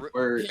gotta be a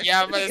Word.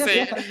 yeah. I'm about to say,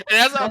 and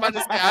that's what I'm about to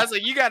say. I was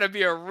like, you gotta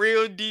be a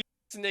real deep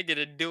nigga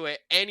to do it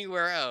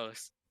anywhere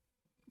else.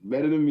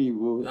 Better than me,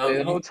 boy.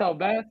 In hotel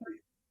bathroom,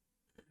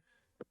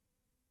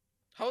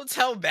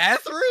 Hotel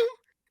bathroom,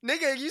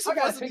 nigga. You I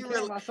gotta supposed to be take care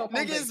of real. myself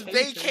on Nigga, it's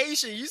vacation.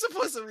 vacation. You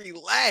supposed to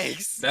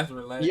relax. That's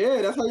relaxed.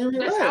 Yeah, that's how you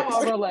That's how relax.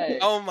 I relax.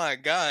 Oh my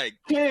god.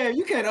 Man,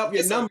 you can't up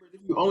your It's a numbers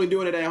if you're only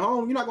doing it at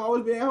home. You're not gonna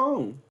always be at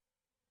home.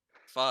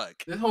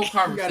 fuck. This whole You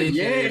gotta, conversation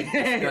is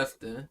yeah.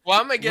 disgusting.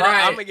 Well, I'm Right,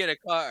 gonna get a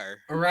car,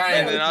 and right.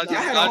 then Man, y'all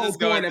had a I'll whole just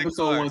go in porn the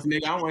episode car. once,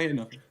 nigga. I don't want to hear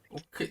nothing.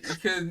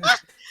 Because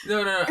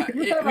no, no, no.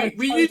 You have a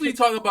We title, usually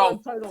talk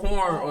about title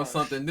porn or R.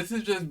 something. This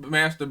is just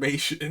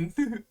masturbation.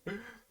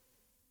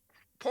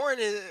 Porn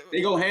is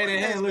They go hand porn in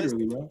has hand, this.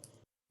 literally, bro.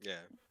 Yeah.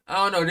 I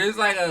don't know. There's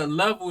like a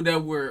level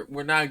that we're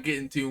not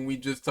getting to, and we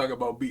just talk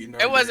about beating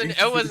our It wasn't.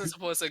 days. It wasn't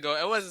supposed to go.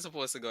 It wasn't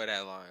supposed to go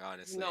that long.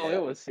 Honestly, No,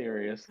 it was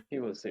serious. He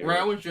was Ryan,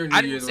 serious. what's your New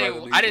I didn't Year's say. I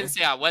didn't resolution?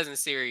 say I wasn't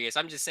serious.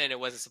 I'm just saying it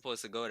wasn't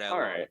supposed to go that All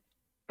long. right.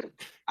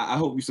 I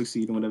hope you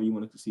succeed in whatever you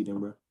want to succeed in,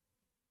 bro.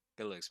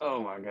 Good looks, man.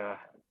 Oh my god.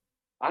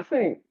 I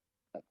think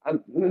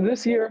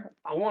this year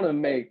I want to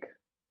make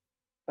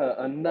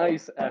a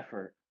nice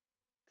effort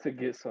to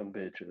get some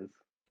bitches.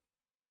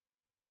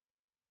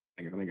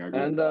 I think I agree.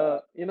 And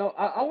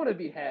I want to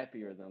be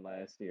happier than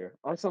last year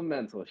on some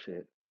mental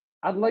shit.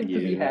 I'd like to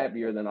be Yeah.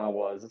 happier than I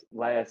was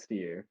last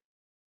year.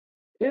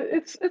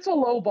 It's a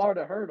low bar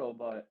to hurdle,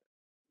 but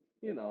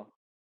you know,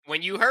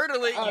 When you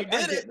hurdle it, you I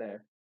did get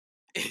there.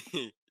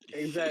 it.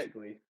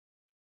 Exactly.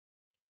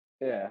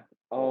 Yeah.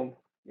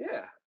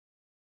 Yeah.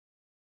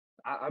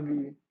 I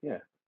mean, yeah.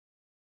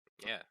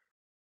 Yeah.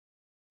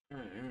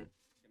 Mm-hmm.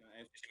 Can I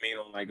ask what you mean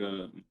on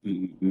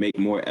like make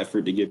more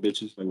effort to get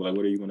bitches? Like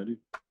what are you gonna do?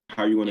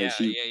 How are you gonna Yeah.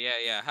 achieve?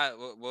 Yeah. How?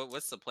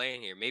 What's the plan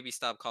here? Maybe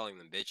stop calling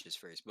them bitches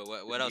first. But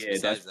what else Yeah,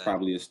 that's besides that?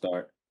 probably a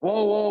start.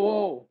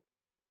 Whoa.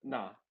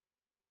 Nah.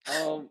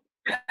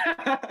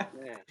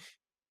 Man.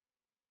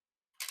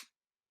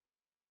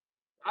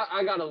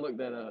 I gotta look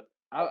that up.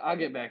 I'll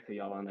get back to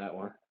y'all on that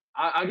one.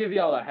 I'll give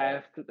y'all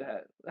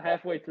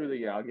halfway through the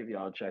year. I'll give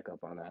y'all a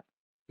checkup on that.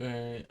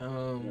 Right.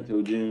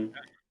 Until June.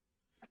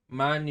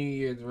 My New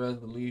Year's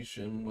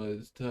resolution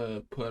was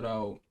to put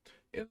out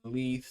at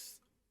least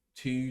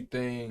 2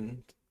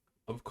 things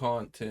of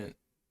content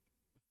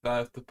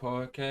besides the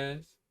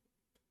podcast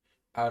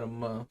out a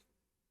month.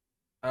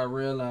 I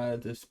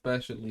realized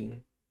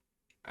especially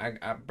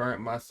I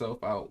burnt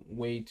myself out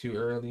way too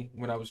early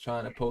when I was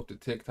trying to post a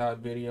TikTok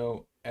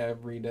video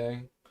every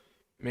day,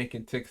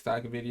 making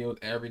TikTok videos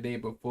every day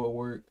before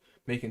work,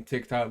 making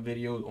TikTok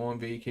videos on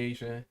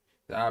vacation.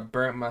 I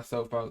burnt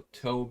myself out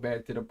so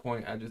bad to the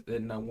point I just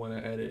did not want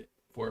to edit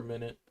for a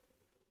minute.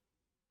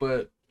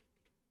 But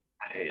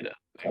I hate it.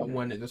 I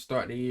wanted to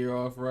start the year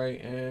off right,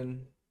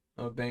 and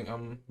I think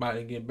I'm about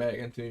to get back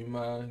into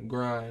my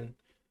grind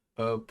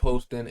of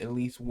posting at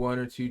least 1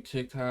 or 2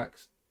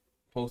 TikToks,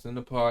 posting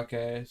the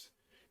podcast,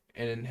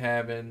 and then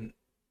having,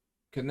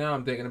 because now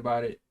I'm thinking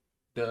about it,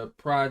 the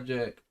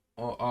project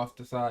off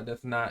the side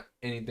that's not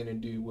anything to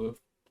do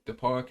with the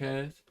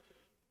podcast.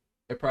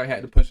 I probably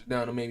had to push it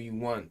down to maybe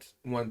one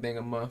thing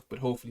a month, but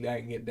hopefully I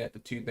can get that to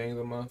 2 things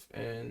a month.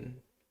 And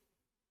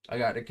I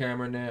got the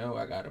camera now,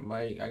 I got a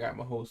mic, I got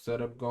my whole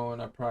setup going.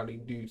 I probably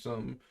do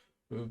some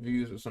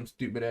reviews of some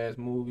stupid ass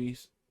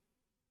movies,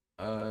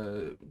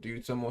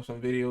 do some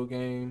video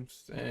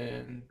games,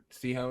 and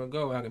see how it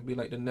go. I could be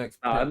like the next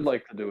I'd Prem,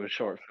 like to do a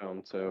short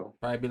film too.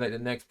 probably be like the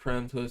next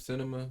Prem to a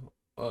cinema,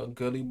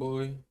 Gully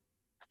Boy,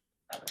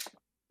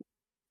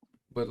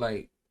 but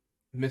like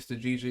Mr.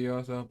 GG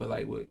also, but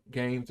like with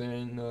games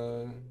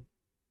and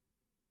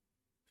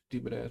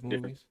stupid ass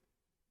movies.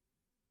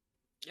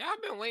 Yeah,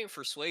 I've been waiting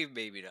for Swave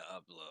Baby to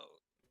upload.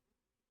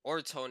 Or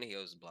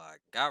Tonio's block.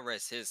 God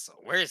rest his soul.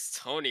 Where's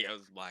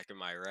Tonio's block?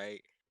 Am I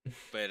right?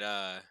 But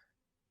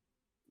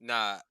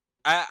nah.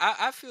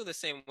 I feel the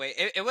same way.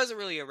 It wasn't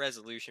really a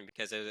resolution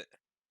because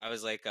I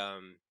was like,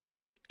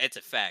 it's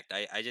a fact.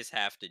 I just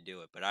have to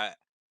do it. But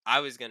I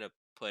was gonna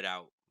put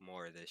out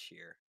more this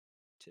year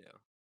too.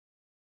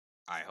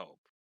 I hope.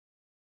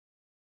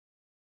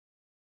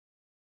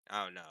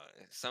 I don't know.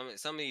 Some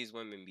of these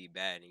women be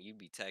bad, and you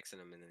be texting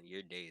them, and then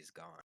your day is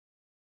gone.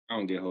 I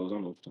don't get hoes. I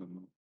don't know what you're talking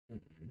about.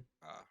 Mm-hmm.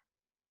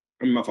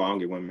 I mean, my fault. I don't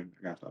get women.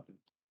 I gotta stop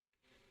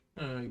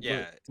it.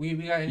 Yeah. But we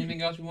got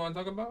anything else we want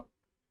to talk about?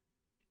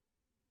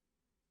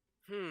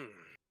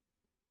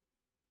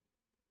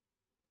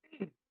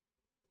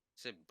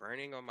 Is it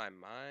burning on my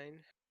mind?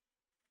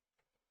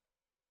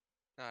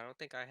 No, I don't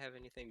think I have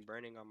anything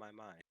burning on my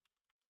mind.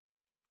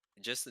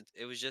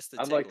 It was just the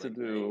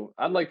tickling.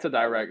 I'd like to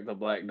direct the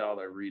Black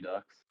Dollar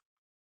Redux.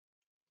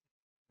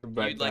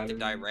 You'd like to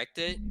direct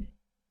it?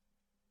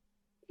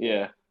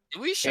 Yeah.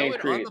 Did we show And it on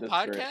create the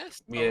the script.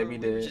 podcast? Yeah, Or we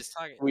were did. just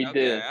talking? We Okay,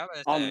 did I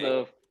was on saying,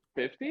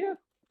 the 50th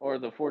or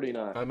the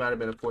 49th. It might have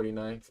been a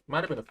 49th. Might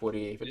have been a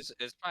 48th.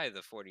 it's probably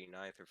the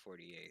 49th or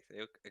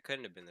 48th. It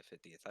couldn't have been the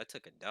 50th. I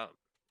took a dump.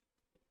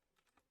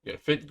 Yeah,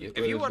 50th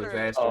If you was a wanna-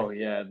 disaster. Oh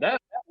yeah, that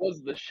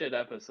was the shit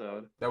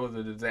episode. That was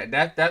a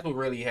disaster. That's what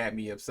really had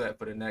me upset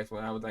for the next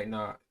one. I was like,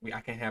 nah, I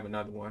can't have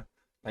another one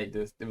like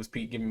this. It was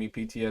giving me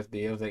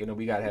PTSD. I was like,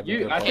 we gotta have a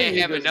good I I think can't we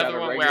have just another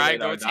gotta one where I regulate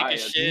go our take a diet.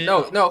 shit.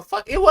 No,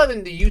 fuck. It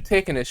wasn't you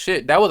taking a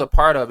shit. That was a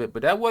part of it,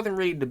 but that wasn't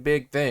really the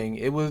big thing.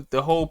 It was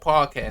the whole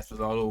podcast was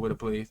all over the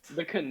place.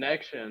 The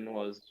connection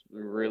was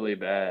really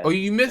bad. Oh,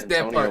 you missed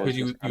that Antonio part because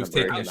you just kinda was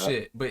taking a breaking up.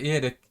 shit. But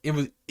yeah,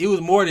 it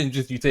was more than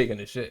just you taking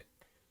a shit.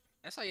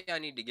 That's how y'all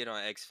need to get on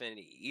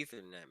Xfinity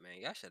Ethernet, man.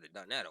 Y'all should have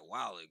done that a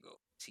while ago.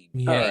 TV.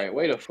 Yeah. All right,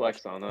 way to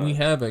flex on us. We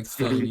have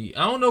Xfinity.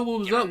 I don't know what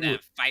was Get up on that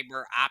with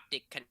fiber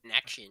optic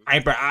connection.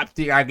 fiber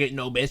optic. I get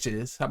no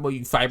bitches. How about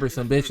you fiber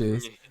some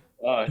bitches?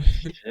 Oh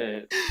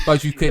shit.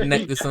 Thought you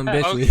connect to some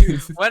Okay,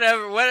 bitches.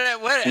 whatever,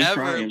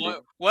 trying,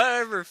 bro.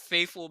 whatever,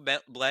 faithful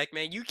black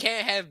man. You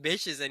can't have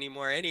bitches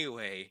anymore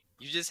anyway.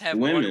 You just have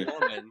one Women.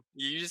 woman.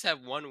 You just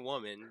have one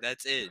woman.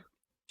 That's it.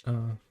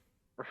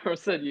 Bro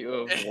said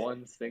you have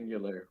one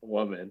singular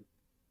woman.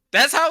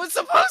 That's how it's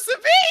supposed to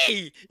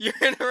be. You're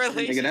in a Nigga,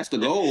 relationship. that's the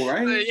goal, So,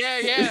 right?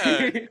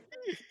 yeah.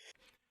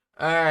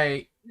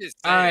 Alright. Just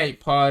saying. Alright,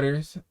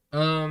 Potters.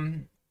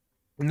 Name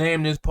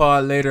this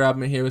pod later. I've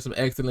been here with some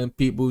excellent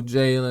people,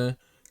 Jalen,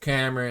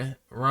 Cameron,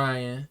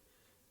 Ryan.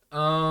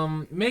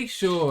 Make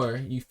sure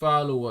you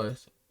follow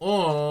us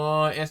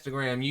on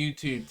Instagram,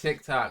 YouTube,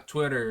 TikTok,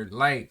 Twitter.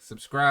 Like,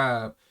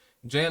 subscribe.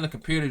 Jalen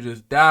computer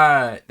just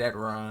died. That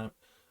rhyme.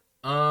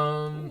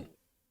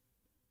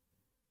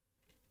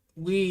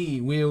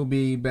 We will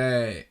be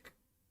back.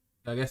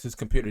 I guess his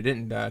computer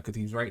didn't die because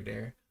he's right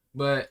there.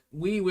 But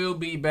we will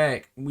be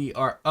back. We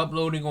are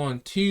uploading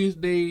on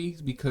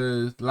Tuesdays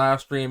because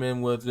live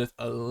streaming was just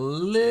a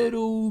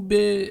little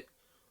bit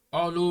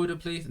all over the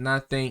place. And I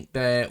think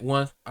that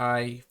once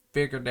I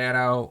figure that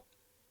out,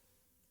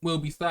 we'll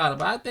be solid.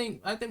 But I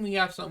think we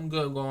have something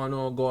good going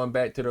on going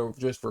back to the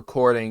just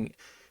recording.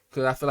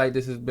 Because I feel like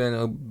this has been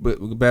a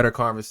better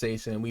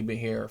conversation. We've been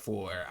here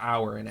for an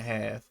hour and a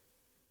half.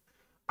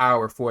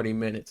 Hour 40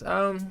 minutes.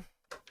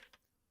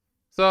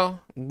 So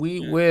we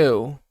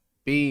will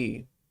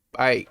be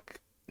back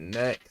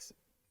next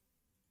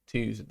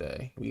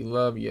Tuesday. We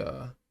love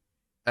y'all.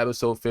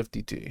 Episode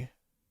 52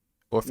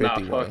 or Nah,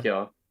 51. fuck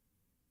y'all.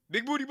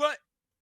 Big booty butt.